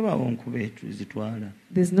tonnabaawo nkuba etuzitwala.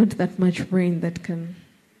 There's not that much rain that can,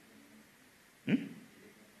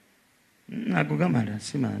 Ago gamala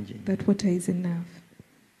si mangi. that water is enough.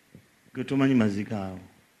 Gwe tomanyi mazika awo.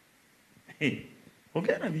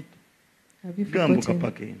 Ogera bit. Have you Gambuka forgotten?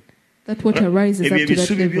 paka eno. That water rises up Ebyo to that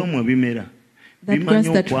ebisubi level. by'omwe bimera. That Bimanyi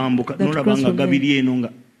grass that okwambuka grows n'olaba nga from there. gabiri eno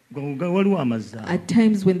nga waliwo amazzi awo. At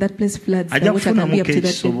times when that place floods, the Ajja water can be up kufunamuko to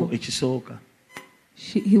that level. ekisooka.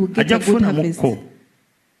 He will get Ajja a good harvest. kufunamuko.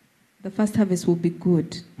 The first harvest will be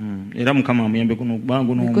good. Era Mukama amuyambe guno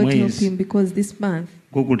guno May God help omwezi him, because this month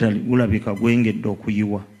gulabika gwengedde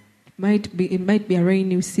okuyiwa. it might be a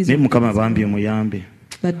rainy Naye season. Mukama bambi omuyambe.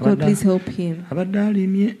 But God, please help him. Abadde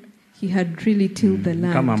alimye. He had really tilled the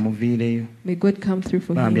Mukama land. amuviireyo. May God come through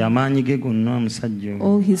for Bambi him. amaanyi ge gonna omusajja oyo.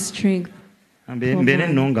 All his strength. Mbeere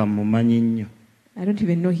nno nga mmumanyi nnyo. I don't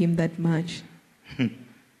even know him that much.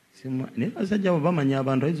 Naye abasajja abo bamanyi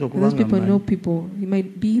abantu ayinza okuba Those nga people know mmanyi. people. He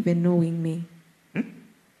might be even knowing me.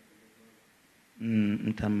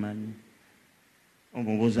 Ntamanyi.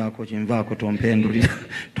 Omubuuzaako kinvaako tompendulira.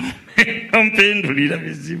 Tompendulira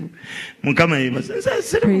bizibu. Mukama yeebase.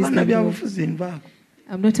 Praise Bana the byabufuzi nvaako.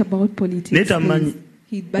 I'm not about politics. Naye tamanyi. But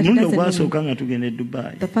he Mulundi doesn't know ogwasooka me. nga tugenda e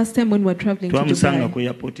Dubai. The first time when we were traveling to Twamusanga Dubai, ku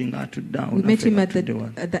airport nga atudde awo. we met naffe him at batudde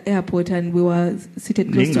wano. the airport and we were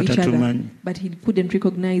seated close to Naye nga each other. tatumanyi. But he couldn't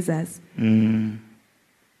recognize us.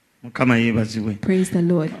 Mukama yeebazibwe. Praise the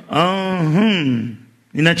Lord.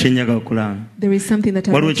 Nina kye njagala okulaba. There is something that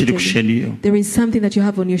I Waliwo want to kiri ku tell you. shediyo. There is something that you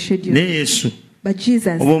have on your schedule. Naye Yesu But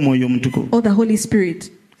Jesus, oba omwoyo omutukuvu. or the Holy Spirit,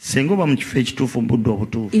 Singa oba mu kifo ekituufu mu budde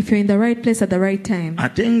obutuufu. if you're in the right place at the right time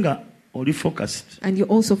Ate nga oli focused. and you're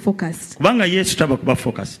also focused. Kubanga Yesu taba kuba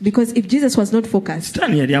focused. Because if Jesus was not focused,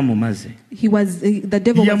 Sitaani yali amumaze. he was the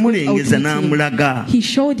devil was out Yamulengeza with him. n'amulaga. He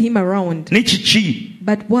showed him around. Ne kiki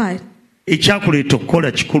But what? ekyakuleeta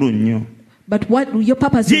okukola kikulu nnyo. But what your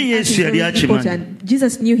purpose Ye was Yesu yali very akimanyi. important.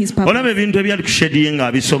 Jesus knew his purpose. Olaba ebintu ebyali ku shediyo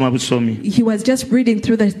ng'abisoma busomi. He was just reading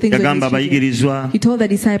through the things on Yagamba his schedule. abayigirizwa He told the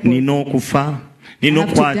disciples, nina okufa. Nina I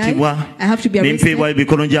have to okukwatibwa. die. I have to be arrested. N'empeebwa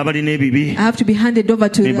emikono gy'abalina ebibi. I have to be handed over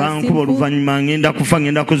to Ne the bankuba sinful. oluvannyuma ngenda kufa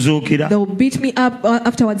ngenda kuzuukira. They will beat me up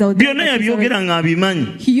afterwards. I will Byonna yabyogera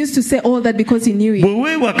ng'abimanyi. He used to say all that because he knew it. Bwe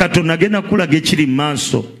weewa Katonda agenda kukulaga ekiri mu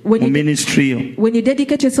maaso When mu you- minisitule yo. When you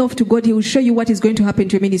dedicate yourself to God, He will show you what is going to happen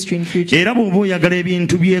to your ministry in future. Era bw'oba oyagala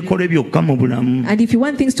ebintu byekole byokka mu bulamu. And if you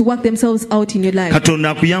want things to work themselves out in your life, Katonda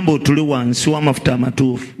akuyamba otule wansi w'amafuta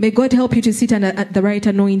amatuufu. may God help you to sit under at the right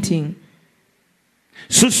anointing.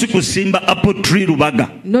 so si kusimba apple tree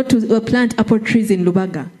Lubaga. Not to plant apple trees in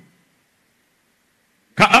Lubaga.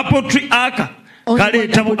 Ka apple tree aka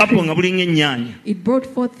kaleeta apple nga bulinga ennyaanya. It brought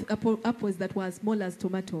forth apples that were as small as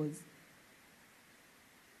tomatoes.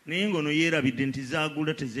 Naye ng'ono yeerabidde nti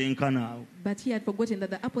zaagula tezenkana awo. But he had forgotten that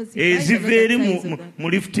the apples Eziva eri mu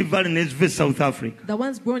Rift Valley n'eziva South Africa. the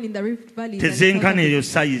ones grown in the Rift Valley Tezenkana eyo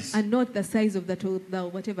size. and not the size of the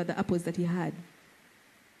whatever the apples that he had.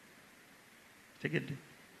 Tegedde.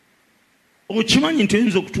 Okimanyi nti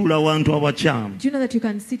oyinza okutuula awantu abakyamu Do you know that you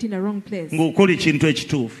can sit in a wrong place ng'okola ekintu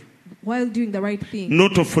ekituufu while doing the right thing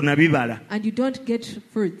n'otofuna bibala? and you don't get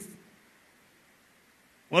fruits?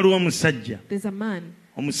 Waliwo omusajja. There's a man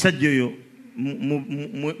Omusajja oyo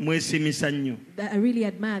mwesimisa nnyo. that I really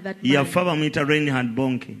admire. That man. Yafa bamuyita Reinhard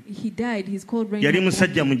Bonnke. He died. He's called Yali Reinhard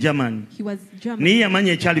musajja Bonnke. mu Germany. He was German, Naye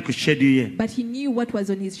yamanya ekyali ku schedule ye. but he knew what was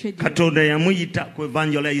on his schedule. Katonda yamuyita ku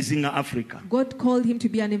evangelizing Africa. God called him to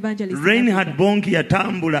be an evangelist. in Reinhard Africa. Bonnke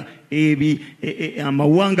yatambula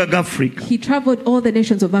amawanga ga Africa. He traveled all the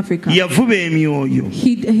nations of Africa. Yavuba emyoyo.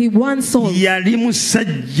 He won souls. Yali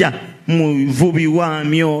musajja muvubi wa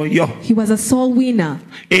myoyo. He was a soul winner,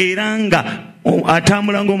 Era nga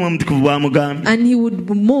atambula ng'Omwoyo Omutukuvu bw'amugambye. and he would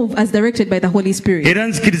move as directed by the Holy Spirit. Era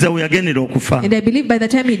nzikiriza we yagendera okufa. And I believe by the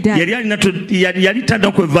time he died, yali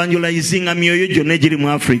tadda ku evangelizinga myoyo gyonna egiri mu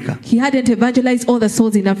Africa. he hadn't evangelized all the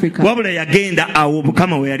souls in Africa. Wabula yagenda awo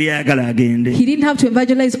Mukama we yali ayagala agende. He didn't have to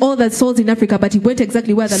evangelize all the souls in Africa, but he went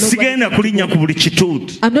exactly where the Lord Sigenda wanted him kulinnya to ku go. buli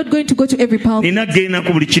kituuti. I'm not going to go to every pulpit, Nina genda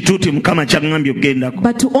ku buli kituuti Mukama ky'aŋŋambye okugendako.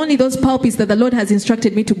 but to only those pulpits that the Lord has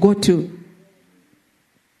instructed me to go to.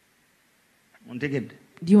 Ontegedde?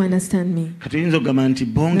 Do you understand me? Katuyinza okugamba nti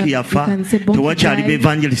Bonnke No, you yafa can say Bonnke tewakyali died.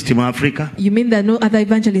 evangelist mu Africa. You mean there are no other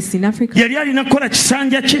evangelists in Africa? Yali alina kukola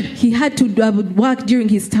kisanja kye. He had to work during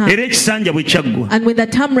his time. Era ekisanja bwe kyaggwa. And when the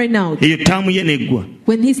term ran out, Eyo ttaamu ye n'eggwa.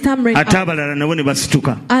 when his term ran Ate out, abalala nabo ne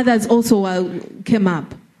basituka. others also came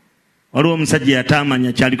up. Waliwo omusajja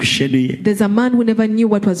yataamanya kyali ku schedule ye. There's a man who never knew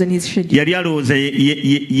what was on his schedule. Yali alowooza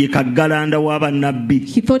ye kaggalanda w'abannabbi.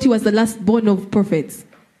 He thought he was the last born of prophets.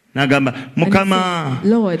 N'agamba And he Mukama said,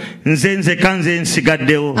 Lord, nze nze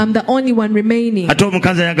nsigaddewo. I'm the only one remaining. Ate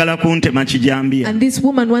omukazi ayagala kuntema kijambiya. And this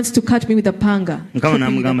woman wants to cut me with a panga. Mukama Cut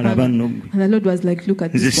me with a n'amugamba laba panga. nno ggwe. And the Lord was like, look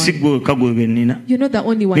at Nze this si one. gwe wekka gwe nina. You're not the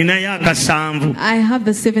only one. Ninayo akasanvu. I have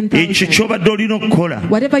the Ekyo 7,000. ky'obadde olina okukola.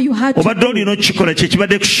 Whatever you had Obadde to olina okukikola kye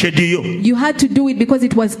kibadde ku schedule yo. do, you had to do it because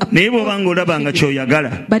it was a Naye bw'oba ng'olaba nga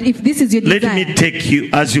ky'oyagala. But if this is your Let me desire, take you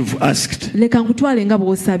as you've asked. leka nkutwale nga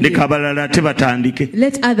bw'osabye. Leka abalala ate batandike.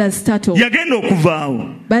 Let others start off. Yagenda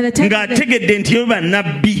okuvaawo By the time ng'ategedde nti yo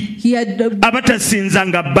bannabbi he had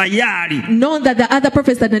abatasinzanga Bayaali. known that the other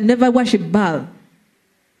prophets that had never worshipped Baal.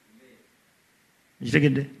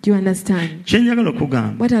 Kitegedde? Do you understand? Kye njagala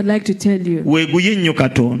okugamba. What I'd like to tell you Weeguye nnyo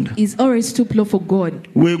Katonda. is always stoop low for God.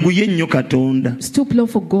 Weeguye nnyo Katonda. Stoop low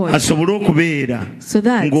for God Asobole okubeera so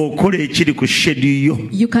that ng'okola ekiri ku schedule yo.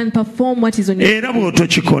 you can perform what is on your Era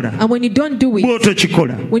bw'otokikola. And when you don't do it,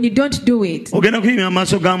 Bw'otokikola. when you don't do it, Ogenda kuyimira mu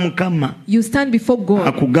maaso ga Mukama. you stand before God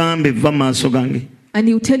Akugambe vva mu maaso gange. and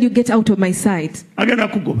He will tell you, get out of my sight. Agenda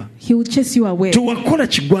kugoba. He will chase you away Tewakola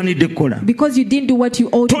kigwanidde kukola. because you didn't do what you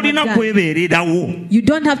ought to have Tolina done. kwebeererawo. You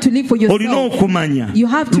don't have to live for Olina yourself. okumanya You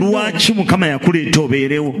have to know lwaki Mukama yakuleeta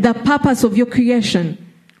obeerewo. the purpose of your creation.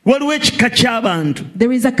 Waliwo ekika ky'abantu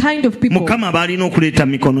There is a kind of people Mukama baalina okuleeta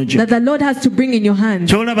mu mikono gye. that the Lord has to bring in your hands.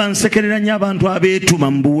 Kyolaba nsekerera nnyo abantu abeetuma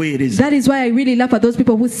mu buweereza. That is why I really laugh at those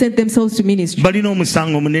people who sent themselves to ministry. Balina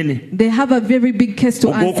omusango munene They have a very big case to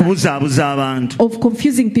answer ogw'okubuzaabuza abantu. of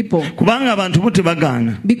confusing people Kubanga abantu bo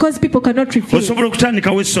tebagaana. because people cannot refuse. Osobola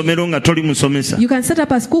okutandikawo essomero nga toli musomesa. You can set up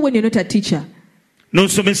a school when you're not a teacher.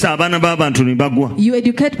 N'osomesa abaana b'abantu ne bagwa. You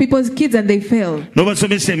educate people's kids and they fail.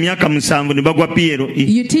 N'obasomesa emyaka 7 ne bagwa PLE.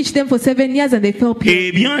 You teach them for 7 years and they fail.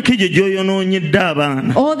 Emyaka egyo gy'oyonoonyedde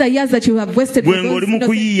abaana. All the years that you have wasted for Gwe ng'oli mu those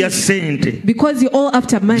kuyiiya innocent kids, ssente. because you're all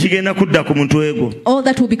after money, Kigenda kudda ku mutwe gwo. all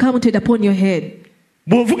that will be counted upon your head.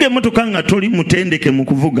 Bw'ovuga emmotoka nga toli mutendeke mu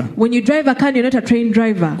kuvuga. When you drive a car, you're not a trained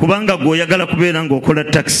driver Kubanga gw'oyagala kubeera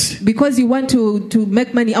ng'okola taxi. because you want to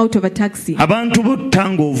make money out of a taxi. Abantu botta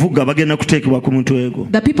ng'ovuga bagenda kuteekebwa ku mutwe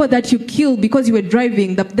gwo. The people that you kill because you were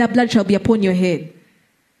driving, their blood shall be upon your head.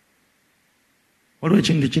 Waliwo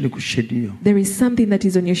ekintu kiri ku schedule. There is something that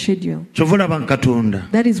is on your schedule. Kyova olaba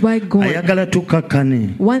Katonda That is why God ayagala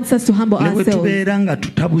tukakkane. wants us to humble Ne bwe ourselves. tubeera nga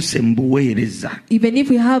tutabuse mu buweereza. Even if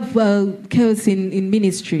we have chaos in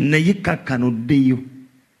ministry, Naye kakkana oddeyo.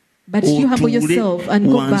 But you humble yourself and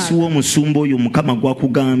go back wansi w'omusumba oyo Mukama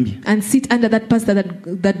gwakugambye and sit under that pastor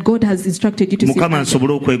that God has instructed you to sit Mukama under,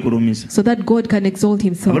 asobole okwegulumiza. so that God can exalt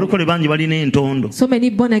himself. Abalokole bangi balina entondo. So many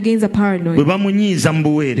born agains are Bwe paranoid. bamunyiiza mu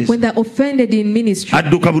buweereza When they're offended in ministry,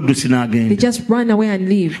 adduka buddusi they n'agenda. just run away and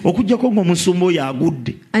leave. Okuggyako ng'omusumba oyo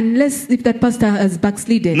agudde Unless if that pastor has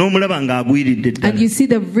backslidden n'omulaba ng'agwiridde and ddala. you see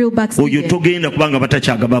the real Oyo backslidden, togenda kubanga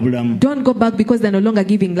batakyagaba bulamu. don't go back because they're no longer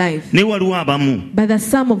giving life. Ne waliwo abamu But there's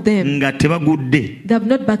some of them, nga tebagudde. they have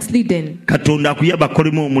not backslidden. Katonda akuyaba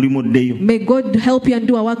akolemu omulimu oddeyo. May God help you and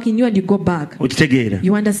do a work in you and you go back. Okitegeera?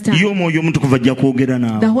 You understand? Ye Omwoyo Omutukuvu ajja kwogera The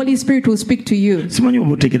naawe. Holy Spirit will speak to you. Simanyi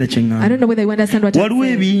oba otegeera kye I ŋŋamba. don't know whether you understand what I'm Waliwo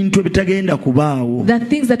saying. ebintu ebitagenda kubaawo. There are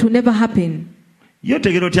things that will never happen. Ye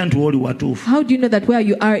otegeera otya nti wooli watuufu? How do you know that where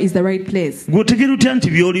you are is the right place? Gw'otegeera otya nti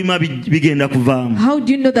by'olima bigenda kuvaamu? How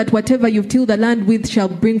do you know that whatever you've tilled the land with shall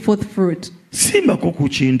bring forth fruit? Simbako ku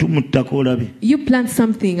kintu mu ttaka olabe. You plant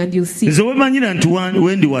something and you'll see. Nze wemanyira nti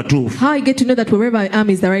wendi watuufu. How I get to know that wherever I am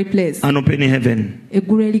is the right place? An open heaven.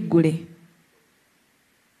 Eggulu eriggule.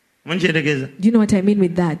 Manyi kyetegeeza? Do you know what I mean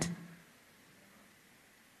with that?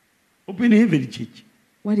 Open heaven kiki?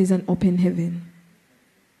 What is an open heaven?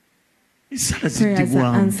 Essala Prayers are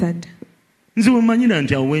ziddibwamu. answered. Nze wemanyira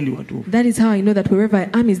nti awo wendi watuufu. That is how I know that wherever I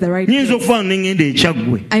am is the right Nyinza place. okufaana ne ŋŋenda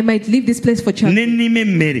ekyaggwe. I might leave this place for church Ne nnima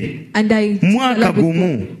emmere. and I Mwaka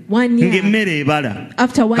gumu. one year. Ng'emmere ebala.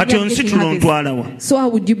 After 1 Kati year, onsi getting tulo harvest. ntwala wa? So how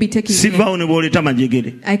would you be taking me? Sivaawo ne bw'oleeta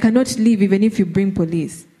majegere. I cannot leave even if you bring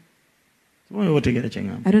police. Simanyi oba otegeera kye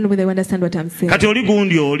ŋŋamba. I don't know whether you understand what I'm saying. Kati oli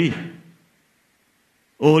gundi oli.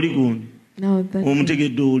 Oli gundi. Now that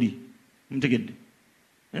Omutegedde oli. Omutegedde.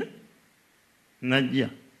 Najja.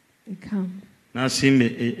 they come N'asimba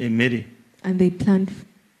emmere. and they plant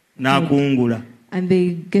N'akungula. and they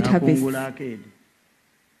get harvest. N'akungula akeedi.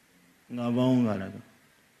 Ng'avaawo ng'alaga.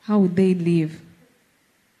 How would they live?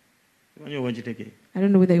 Simanyi oba nkitegeera. I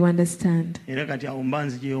don't know whether you understand. Era kati awo mba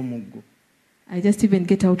nziggyeyo omuggo. I just even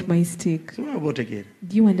get out my stick. Simanyi oba otegeera.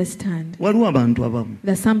 Do you understand? Waliwo abantu abamu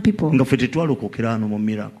There are some people, nga ffe tetwalokokera wano mu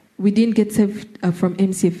Miracle. we didn't get saved from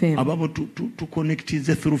MCFM. Abamu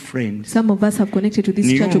tuconnectize through friends. Some of us have connected to this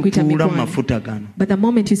Niyo church. otuula mu Okuyita mafuta gano. But the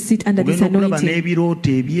moment you sit under this Ogenda okulaba anointing, n'ebirooto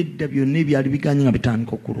ebyedda byonna ebyali biganye nga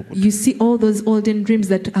bitandika okukulukuta. you see all those olden dreams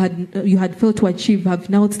that you had failed to achieve have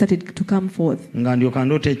now started to come forth. Nga ndyoka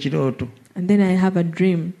ndoota ekirooto. And then I have a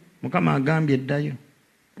dream Mukama agambye eddayo.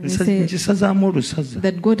 And they say- Nkisazaamu olusaza.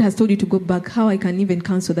 that God has told you to go back. How I can even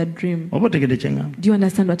cancel that dream? Oba otegedde kye ŋŋamba? Do you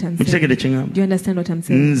understand what I'm saying? Mukitegedde kye ŋŋamba? Do you understand what I'm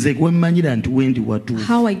saying? Nze gwe mmanyira nti wendi watuufu.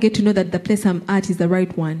 How I get to know that the place I'm at is the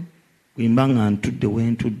right one. Bwe mba nga ntudde we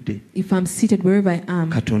ntudde. If I'm seated wherever I am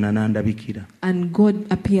Katonda n'andabikira. and God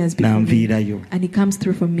appears before me N'anviirayo. and He comes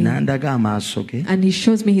through for me N'andaga amaaso ge. and He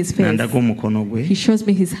shows me His face, N'andaga omukono gwe. He shows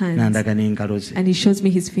me His hands N'andaga n'engalo ze. and He shows me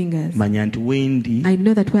His fingers. Manya nti wendi I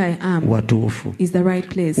know that where I am watuufu. is the right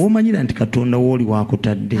place. Womanyira nti Katonda w'oli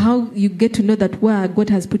wakutadde. How you get to know that where God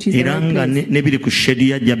has put you is the Era right nga place, ne biri ku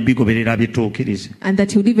shedi ajja bigoberera abituukirize. and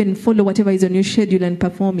that you'll even follow whatever is on your schedule and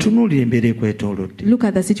perform it. Tunuulira embeera ekwetoolodde. Look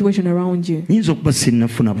at the situation around you. Nyinza okuba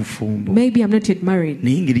sinnafuna bufumbo. Maybe I'm not yet married,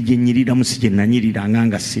 Naye engeri gye nnyiriramu si gye nanyirira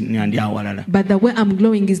nga ndi awalala. but the way I'm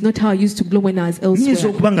glowing is not how I used to glow when I was Nyinza elsewhere.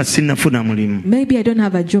 okuba nga sinnafuna mulimu. Maybe I don't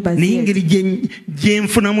have a job as Naye yet, engeri gye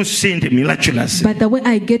nfunamu ssente miraculous. but the way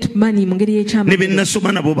I get money, mu ngeri Ne y'ekyama, be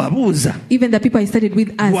nasoma nabo babuuza. even the people I studied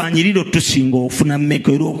with ask, Bwanyirira otusinga ofuna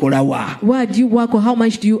mmeka era okola wa? where do you work or how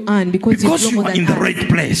much do you earn? Because Because you you glow more are in than the us. right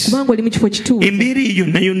place. Kubanga oli mu kifo kituufu. Embeera eyo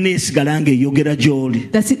nayo neesigala ng'eyogera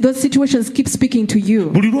gy'oli. Those situations keep speaking to you.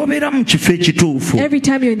 Buli lw'obeera mu kifo ekituufu, Every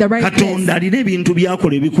time you're in the right place, Katonda alina ebintu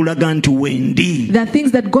by'akola ebikulaga nti wendi. there are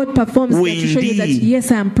things that God performs that to show you that Wendi.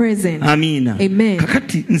 yes, I am present. Amiina. Amen.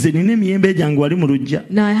 Kakati nze nina emiyembe gyange wali mu luggya.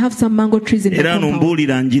 Now I have some mango trees in the Era compound,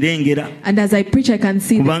 nombuulira ngirengera. and as I preach, I can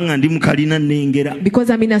see them. Kubanga ndi mu kalina nnengera. Because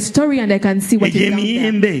I'm in a story and I can see what Egyo is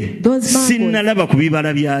down there. emiyembe Those mangoes, sinnalaba ku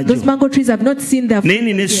bibala those byagyo. mango trees, I've not seen their Naye fruit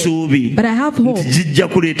nina yet. essuubi But I have hope nti zijja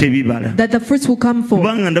kuleeta ebibala. that the fruits will come forth.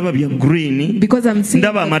 Kubanga ndaba bya green, Because I'm seeing,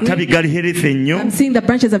 ndaba the amatabi green, gali health ennyo. I'm seeing the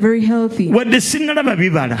branches are very healthy. Wadde sinnalaba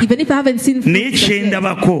bibala. Even if I haven't seen Naye fruits yet,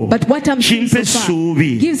 kyendabako but what I'm seeing kimpa so far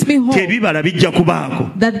essuubi gives me hope tebibala bijja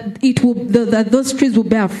kubaako. that it will, that those trees will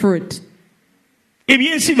bear fruit.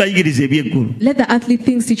 Ebyensi bayigiriza eby'eggulu. Let the earthly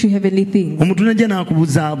things teach you heavenly things. Omuntu najja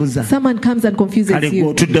n'akubuzaabuza. Someone comes and confuses Kale gwe you.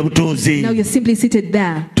 otudde butoozi. Now you're simply seated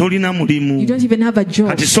there. Tolina mulimu. You don't even have a job.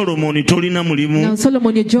 Kati Solomoni tolina mulimu. Now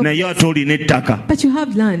Solomon, your job, Naye ate olina ettaka. but you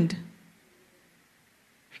have land.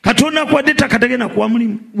 Katonda akuwadde ettaka tagenda kuwa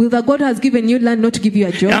mulimu. Will the God who has given you land not give you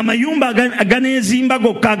a job? Amayumba aganeezimba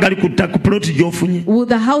gokka agali ku ploti gy'ofunye. Will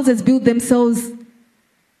the houses build themselves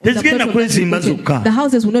or the Tezigenda plot of land kwezimba will be zokka. taken. The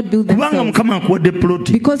houses will not build Kubanga themselves. Mukama akuwadde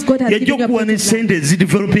ploti. Because God has Yajja given you a okuwa plot ne of land. sente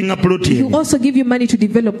ezideveloping a ploti He eyo. will also give you money to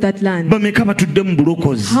develop that land. Bameka batudde mu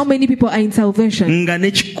bulokozi. How many people are in salvation, Nga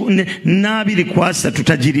n'abiri ku asatu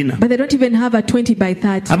tagirina. but they don't even have a 20 by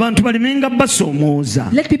 30? Abantu balemenga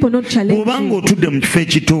basoomooza. Let people not challenge Bw'obanga you. otudde mu kifo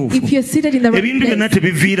ekituufu. If you're seated in the right Ebintu byonna place,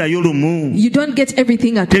 tebiviirayo lumu. you don't get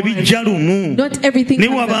everything at once. Tebijja lumu. Not everything Ne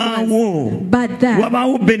comes at wabaawo. once. But that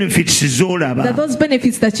Wabaawo benefits z'olaba. those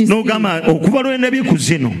benefits that you see, N'ogamba okuva lwendabye ku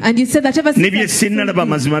zino. and you said that ever Ne since bye I've seen sinnalaba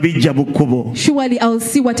you, mazima bijja bu kkubo. surely I'll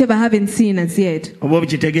see whatever I haven't seen as yet. Oba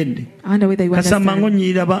obikitegedde. I wonder whether you Kasamba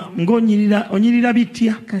understand. onyirira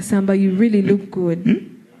bitya? Kasamba, you really look good.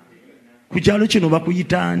 Ku kyalo kino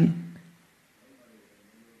bakuyita ani?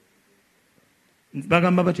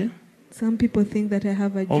 Bagamba batya? Some people think that I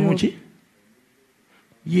have a job, Omuki?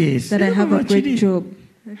 Yes. that I have a great Kiri. job.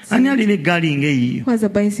 That's Ani it. alina eggaali ng'eyiyo? Who has a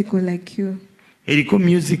bicycle like you? Eriko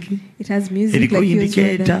music, It has music Eriko like yours.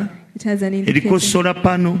 indicator. Brother. It has an eriko indicator. solar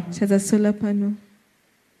panel, It has a solar panel.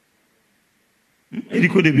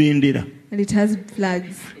 eriko ne bendera. And it has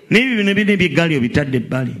flags. N'ebyo bino birina ebyeggaali obitadde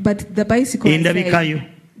ebbali. But the bicycle Endabikayo. aside,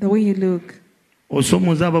 the way you look,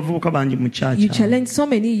 Osoomooza abavubuka bangi mu you kyakya. challenge so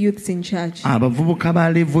many youths in church. Abavubuka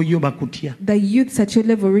ba levo yo bakutya. The youths at your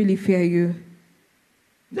level really fear you.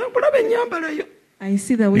 Nze nkulaba ennyambala yo. I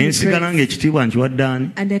see the way Ne you nsigala dress. ng'ekitiibwa nkiwadde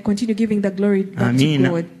ani? And I continue giving the glory back to Amina.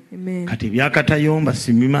 God. Amen. Kati ebyakatayomba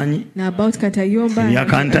sibimanyi. Now about Kantayomba,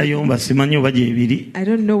 Ebyakantayomba simanyi oba gyebiri. I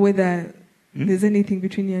don't know whether there's anything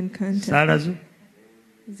between you and Kanta. Saala zo.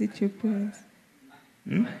 Is it your prayers?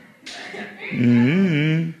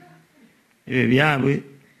 Ebyo byabwe.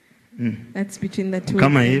 That's between the two.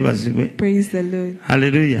 Mukama of them. yeebazibwe. Praise the Lord.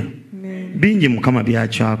 Haleluya. Amen. Bingi Mukama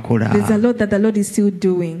byakyakola. There's a lot that the Lord is still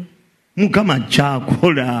doing. Mukama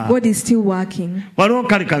kyakola. God is still working. Waliwo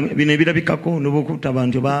kale bino ebirabikako n'obukuta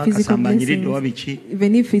abantu Physical bakasambanyiridde oba blessings. biki.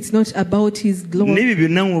 Even if it's not about His glory. N'ebyo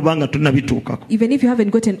byonna oba nga tonnabituukako. Even if you haven't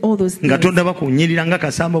gotten all those Nga things. tonda bakunyirira nga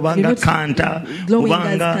kasamba oba nga You're not kanta glowing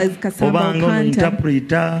obanga as Kasamba or obanga Kanta.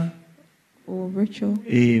 interpreter Or Rachel.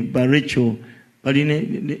 ba Rachel balina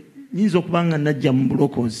nyinza okuba nga najja mu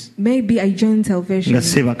bulokozi Maybe I joined salvation nga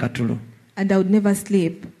seeba katulo and I would never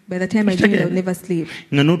sleep. By the time I joined, I would never sleep.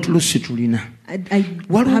 nga n'otulo si tulina. I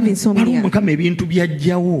have insomnia. Mukama ebintu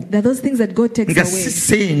byajjawo There are those things that God takes nga si away.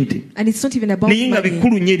 ssente And it's not even about naye nga money.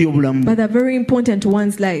 bikulu nnyo eri obulamu But they're very important to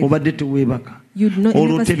one's life. obadde teweebaka You never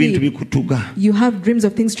oloota ebintu sleep. bikutuga You have dreams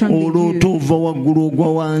of things strangling oloota you. ova waggulu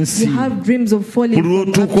ogwa wansi You have dreams of falling buli from up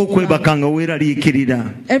lw'otuuka to down. okwebaka nga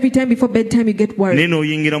weeraliikirira Every time before bedtime you get naye worried.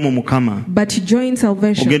 n'oyingira mu Mukama But you join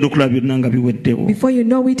salvation. ogenda okulaba byonna nga biweddewo. Before you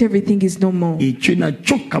know it, everything is no more. Ekyo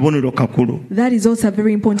nakyo kabonero kakulu That is also a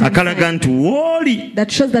very important akalaga sign nti w'oli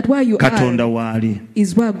that shows that where you Katonda are waali.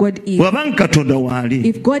 is where God is. Bw'abanga Katonda waali,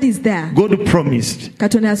 If God is there, God promised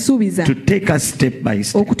Katonda asuubiza to take us step by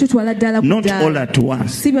step, okututwala ddala ku not all ddaala. at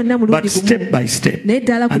once, Si byonna mulundi but gumu. step by step. Naye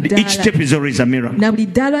ddala ku And each ddaala. step is always a miracle. Na buli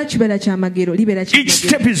ddaala kibeera kyamagero libeera Each kyamagero.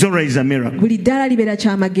 step is always a miracle. Buli ddaala libeera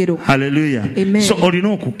kyamagero. Hallelujah. Amen. So olina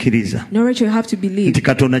okukkiriza No, Rachel, you have to believe nti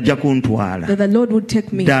Katonda ajja kuntwala that the Lord would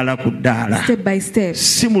take me ddaala ku ddaala, step by step,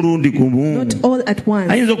 si mulundi gumu. not all at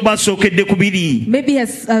once. Ayinza okuba asookedde ku biri Maybe he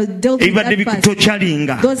has dealt with ebibadde that first.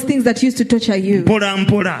 bikutokyalinga Those things that used to torture you, mpola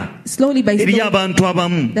mpola. slowly by Eri slowly, abantu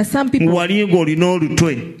abamu that some people, wali ng'olina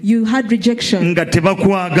olutwe you had rejection nga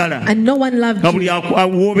tebakwagala and no one loved nga you. buli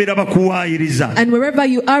awoobera bakuwaayiriza And wherever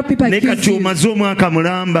you are, people naye accuse kati you. omaze omwaka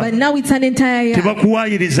mulamba But now it's an entire year.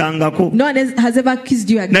 tebakuwaayirizangako. No one has ever accused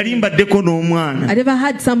you again. Nali mbaddeko n'omwana I never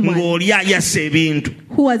had someone ng'oli ayasa ebintu,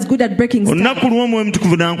 who was good at breaking stuff. olunaku lumu Omwoyo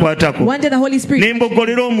Omutukuvu n'ankwatako One day the Holy ne Spirit,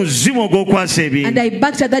 mboggolera omuzimu ogw'okwasa and ebintu. I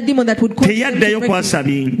backed at that demon that would cause them to Teyaddayo break kwasa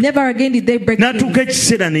things. bintu. Never again did they break things. N'atuuka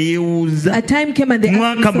ekiseera ne yeewuuza, A time came and they asked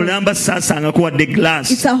mwaka themselves, mulamba saasangako wadde it's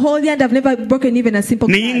glaasi, a whole year and I've never broken even a simple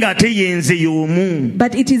naye glass. ng'ate yenze y'omu.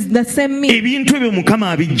 But it is the same me. Ebintu ebyo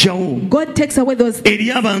Mukama abiggyawo God takes away those things. eri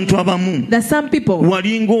abantu abamu. That some people,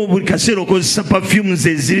 Wali ng'obuli kaseera okozesa perfumes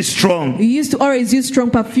eziri strong you used to always use strong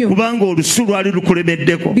perfume kubanga olusu lwali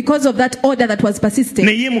lukulemeddeko, because of that order that was persisting.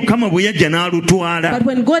 naye Mukama bwe yajja n'alutwala. But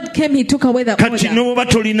when God came, He took away the Kati order. n'oba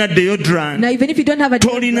tolina deodorant, Now, even if you don't have a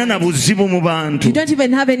tolina na deodorant, buzibu mu bantu, you don't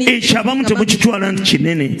even have any. ekyo abamu temukitwala nti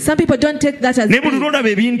kinene. Some people don't take that as Ne buli big. lwolaba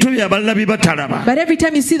ebintu bye abalala bye batalaba But every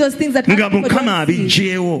time you see those things that nga other people Mukama don't see,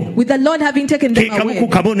 abiggyewo, with the Lord having taken ke them kamu ku away,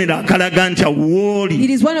 kabonero akalaga nti awwooli it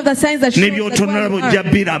is one of the signs that shows ne that by'otonalaba where you ojja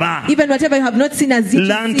are, biraba. even whatever you have not seen as yet,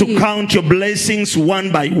 Learn you to see. count your blessings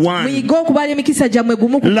one by one. Muyige okubala emikisa gyammwe gyammwe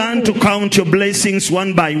gumu ku Learn to count your blessings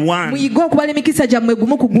one by one. muyige okubala emikisa gyammwe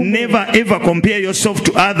gumu ku gumu. Never ever compare yourself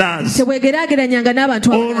to others. Tewegeraageranyanga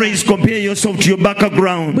n'abantu abalala. Always compare yourself to your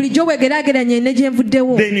background. bulijjo wegeraageranye ne gye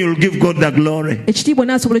nvuddewo. Then you'll give God the glory. ekitiibwa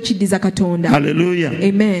n'asobola okiddiza Katonda. Hallelujah.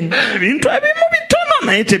 Amen. Ebintu ebimu bitono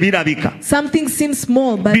naye tebirabika. Some things seem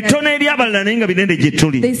small, but Bitono eri abalala naye nga binene gye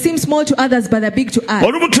tuli. they seem small to others, but are big to us.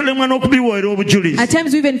 Olumu tulemwa n'okubiwoera obujulizi. At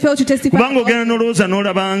times we even fail to testify Kubanga about ogenda n'olowooza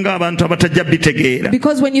n'olabanga abantu abatajja bitegeera.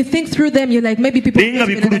 because when you think through them, you're like, maybe people Naye nga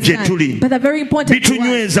don't even bikulu gye understand. tuli. But they're very important to us.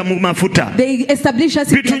 Bitunyweza mu mafuta. They establish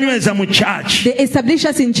us in Bitunyweza mu church. they establish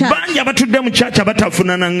us in church. Bangi abatudde mu church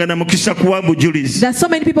abatafunanangana mukisa kuwa bujulizi. There are so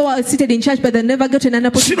many people who are seated in church, but they never get an Si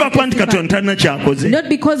opportunity lwakuba to nti Katonda testify. talina kyakoze. Not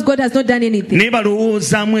because God has not done anything, Naye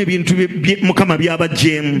balowoozaamu ebintu Mukama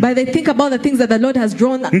by'abaggyeemu. but they think about the things that the Lord has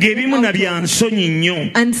drawn. Ng'ebimu na bya nsonyi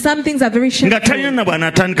nnyo. And some things are very Nga shameful. talina na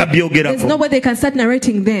bw'anaatandika There's byogerako. no way they can start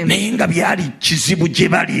narrating them. Naye nga byali kizibu gye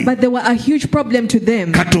bali. But they were a huge problem to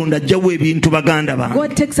them. Katonda ajjawo ebintu baganda bange.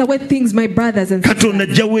 God takes away things, my brothers and sisters. Katonda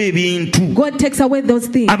ajjawo ebintu. God takes away those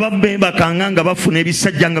things. Ababeebakanga nga bafuna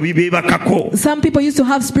ebisajja nga bibeebakako. Some people used to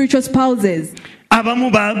have spiritual spouses.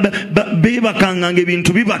 Abamu beebakanga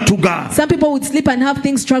ng'ebintu bibatuga. Some people would sleep and have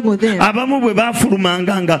things struggle them. Abamu bwe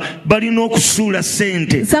baafulumanga nga balina okusuula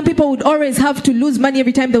ssente. Some people would always have to lose money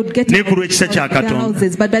every time they would get Ne out ku lw'ekisa kya of their Katonda.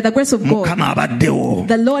 houses. But by the grace of God, Mukama abaddewo.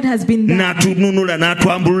 the Lord has been there. N'atununula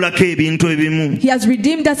n'atwambululako ebintu ebimu. He has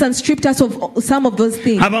redeemed us and stripped us of some of those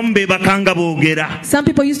things. Abamu beebakanga boogera. Some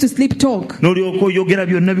people used to sleep talk. N'olyoka oyogera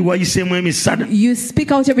byonna biwayiseemu emisana. You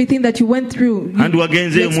speak out everything that you went through. Andi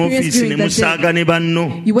wagenzeeyo mu experienced ofiisi ne during the day. musaaga ne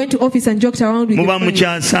banno. You went to office and joked around with Muba your friends.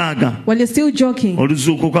 mukyasaaga. While you're still joking,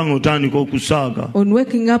 Oluzuukuka ng'otandika okusaaga. on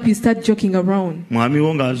waking up, you start joking around. Mwami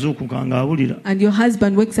wo ng'azuukuka ng'awulira. And your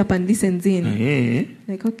husband wakes up and listens in. Naye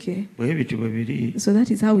Like, okay, bwe biti bwe biri. so that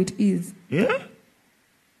is how it is. Yeah.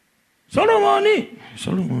 Solomoni.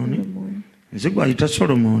 Nze gwayita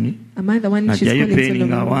Solomoni. Am I the one she's Najjayo calling peeni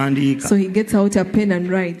Solomon? ng'awandiika. So he gets out a pen and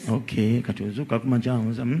writes. Okay, kati ozuuka ku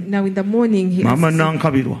makyamuza. Now in the morning, he Mama asks,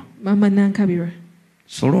 Nankabirwa. Mama Nankabira,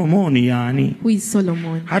 Solomoni y'ani? who is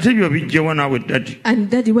Solomon? Ate byo bijjewa naawe ddadi. And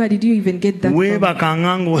Daddy, where did you even get that from?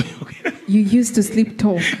 Weebakanga ng'oyogera. You used to sleep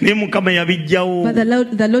talk. Ne Mukama yabijjawo. But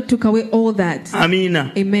the Lord took away all that.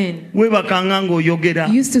 Amiina. Amen. Weebakanga ng'oyogera.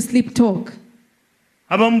 You used to sleep talk.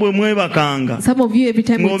 Abamu bwe mwebakanga. Some of you, every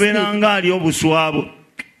time you Ng'obeera sleep, ng'ali obuswabo.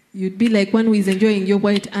 you'd be like one who is enjoying your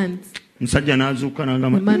white ants. Musajja n'azuuka The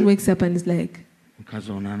n'agamba. man wakes up and is like, Mukazi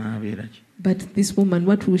ono anaabeera ki? but this woman,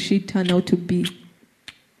 what will she turn out to be?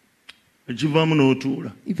 Ekivaamu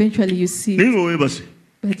n'otuula. Eventually you see, Naye ng'oweebase.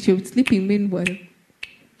 but you're sleeping meanwhile.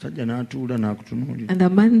 Musajja n'atuula n'akutunuulira. And the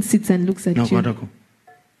man sits and looks at you, N'akwatako.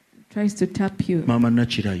 tries to tap you. Maama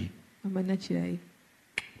Nakirayi. Mama Nachirai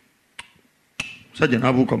Musajja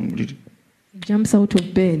n'abuuka mu buliri. jumps out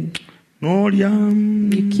of bed. N'olya.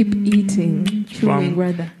 You keep eating, chewing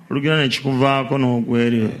rather. Olugera ne kikuvaako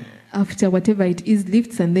n'ogwere. After whatever it is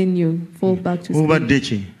lifts and then you fall back to sleep. Obadde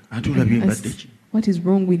ki? Ate olabye mbadde ki? What is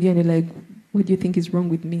wrong with you? And you're like, what do you think is wrong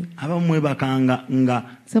with me? Abamu mwebakanga nga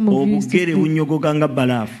Some of you used to obugere sleep. bunyogoga nga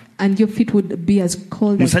balaafu. And your feet would be as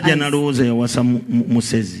cold as Musajja ice. n'alowooza yawasa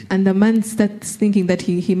musezi. And the man starts thinking that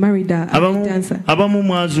he married a dancer. Abamu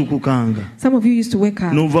mwazuukukanga Some of you used to wake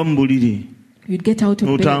up. n'ova mu buliri You'd get out of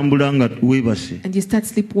bed n'otambula nga weebase and you start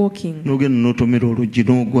sleepwalking. n'ogenda n'otomera oluggi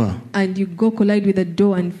n'ogwa And you go collide with the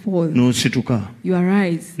door and fall. n'osituka You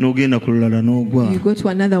arise. n'ogenda ku lulala n'ogwa You go to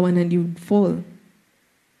another one and you fall.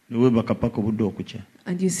 ne weebaka paka obudde okukya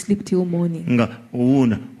And you sleep till morning nga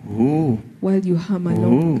owuuna while you hum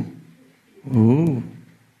along.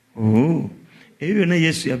 ebyo byonna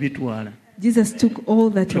Yesu yabitwala Jesus took all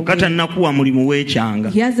that kyokka away. tannakuwa mulimu weekyanga.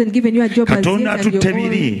 He hasn't given you a job as Katonda yet and atutte you're all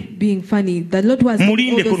biri. being funny. The Lord was doing all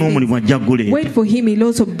Mulindeko those n'omulimu things. ajja guleeta. Wait for him, he'll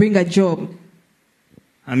also bring a job.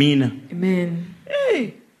 Amiina. Amen.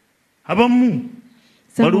 Abamu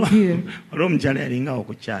Some of you, waliwo omukyala yalingawo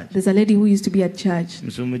ku kyaki there's a lady who used to be at church.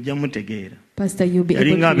 musomo ojja mutegeera Pastor, you'll be able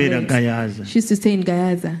yalinga to abeera relate. gayaaza She used to stay in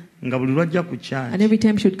Gayaza. nga buli lwajja ku And kyaki every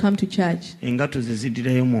time she would come to church, engatto ze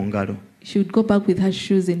ziddirayo mu ngalo she would go back with her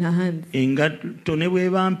shoes in her hands. engatto ne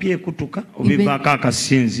bw'eba mpya ekutuka oba Even- evaako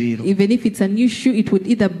akasinziiro Even if it's a new shoe, it would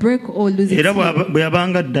either break or lose its era heel. bwe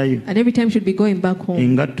yabanga addayo And every time she'd be going back home,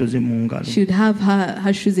 engatto ze mu ngalo she would have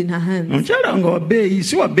her shoes in her hands. omukyala nga wabbeeyi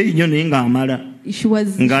si wabbeeyi nnyo naye ng'amala She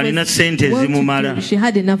was, Ng'alina ssente ezimumala. she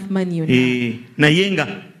had enough money on her, naye nga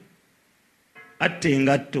atta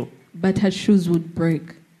engatto but her shoes would break.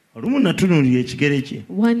 olumu natunuulira ekigere kye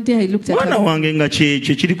One day I looked at mwana her, wange nga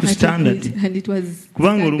kyekyo kiri ku at her standard feet, and it was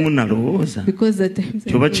kubanga olumu standard. nalowooza Because at times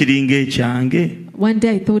kyoba kiringa ekyange one day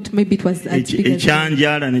I thought maybe it was as big as that,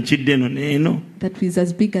 ekyanjala ne kidda eno n'eno that was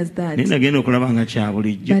as big as that. naye nagenda okulaba nga kya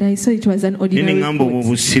bulijjo But I saw it was an naye ordinary neŋŋamba obwo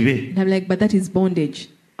foot. busibe And I'm like, but that is bondage.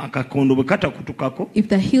 akakondo bwe katakutukako If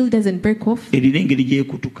the heel doesn't break off, erina engeri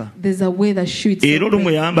gyekutuka there's a way that shoots. era olumu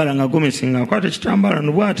yayambala nga gomesi ng'akwata ekitambaala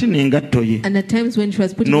no bw'ati n'engatto ye And at times when she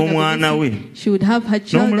was putting on n'omwana the we body, she would have her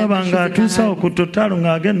child n'omulaba and she would ng'atuusawo ku totalo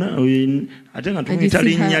ng'agenda ate nga and you tumuyita see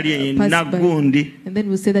linnya lye her pass by. naggundi And then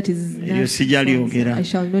we'll say that is eryo sijalyogera I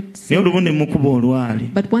shall not say naye olumu ne that. mukuba olwali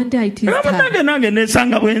But one day I teased her, nange nange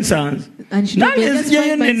nesanga bwensanze and she told me, nange "That's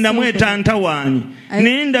nzijayo why nennamu myself, etantawaanyi I-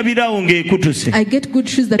 naye ndabirawo ng'ekutuse I get good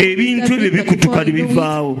shoes that Ebintu that ebyo break, but bikutuka before I know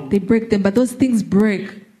nebivaawo. it, they break them, but those things break.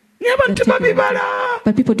 naye abantu tebabibala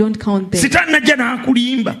But people don't count them. sitaani najja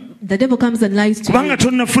n'akulimba The devil comes and lies to kubanga you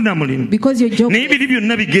tonnafuna mulimu because your job. naye biri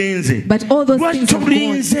byonna bigenze But all those lwaki things have gone.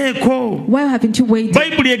 tobulinzeeko Why haven't you waited?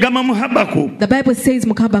 bayibuli egamba mu habaku The Bible says,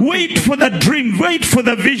 Mukaba, wait for the dream wait for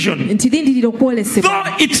the vision nti lindirira okwolesebwa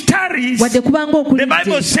though it tarries wadde kubanga the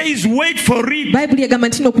bible okulidde. says wait for it Bayibuli egamba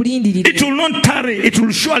nti it n'okulindirira will not tarry it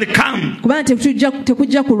will surely come kubanga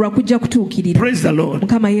tekujja kulwa kujja kutuukirira. praise the lord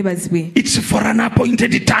Mukama yeebazibwe. it's for an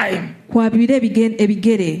appointed time Kwa bire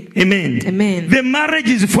ebigere. amen Amen. the marriage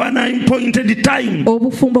is for an appointed time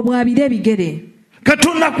Obufumbo bwa bire ebigere.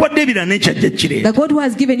 katonda akuwadde ebira n'ekyajja The kireeta God who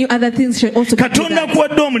has given you other things shall also give you katonda that.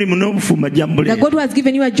 akuwadde omulimu n'obufumba The jambuleeta God who has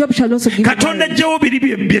given you a job shall also give you katonda marriage. ajjawo biri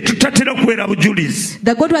bye tutatera kuweera bujulizi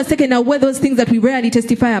The God who has taken away those things that we rarely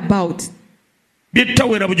testify about. bye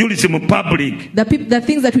tutaweera bujulizi mu public The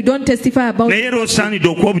things that we don't testify about. naye era osaanidde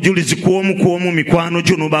okuwa obujulizi kw'omu mikwano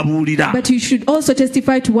gyo n'obabuulira But you should also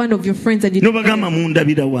testify to one of your friends and you n'obagamba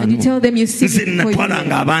mundabira and you wano tell them you see nze me before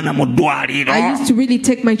natwalanga you. abaana mu ddwaliro I used to really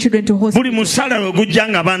take my children to buli hospital. musala we gujja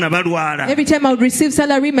nga abaana balwala Every time I would receive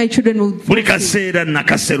salary, my children would buli kaseera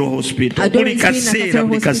nakasero hospital I'd buli always be in kaseera Nakasero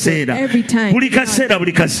buli hospital. kaseera Every time.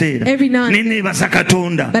 buli kaseera Every now and ne neebaza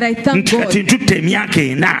katonda But I thank nti God. kati ntutte emyaka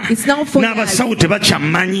ena It's now 4 n'abasawo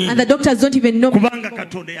tebakyammanyi and the doctors don't even know kubanga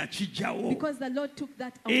katonda yakijjawo because the Lord took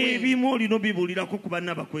that away. ebimu olina obibuulirako ku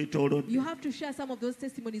banna bakwetoolodde You have to share some of those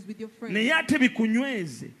testimonies with your friends. naye ate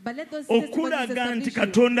bikunyweze But let those testimonies okulaga nti establish you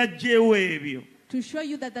katonda ajjeewo ebyo to show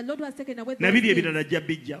you that the Lord who has taken away those nabiri things ebirala ajja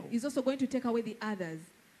bijjawo is also going to take away the others.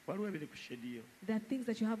 waliwo ebiri ku shediyo There are things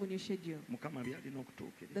that you have on your schedule mukama byalina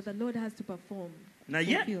okutuukiriza that the Lord has to perform.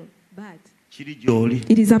 naye Fulfill. But kiri gy'oli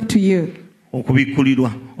it is up to you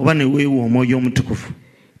okubikkulirwa oba ne weewa omwoyo omutukuvu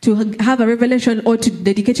to have a revelation or to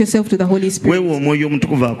dedicate yourself to the Holy Spirit. weewa omwoyo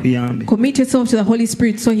omutukuvu akuyambe Commit yourself to the Holy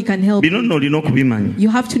Spirit so He can help bino you. nno olina okubimanya You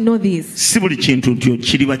have to know this. si buli kintu nti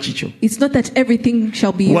kiriba kikyo It's not that everything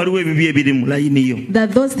shall be. waliwo ebibi ebiri mu layini yo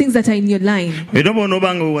That those things that are in your line. era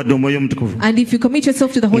bw'onoobanga weewadde omwoyo omutukuvu And if you commit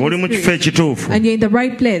yourself to the ng'oli Holy mu kifo Spirit ekituufu and you're in the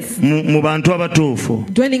right place, mu bantu abatuufu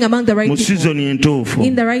dwelling among the right mu people, sizoni entuufu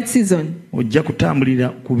in the right season, ojja kutambulira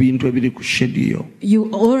ku bintu ebiri ku shediyo you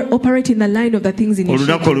operate in the line of the things in your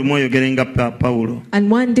olunaku schedule. olumu oyogere nga Pawulo And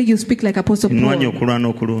one day you speak like Apostle nnwanye Paul okulwana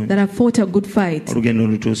okulungi that I've fought a good fight, olugendo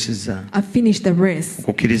olutuusizza I've finished the race,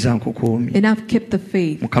 okukkiriza nkukuumi and I've kept the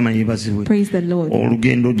faith. mukama yeebazibwe Praise the Lord.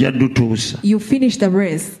 olugendo ojja dutuusa You finish the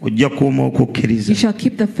race, ojja kuuma okukkiriza you shall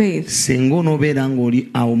keep the faith. singa onoobeera ng'oli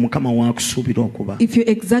awo mukama waakusuubira okuba If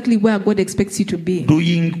you're exactly where God expects you to be,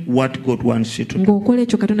 doing what God wants you to do ng'okola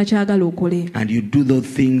ekyo Katonda kyagala okole, and you do those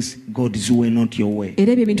things God's way not your way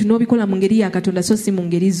era ebyo ebintu n'obikola mu ngeri ya Katonda so si mu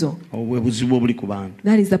ngeri zo. obwo bwe buzibu obuli ku bantu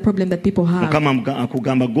That is the problem that people have. mukama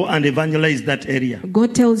akugamba go and evangelize that area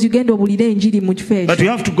God tells you genda obuulire enjiri mu kifo but you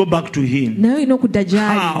ekyo, have to go back to him naye olina okudda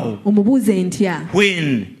gy'ali How? omubuuze ntya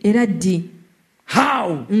when era ddi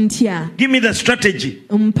how ntya give me the strategy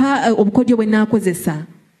mpa obukodyo bwe nnaakozesa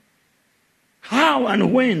how and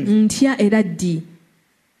when ntya era ddi.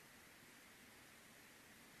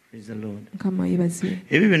 praise the Lord Mukama yeebazibwe.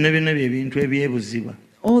 ebyo byonna bye bintu ebyebuziba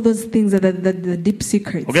All those things are the deep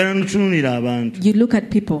secrets. ogenda notunuulira abantu You look at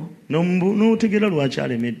people n'otegeera lwaki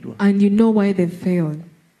alemeddwa and you know why they've failed.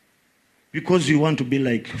 because you want to be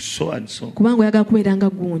like so and so Kubanga oyagala kubeera nga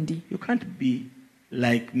gundi. you can't be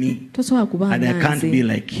like me Tosobola kuba And I nga can't nze, be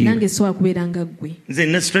like you. nange sobola kubeera nga ggwe. nze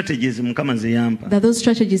ne strategies mukama ze yampa That those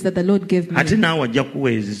strategies that the Lord gave ate me, naawe ajja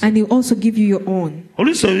kuweeziza and He also give you your own.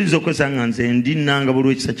 oluusi oyinza okozesa nga nze ndi nanga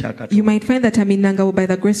bulw'ekisa kya You katonda might find that I'm in Nangabo by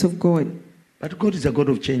the grace of God. but God is a God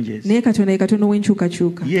of changes Naye Katonda ye Katonda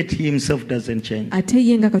ow'enkyukakyuka. yet he himself doesn't change Ate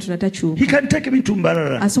ye nga Katonda he takyuka. can take me to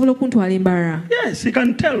Mbarara Asobola okuntwala embarara. yes he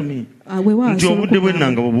can tell me Weewaawo nti asobola obudde okugamba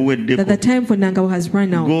bw'ennanga bwe that the buweddeko time for Nangabo has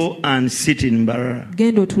run out. go and sit in Mbarara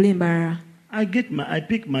Genda otule embarara. I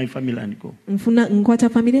pick my family and go. Nkwata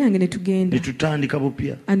family yange ne tugenda. Netutandika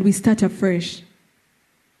bupya. And we start afresh.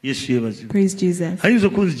 Yesu yebazibu. Praise Jesus. Ayinza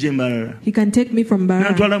okunzija embalala. He can take me from Mbarara.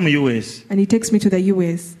 N'antwala mu US. And he takes me to the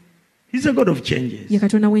US. He's a God of changes. Ye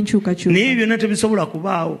Katonda w'enkyukakyuka. Naye byonna tebisobola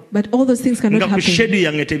kubaawo. But all those things cannot Nga ku schedule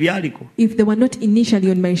happen yange tebyaliko. if they were not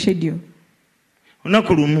initially on my schedule.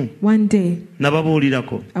 Olunaku lumu One day,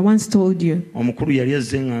 nababuulirako. I once told you, Omukulu yali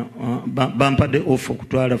azze nga bampadde offer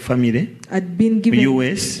okutwala family I'd been mu given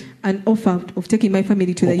US. an offer of taking my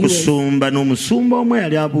family to the US Okusumba n'omusumba omwe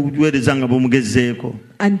yali abuweereza nga bumugezeeko.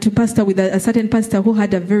 and to pastor with a certain pastor who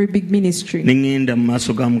had a very big ministry. Ne ŋŋenda mu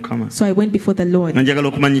maaso ga Mukama. So I went before the Lord, Nga njagala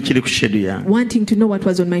okumanya kiri ku schedule yange. wanting to know what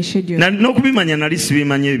was on my schedule. N'okubimanya nali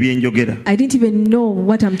sibimanya ebyenjogera. I didn't even know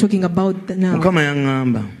what I'm talking about now. Mukama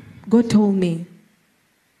yaŋŋamba God told me,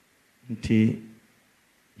 nti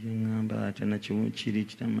yaŋŋamba ate nakimu kiri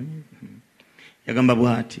kitamanyi. Yagamba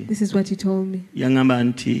bw'ati. this is what he told me. Yaŋŋamba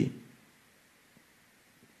nti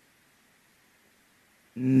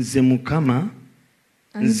nze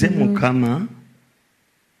Mukama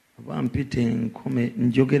oba mpite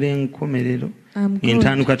njogera enkomerero I'm God,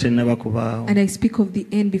 entandikwa tennaba kubaawo. and I speak of the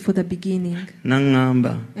end before the beginning.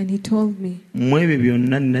 N'aŋŋamba And he told me, mu ebyo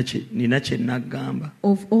byonna nina kye naggamba.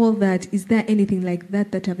 of all that, is there anything like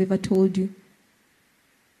that that I've ever told you?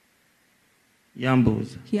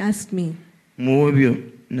 Yambuuza He asked me, mu ebyo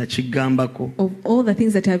nakigambako. of all the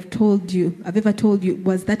things that I've ever told you,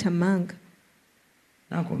 was that among?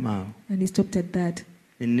 N'akomaawo And he stopped at that.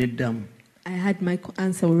 ne neddamu. I had my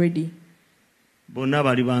answer already. Bonna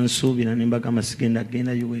bali bansuubira ne mbagamba sigenda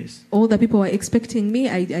genda US. All the people were expecting me.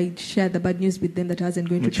 I shared the bad news with them that I wasn't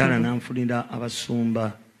going to Mukyala travel. n'anfunira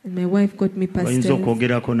abasumba And my wife got me bayinza pastors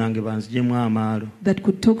okwogerako nange banzijemu amaalo. that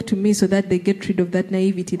could talk to me so that they get rid of that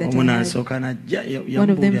naivety that Omu I had. n'asooka n'ajja One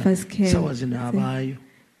of them yambuulira first came. sawa zino abaayo.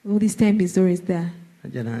 All this time he's always there.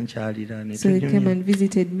 Ajja n'ankyalira ne So he came tunyumya. and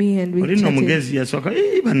visited me and we Oli nno chatted. omugezi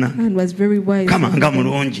yasooka bana And was very wise. kama nga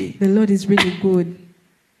mulungi. The Lord is really good.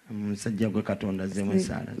 Omusajja gwe Katonda azzeemu Like,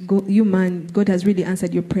 esaala ze. you man, God has really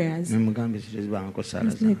answered your prayers. Ne mugamba tezibangako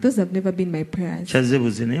saala It's zange. like, those have never been my prayers. Kyazze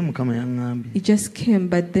buze naye Mukama yaŋŋambye It just came,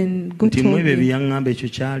 but then God nti mu told ebyo me bye yaŋŋamba ekyo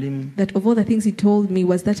kyalimu. that of all the things he told me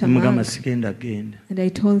was that Ne among. mugamba sigenda genda. And I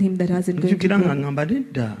told him that I wasn't going to Njukira nga go. ŋŋamba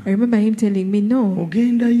nedda. I remember him telling me, no,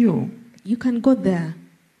 Ogendayo you can go there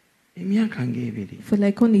emyaka ng'ebiri for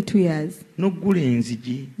like only 2 years. n'oggula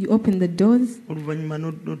enzigi You open the doors, oluvannyuma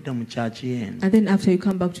n'odda mu kyaki eno. and then after you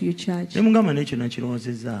come back to your church. Ne mugamba n'ekyo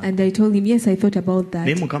nakirowoozezza. And I told him, yes, I thought about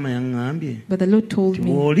Naye that. Mukama yaŋŋambye But the Lord told nti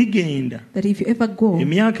me bw'oligenda that if you ever go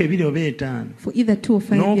emyaka 2 oba 5 for either 2 or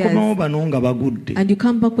 5 n'okomawo years, bano nga bagudde and you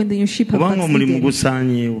come back when your sheep have kubanga omulimu backslidden,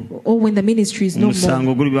 gusaanyeewo or when the ministry is no more,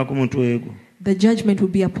 omusango guliba ku mutwe gwo. the judgment will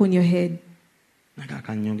be upon your head.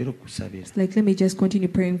 Nakaaka nnyongera okukusabira. It's like, let me just continue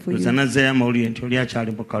praying for Oza you. nazzayo amawulire nti oli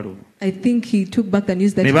akyali mukalubu. I think he took back the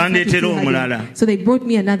news that Ne he thought he bandeetera still had omulala. it. So they brought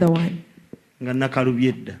me another one, Nga nakalubye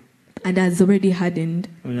edda. and has already hardened.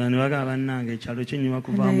 Ne bagamba bannange ekyalo kinyuma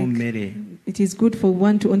kuvaamu Like, mmere. it is good for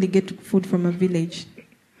one to only get food from a village.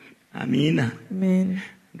 Amiina. Amen.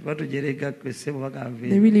 Tuba tujereka kwese bwagave.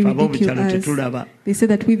 They really Fabo ridicule bukyalo us. tetulaba. They say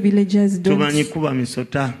that we villagers Tumanyi don't. kuba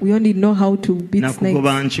misota. We only know how to beat snakes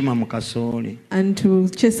Nakugoba nkima mu kasooli. and to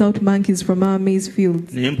chase out monkeys from our maize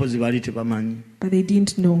fields. Naye mpozi baali tebamanyi But they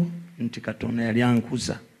didn't know nti Katonda yali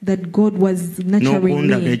ankuza. that God was nurturing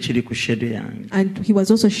N'okundaga me. ekiri ku schedule yange. And he was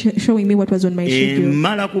also showing me what was on my schedule.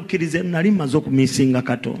 Mala kukkiriza nali maze okumisinga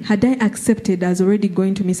Katonda. Had I accepted, I was already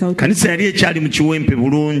going to miss out. Kanisa yali ekyali mu kiwempe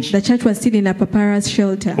bulungi. The church was still in a papyrus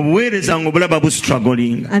shelter, Obuweereza ng'obulaba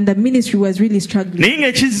bustruggling. and the ministry was really struggling. Naye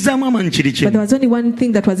ng'ekizzaamu amanyi kiri But there kimu. was only one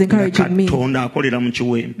thing that was encouraging me. Katonda akolera mu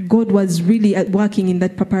kiwempe. God was really working in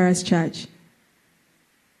that papyrus church.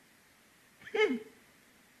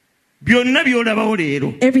 Byonna by'olabawo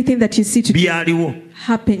leero Everything that you see today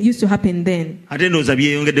byaliwo. used to happen then. Ate ndowooza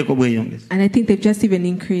byeyongeddeko bweyongeza. And I think they've just even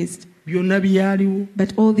increased. Byonna byaliwo.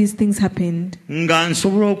 But all these things happened. Nga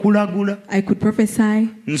nsobola okulagula. I could prophesy.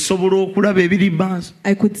 Nsobola okulaba ebiri maaso.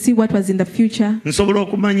 I could see what was in the future. Nsobola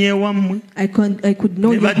okumanya ewammwe. I could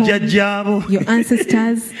know Ne your home, bajjajjaabo. your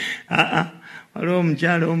ancestors. Waliwo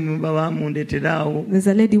omukyala omu bamundeetera awo. There's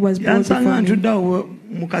a lady who was brought Yansanga before me. ntudde awo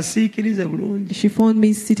mu kasiikirize bulungi. She found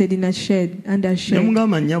me seated in a shed, under a Ne shed.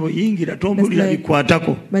 mugamba nnyabo yingira tombulira That's like-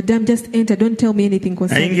 bikwatako. Madam, just enter. Don't tell me anything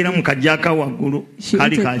concerning Nayingira mu it. kajja aka waggulu She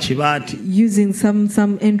kali ka entered kibaati. using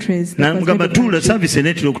some entrance. that was Namugamba made of tuula plastic. saavisi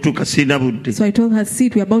eneetera okutuuka sirina budde. So I told her,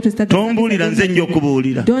 sit, we're about to start. the service. Tombuulira nze nja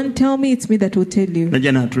okubuulira. Don't tell me, it's me that will tell you.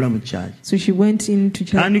 Najja n'atula mu kyaki. So she went into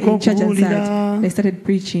church, Tandika in church and okubuulira. sat. I started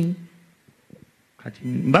preaching. Kati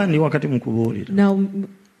mba ndi wakati mu kubuulira. Now,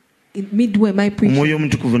 midway my preaching, omwoyo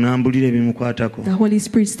omutukuvu n'ambulira ebimukwatako. the Holy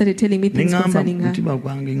Spirit started telling me things Neŋŋamba concerning mu her. mutima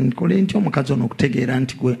gwange nkole ntya omukazi ono okutegeera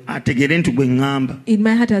nti gwe ategeere nti gwe ŋŋamba In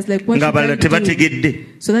my heart I was like, what should ng'abalala I do tebategedde.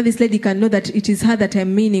 so that this lady can know that it is her that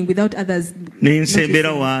I'm meaning without others Ne nsembera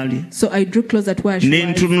noticing. waali So I drew closer to where she ne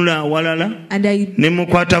was, ntunula awalala and I ne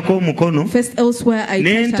mukwatako omukono first elsewhere I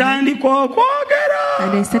ne touched her, ntandika okwogera.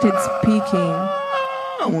 and I started speaking,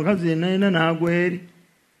 Omukazi yenna yenna n'agwa eri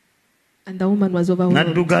and the woman was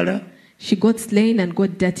overwhelmed. n'addugala. She got slain and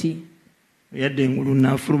got dirty. Yadde engulu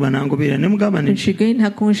n'afuluma n'angoberera ne mugamba When she gained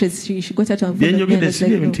her conscience, she got out and bye followed me. And njogedde I was si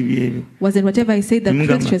like, bye bintu no. byebyo. Wasn't whatever I said the Ne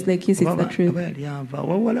truth? mugamba, She was like, yes, it's the oba truth. yali ava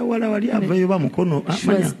wala wali avayo ba mukono She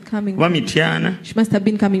was amanya coming oba from- mityana. She must have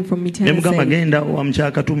been coming from Ne Mityana mugamba side. genda wa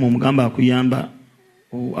mukyakatuma omugamba akuyamba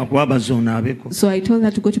akuwa abazoonaabeko. So I told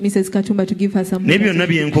her to go to Mrs. Katumba to give her some Ne money byonna to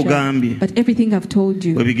bye give her. nkugambye But everything I've told bwe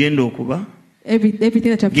you, bigenda okuba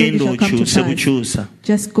everything that I've told you genda shall come to okyuse pass. bukyusa.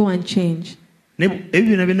 Just go and change. Ebyo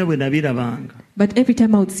byonna byonna bwe nabirabanga But every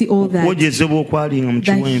time I would see all that, okwogezebwa okwalinga mu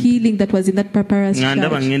the kiwempe healing that was in that papyrus nga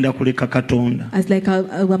ndaba church, ngenda kuleka Katonda. as like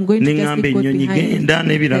I'm going Ne to just ŋŋamba leave God ennyonyi behind. genda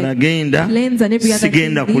n'ebirala Like, genda planes and every other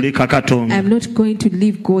sigenda thing, kuleka Katonda. I'm not going to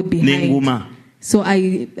leave God behind. N'enguma So I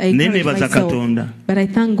ne encourage neebaza myself. Katonda But I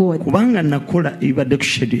thank God kubanga nakola ebibadde ku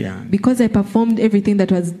schedule yange. because I performed everything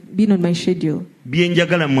that was been on my schedule. Bye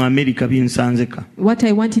njagala mu Amerika binsanzeka. What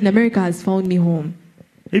I want in America has found me home.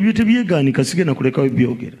 Ebyo tebyegaanika sigenda kulekawo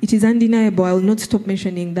byogera. It is undeniable. I will not stop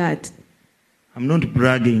mentioning that. I'm not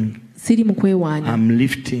bragging. Siri mukwewaana. I'm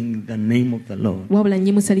lifting the name of the Lord. Wabula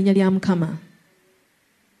nnyimusa linnya lya Mukama.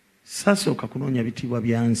 Sasooka kunoonya bitiibwa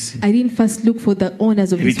bya nsi. I didn't first look for the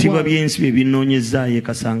honors of this Ebitiibwa world. by'ensi bye binoonyezaayo e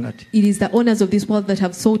Kasangati. It is the honors of this world that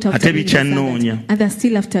have sought after Ate me. bikyannoonya. And they're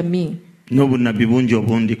still after me. N'obunnabbi bungi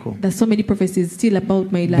obundiko. There's so many prophecies still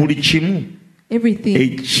about my Buli life. kimu Everything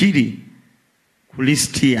ekiri ku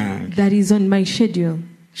lisiti yange that is on my schedule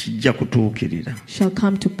kijja kutuukirira. shall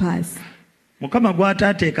come to pass. Mukama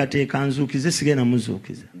gw'ataateekateeka nzuukize sigenda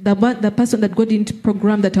muzuukiza. The person that God didn't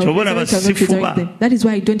program that I will Kyobola resurrect, I will not basifuba. resurrect them. That is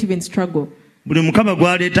why I don't even struggle. Buli Mukama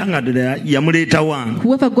gw'aleeta nga ddala yamuleeta wange.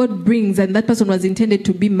 Whoever God brings and that person was intended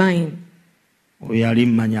to be mine, Oyo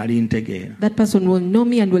alimanya alintegeera. that person will know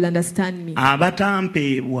me and will understand me.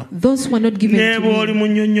 Abatampeebwa Those who are not given ne to bw'oli me,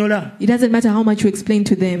 munnyonnyola. it doesn't matter how much you explain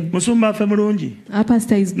to them. Musumba affe mulungi. Our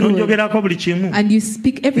pastor is good. N'onjogerako buli kimu. And you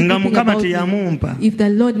speak everything Nga Mukama about me. teyamumpa. If the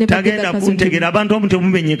Lord never gave Tagenda that person to me, kuntegeera abantu omu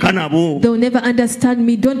temumenyeka nabo. they'll never understand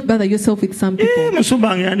me. Don't bother yourself with some people. Musumba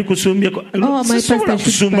wange yandikusumbyeeko. Oh, my Sisobola pastor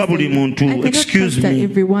should kusumba buli pastor you. I muntu. cannot Excuse pastor me.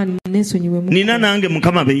 everyone. Nina nange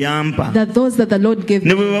Mukama be yampa. That those that the Lord gave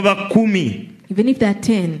Ne me, bwe baba 10. even if they are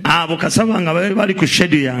 10, Abo kasaba nga bali ku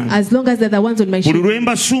schedule yange. as long as they're the ones on my Buli schedule, lwe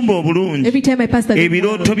mbasumba obulungi. every time I pastor them,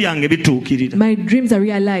 Ebirooto byange bituukirira. my dreams are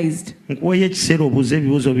realized. Nkuweeyo ekiseera obuuze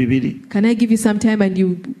ebibuuzo bibiri. Can I give you some time and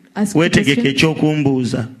you ask me a Weetegeke question?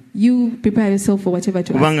 ekyokumbuuza. You prepare yourself for whatever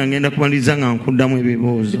to ask. Kubanga ngenda kumaliriza nga nkuddamu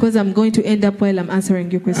ebibuuzo. Because I'm going to end up while I'm answering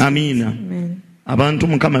your questions. Amiina. Amen. Abantu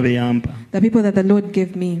Mukama be yampa. The people that the Lord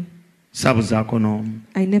gave me, Saabuzaako n'omu.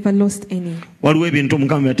 I never lost any. Waliwo ebintu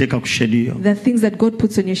Mukama byateeka ku schedule. The things that God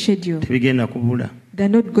puts on your schedule, Tebigenda kubula. they're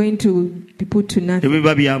not going to be put to nothing.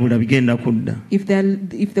 Tebiba byabula bigenda kudda.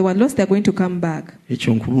 If they were lost, they're going to come back.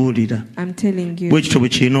 Ekyo nkubuulira. I'm telling you. Bwe kityo bwe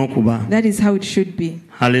kirina okuba. That is how it should be.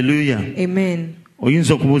 Hallelujah. Amen.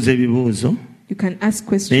 Oyinza okubuuza ebibuuzo You can ask naye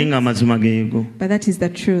questions, ng'amazima geego. but that is the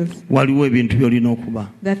truth. Waliwo ebintu by'olina okuba.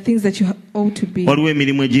 The things that you ought to be. Waliwo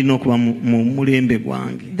emirimu egirina okuba mu mulembe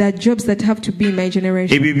gwange. The jobs that have to be in my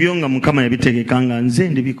generation. Ebyo byo nga Mukama yabitegeka nga nze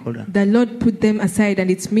ndibikola. The Lord put them aside and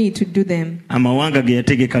it's me to do them. Amawanga ge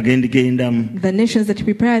yategeka gendigendamu. The nations that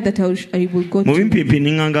prepare that I will go Mu to. bimpimpi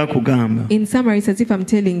ninganga akugamba. In summary, it's as if I'm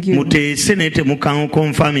telling you. Muteese naye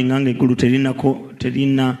temukonfaminga nga eggulu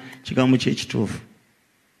terina kigambo ky'ekituufu.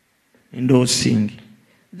 Endorsing.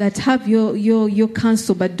 That have your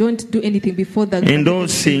counsel, but don't do anything before the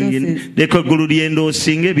Endorsing. endorses. Leka eggulu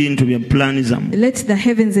lyendorsinga ebintu bya pulaani zammwe. Let the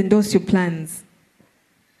heavens endorse your plans.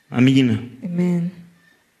 Amiina. Amen.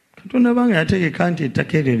 Katonda banga yategeka nti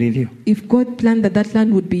ettaka eryo liryo. If God planned that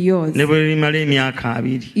land would be yours, Ne bwe limala emyaka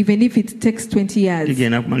 2, even if it takes 20 years,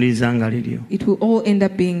 ligenda kumaliriza nga liryo. it will all end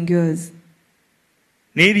up being yours.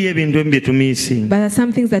 Naye eriyo ebintu ebimu bye tumiisinga But there are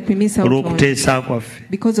some things that we miss out on olw'okuteesa kwaffe.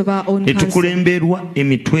 because of our own Ne counsel. tukulemberwa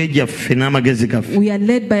emitwe gyaffe n'amagezi gaffe. We are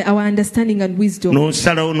led by our understanding and wisdom.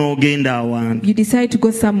 N'osalawo n'ogenda awantu. You decide to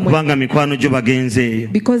go somewhere Kubanga mikwano gyo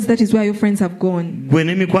bagenzeeyo. because that is where your friends have gone. Gwe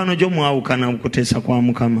ne mikwano gyo mwawukana mu kuteesa kwa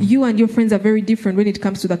Mukama. You and your friends are very different when it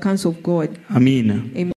comes to the counsel of God. Amiina. Amen.